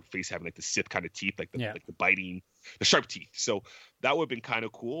remembers her face having like the Sith kind of teeth, like the biting, the sharp teeth. So that would have been kind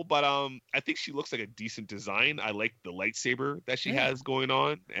of cool. But I think she looks like a decent design. I like the lightsaber that she has going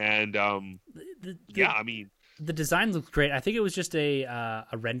on, and I mean, the design looks great. I think it was just a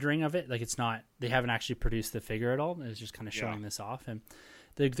rendering of it. Like, it's not, they haven't actually produced the figure at all. It was just kind of showing this off. And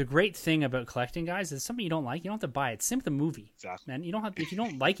the great thing about collecting, guys, is something you don't like, you don't have to buy it. Same with the movie. Exactly. Man, you don't have, if you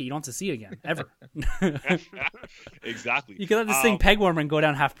don't like it, you don't have to see it again ever. Exactly. You can let this thing peg warmer and go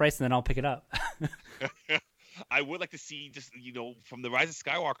down half price, and then I'll pick it up. I would like to see just, from the Rise of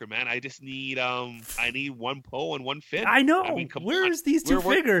Skywalker, man. I just need I need one Poe and one Finn. I know. I mean, where's these two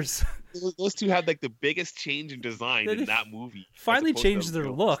figures? Those two had like the biggest change in design in that movie. Finally changed their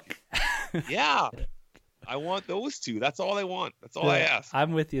look. Yeah. I want those two. That's all I want. That's all I ask.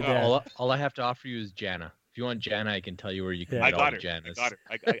 I'm with you there. All I have to offer you is Jana. If you want Jana, I can tell you where you can get all the Janas.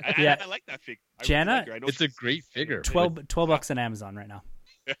 I got her. I like that figure. Jana, it's a great figure. $12 on Amazon right now.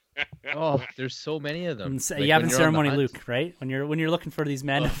 Oh, there's so many of them. Like, you haven't Ceremony Luke, right? When you're looking for these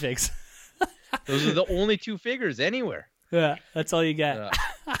Mando figs. Those are the only 2 figures anywhere. Yeah, that's all you get.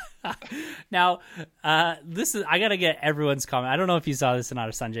 Now, I gotta get everyone's comment. I don't know if you saw this or not,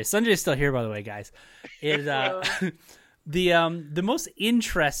 Sunjay. Sunjay's still here, by the way, guys. The most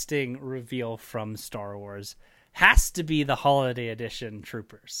interesting reveal from Star Wars has to be the Holiday Edition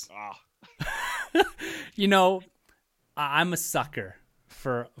Troopers. I'm a sucker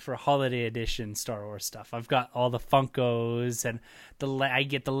for Holiday Edition Star Wars stuff. I've got all the Funkos and I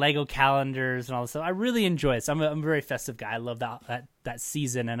get the Lego calendars and all this stuff. I really enjoy it. So I'm a very festive guy. I love that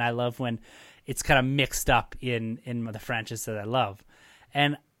season, and I love when it's kind of mixed up in the franchise that I love.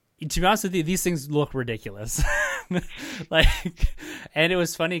 And to be honest with you, these things look ridiculous. And it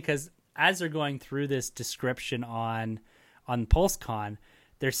was funny because as they're going through this description on PulseCon,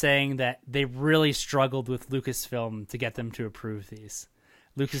 they're saying that they really struggled with Lucasfilm to get them to approve these.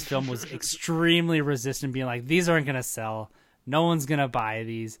 Lucasfilm was extremely resistant, being like, these aren't going to sell. No one's going to buy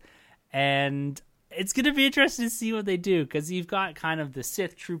these. And it's going to be interesting to see what they do, because you've got kind of the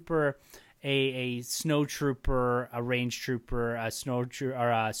Sith Trooper, a Snow Trooper, a Range Trooper, a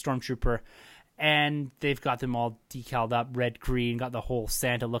Stormtrooper, and they've got them all decaled up, red, green, got the whole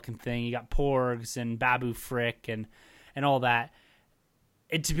Santa-looking thing. You got Porgs and Babu Frick and all that.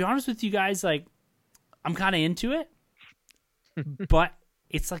 And to be honest with you guys, like, I'm kind of into it, but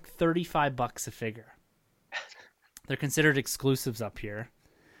it's like $35 a figure. They're considered exclusives up here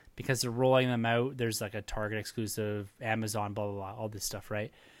because they're rolling them out. There's like a Target exclusive, Amazon, blah, blah, blah, all this stuff,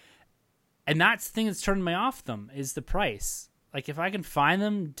 right? And that's the thing that's turning me off them is the price. Like, if I can find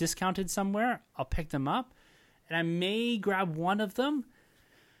them discounted somewhere, I'll pick them up. and I may grab one of them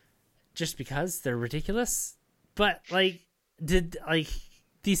just because they're ridiculous. But like,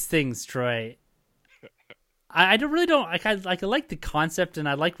 these things, Troy, I like the concept and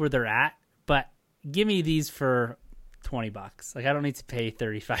I like where they're at, but give me these for $20. Like, I don't need to pay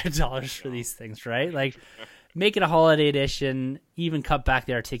 $35 for these things, right? Like, make it a holiday edition, even cut back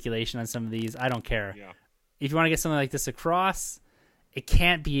the articulation on some of these. I don't care. Yeah. If you want to get something like this across, it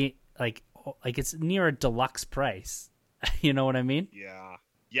can't be like it's near a deluxe price. You know what I mean?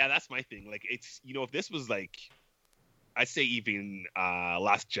 Yeah, that's my thing. Like, it's, if this was like, I'd say even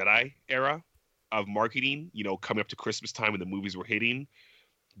Last Jedi era of marketing, coming up to Christmas time when the movies were hitting,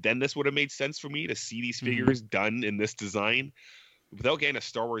 then this would have made sense for me to see these figures done in this design without getting a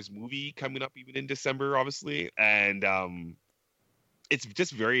Star Wars movie coming up even in December, obviously. And it's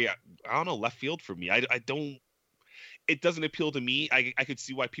just very, I don't know, left field for me. It doesn't appeal to me. I could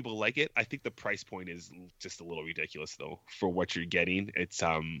see why people like it. I think the price point is just a little ridiculous, though, for what you're getting. It's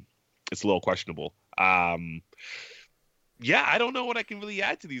a little questionable. Yeah, I don't know what I can really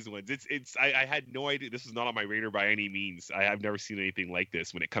add to these ones. I had no idea. This is not on my radar by any means. I've never seen anything like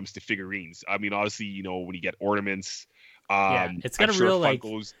this when it comes to figurines. I mean, obviously, when you get ornaments, it's got I'm a sure real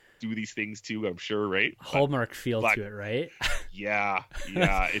Funkos do these things too. I'm sure, right? Hallmark feel to it, right? Yeah.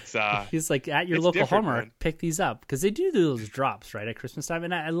 It's he's like, at your local Hallmark, man. Pick these up because they do those drops right at Christmas time,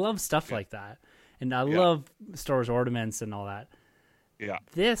 and I love stuff like that, and I love Star Wars ornaments and all that. Yeah.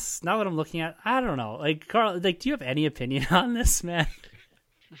 This, now that I'm looking at, I don't know. Like, Carl, do you have any opinion on this, man?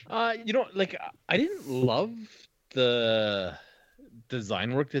 I didn't love the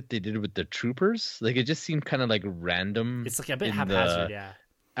design work that they did with the troopers. Like, it just seemed kind of like random. It's like a bit haphazard, yeah.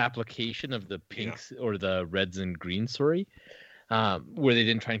 Application of the pinks or the reds and greens, where they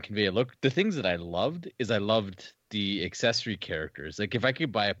didn't try and convey a look. The things that I loved the accessory characters. Like, if I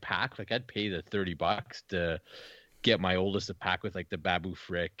could buy a pack, like, I'd pay the $30 to get my oldest a pack with like the Babu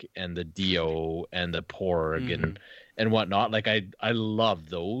Frick and the Dio and the Porg and whatnot. Like, I love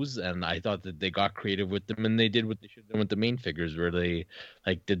those, and I thought that they got creative with them, and they did what they should have done with the main figures, where they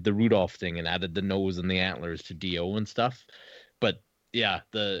like did the Rudolph thing and added the nose and the antlers to Dio and stuff. But yeah,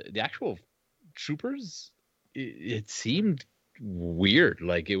 the actual troopers, it seemed weird.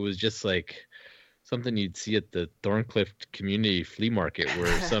 Like, it was just like something you'd see at the Thorncliffe Community Flea Market,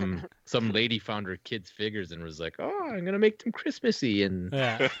 where some lady found her kids' figures and was like, "Oh, I'm gonna make them Christmassy," and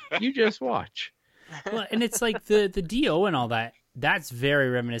you just watch. Well, and it's like the Dio and all that. That's very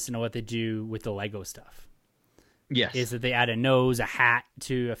reminiscent of what they do with the Lego stuff. Yes, is that they add a nose, a hat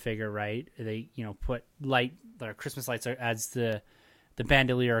to a figure, right? They put Christmas lights adds the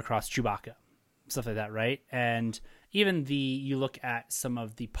bandolier across Chewbacca, stuff like that, right? And even you look at some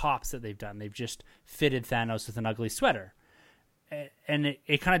of the pops that they've done. They've just fitted Thanos with an ugly sweater, and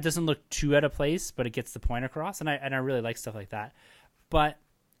it kind of doesn't look too out of place, but it gets the point across. And I really like stuff like that. But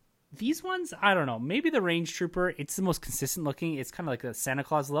these ones, I don't know. Maybe the Range Trooper, it's the most consistent looking. It's kind of like a Santa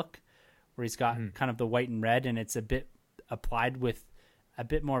Claus look, where he's got kind of the white and red, and it's a bit applied with a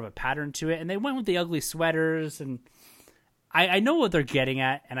bit more of a pattern to it. And they went with the ugly sweaters, and I know what they're getting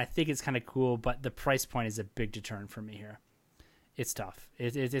at, and I think it's kind of cool, but the price point is a big deterrent for me here. It's tough.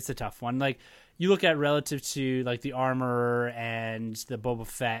 It's a tough one. Like, you look at relative to like the Armorer and the Boba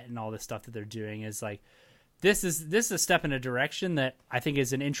Fett and all this stuff that they're doing, is like, this is a step in a direction that I think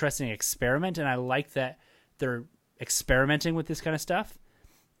is an interesting experiment, and I like that they're experimenting with this kind of stuff.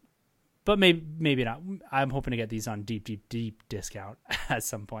 But maybe not. I'm hoping to get these on deep discount at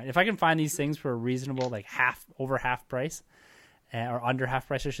some point. If I can find these things for a reasonable, like over half price, or under half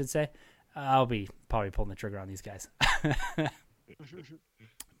price, I should say, I'll be probably pulling the trigger on these guys.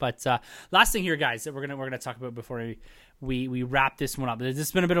 But last thing here, guys, that we're gonna talk about before we wrap this one up. This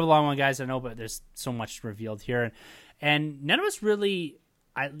has been a bit of a long one, guys, I know, but there's so much revealed here, and none of us really,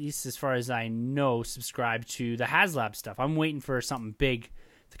 at least as far as I know, subscribe to the HasLab stuff. I'm waiting for something big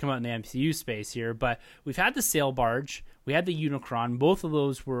to come out in the MCU space here, but we've had the Sail Barge, we had the Unicron. Both of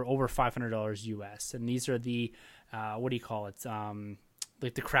those were over $500 US, and these are the what do you call it?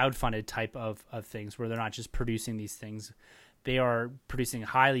 Like the crowdfunded type of things, where they're not just producing these things. They are producing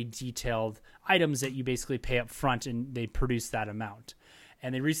highly detailed items that you basically pay up front, and they produce that amount.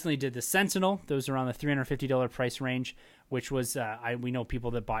 And they recently did the Sentinel. Those are around the $350 price range, which was, we know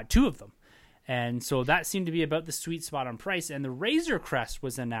people that bought two of them. And so that seemed to be about the sweet spot on price. And the Razor Crest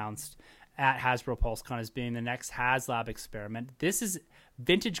was announced at Hasbro PulseCon as being the next HasLab experiment. This is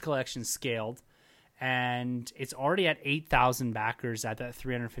vintage collection scaled, and it's already at 8,000 backers at that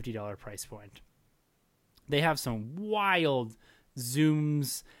 $350 price point. They have some wild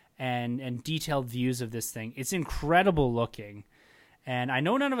zooms and detailed views of this thing. It's incredible looking. And I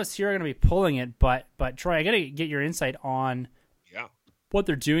know none of us here are going to be pulling it, but Troy, I got to get your insight on what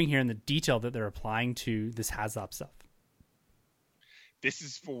they're doing here and the detail that they're applying to this HasLab stuff. This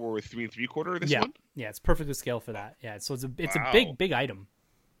is for 3 3/4. This yeah. one. Yeah, it's perfectly scaled for that. Yeah, so it's Wow. a big item.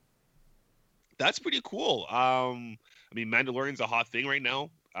 That's pretty cool. I mean, Mandalorian's a hot thing right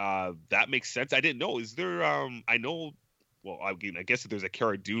now. That makes sense. I didn't know. Is there? I know. Well, I guess if there's a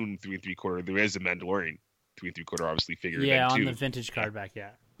Cara Dune 3 3/4, there is a Mandalorian 3 3/4 obviously figure. Yeah, on the vintage card back.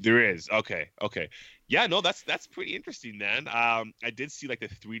 Yeah. There is. Okay. Yeah, no, that's pretty interesting, man. I did see like the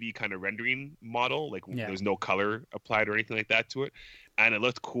 3D kind of rendering model, like there's no color applied or anything like that to it, and it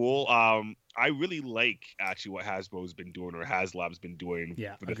looked cool. I really like actually what Hasbro's been doing or HasLab's been doing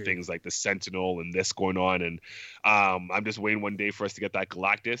for the things like the Sentinel and this going on, and I'm just waiting one day for us to get that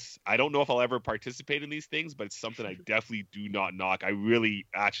Galactus. I don't know if I'll ever participate in these things, but it's something I definitely do not knock. I really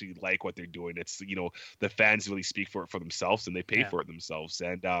actually like what they're doing. It's the fans really speak for it for themselves, and they pay for it themselves,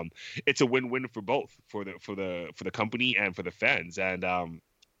 and it's a win-win for both, for the company and for the fans, and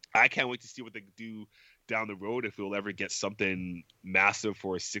I can't wait to see what they do down the road, if we'll ever get something massive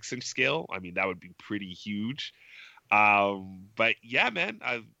for a 6-inch scale. I mean, that would be pretty huge. But yeah, man,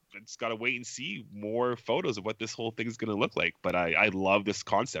 I've just got to wait and see more photos of what this whole thing is going to look like. But I love this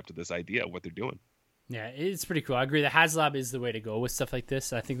concept of this idea of what they're doing. Yeah, it's pretty cool. I agree. The HasLab is the way to go with stuff like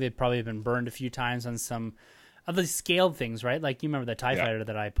this. I think they've probably been burned a few times on some of the scaled things, right? Like you remember the TIE fighter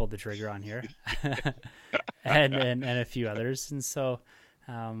that I pulled the trigger on here, and a few others. And so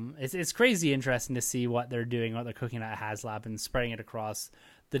it's crazy interesting to see what they're doing, what they're cooking at HasLab, and spreading it across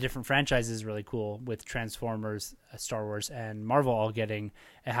the different franchises is really cool, with Transformers, Star Wars, and Marvel all getting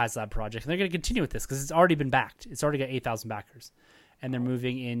a HasLab project. And they're going to continue with this because it's already been backed. It's already got 8,000 backers. And they're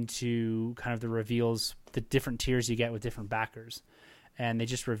moving into kind of the reveals, the different tiers you get with different backers. And they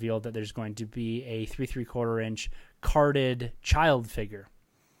just revealed that there's going to be a 3 3/4 inch carded child figure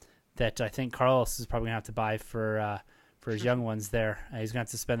that I think Carlos is probably going to have to buy for his young ones there. He's going to have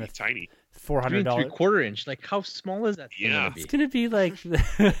to spend the tiny $400. 3 3/4 inch. Like, how small is that thing going to be? It's going to be like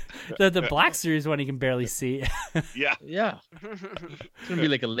the Black Series one you can barely see. Yeah. It's going to be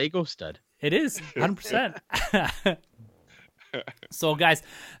like a Lego stud. It is, 100%. So, guys,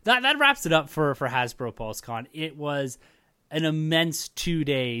 that wraps it up for Hasbro PulseCon. It was an immense 2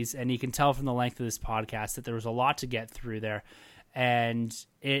 days, and you can tell from the length of this podcast that there was a lot to get through there. And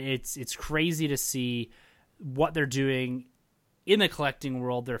it's crazy to see what they're doing in the collecting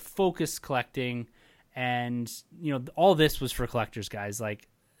world. They're focused collecting, and all this was for collectors, guys. Like,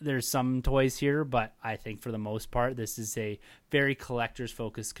 there's some toys here, but I think for the most part this is a very collectors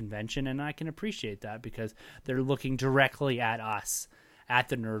focused convention, and I can appreciate that because they're looking directly at us at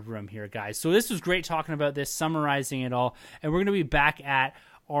the Nerd Room here, guys. So this was great talking about this, summarizing it all, and we're going to be back at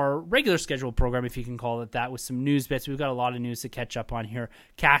our regular scheduled program, if you can call it that, with some news bits. We've got a lot of news to catch up on here,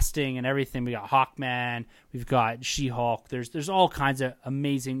 casting and everything. We got Hawkman, we've got She-Hulk. There's all kinds of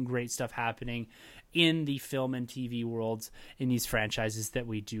amazing, great stuff happening in the film and TV worlds in these franchises that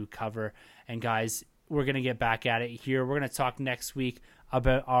we do cover. And guys, we're going to get back at it here. We're going to talk next week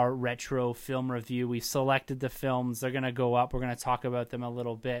about our retro film review. We've selected the films. They're going to go up. We're going to talk about them a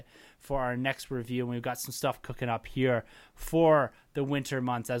little bit for our next review. And we've got some stuff cooking up here for the winter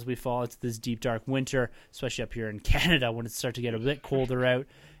months as we fall into this deep, dark winter, especially up here in Canada when it starts to get a bit colder out.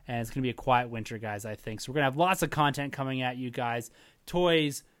 And it's going to be a quiet winter, guys, I think. So we're going to have lots of content coming at you guys.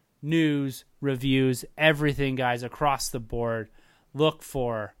 Toys, news, reviews, everything, guys, across the board. Look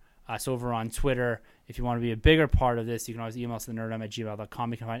for us over on Twitter. If you want to be a bigger part of this, you can always email us at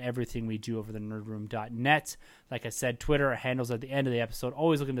thenerdroom@gmail.com. You can find everything we do over the nerdroom.net. Like I said, Twitter handles at the end of the episode.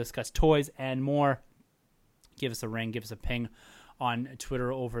 Always looking to discuss toys and more. Give us a ring. Give us a ping on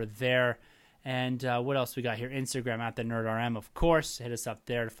Twitter over there. And what else we got here? Instagram at the NerdRM, of course. Hit us up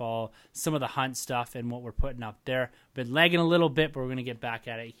there to follow some of the hunt stuff and what we're putting up there. Been lagging a little bit, but we're going to get back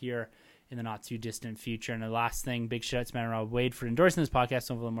at it here in the not too distant future. And the last thing, big shout out to man Rob Wade for endorsing this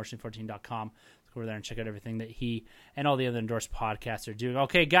podcast over at Motion14.com. Go over there and check out everything that he and all the other endorsed podcasts are doing.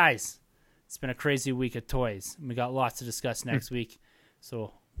 Okay, guys, it's been a crazy week of toys. We got lots to discuss next week.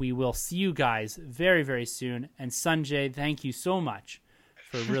 So we will see you guys very, very soon. And Sunjay, thank you so much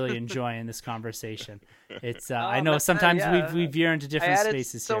for really enjoying this conversation. It's I know sometimes we veer into different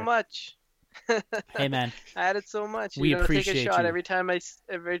spaces so here. much. Hey man, I added so much. We appreciate take a shot you. every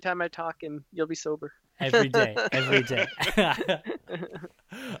time I talk, and you'll be sober. Every day.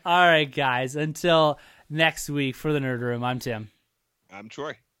 All right, guys. Until next week for the Nerd Room, I'm Tim. I'm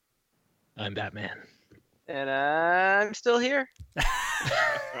Troy. I'm Batman. And I'm still here.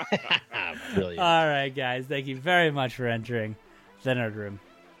 Brilliant. All right, guys. Thank you very much for entering the Nerd Room.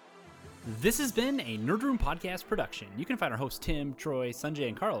 This has been a Nerd Room Podcast production. You can find our hosts Tim, Troy, Sunjay,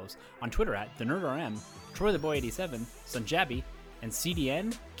 and Carlos on Twitter at TheNerdRM, TroyTheBoy87, Sunjabi, and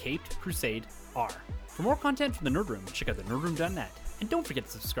CDN Caped Crusade R. For more content from the Nerd Room, check out thenerdroom.net. And don't forget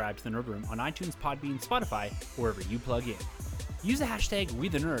to subscribe to the Nerd Room on iTunes, Podbean, Spotify, or wherever you plug in. Use the hashtag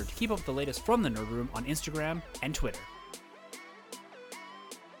WeTheNerd to keep up with the latest from the Nerd Room on Instagram and Twitter.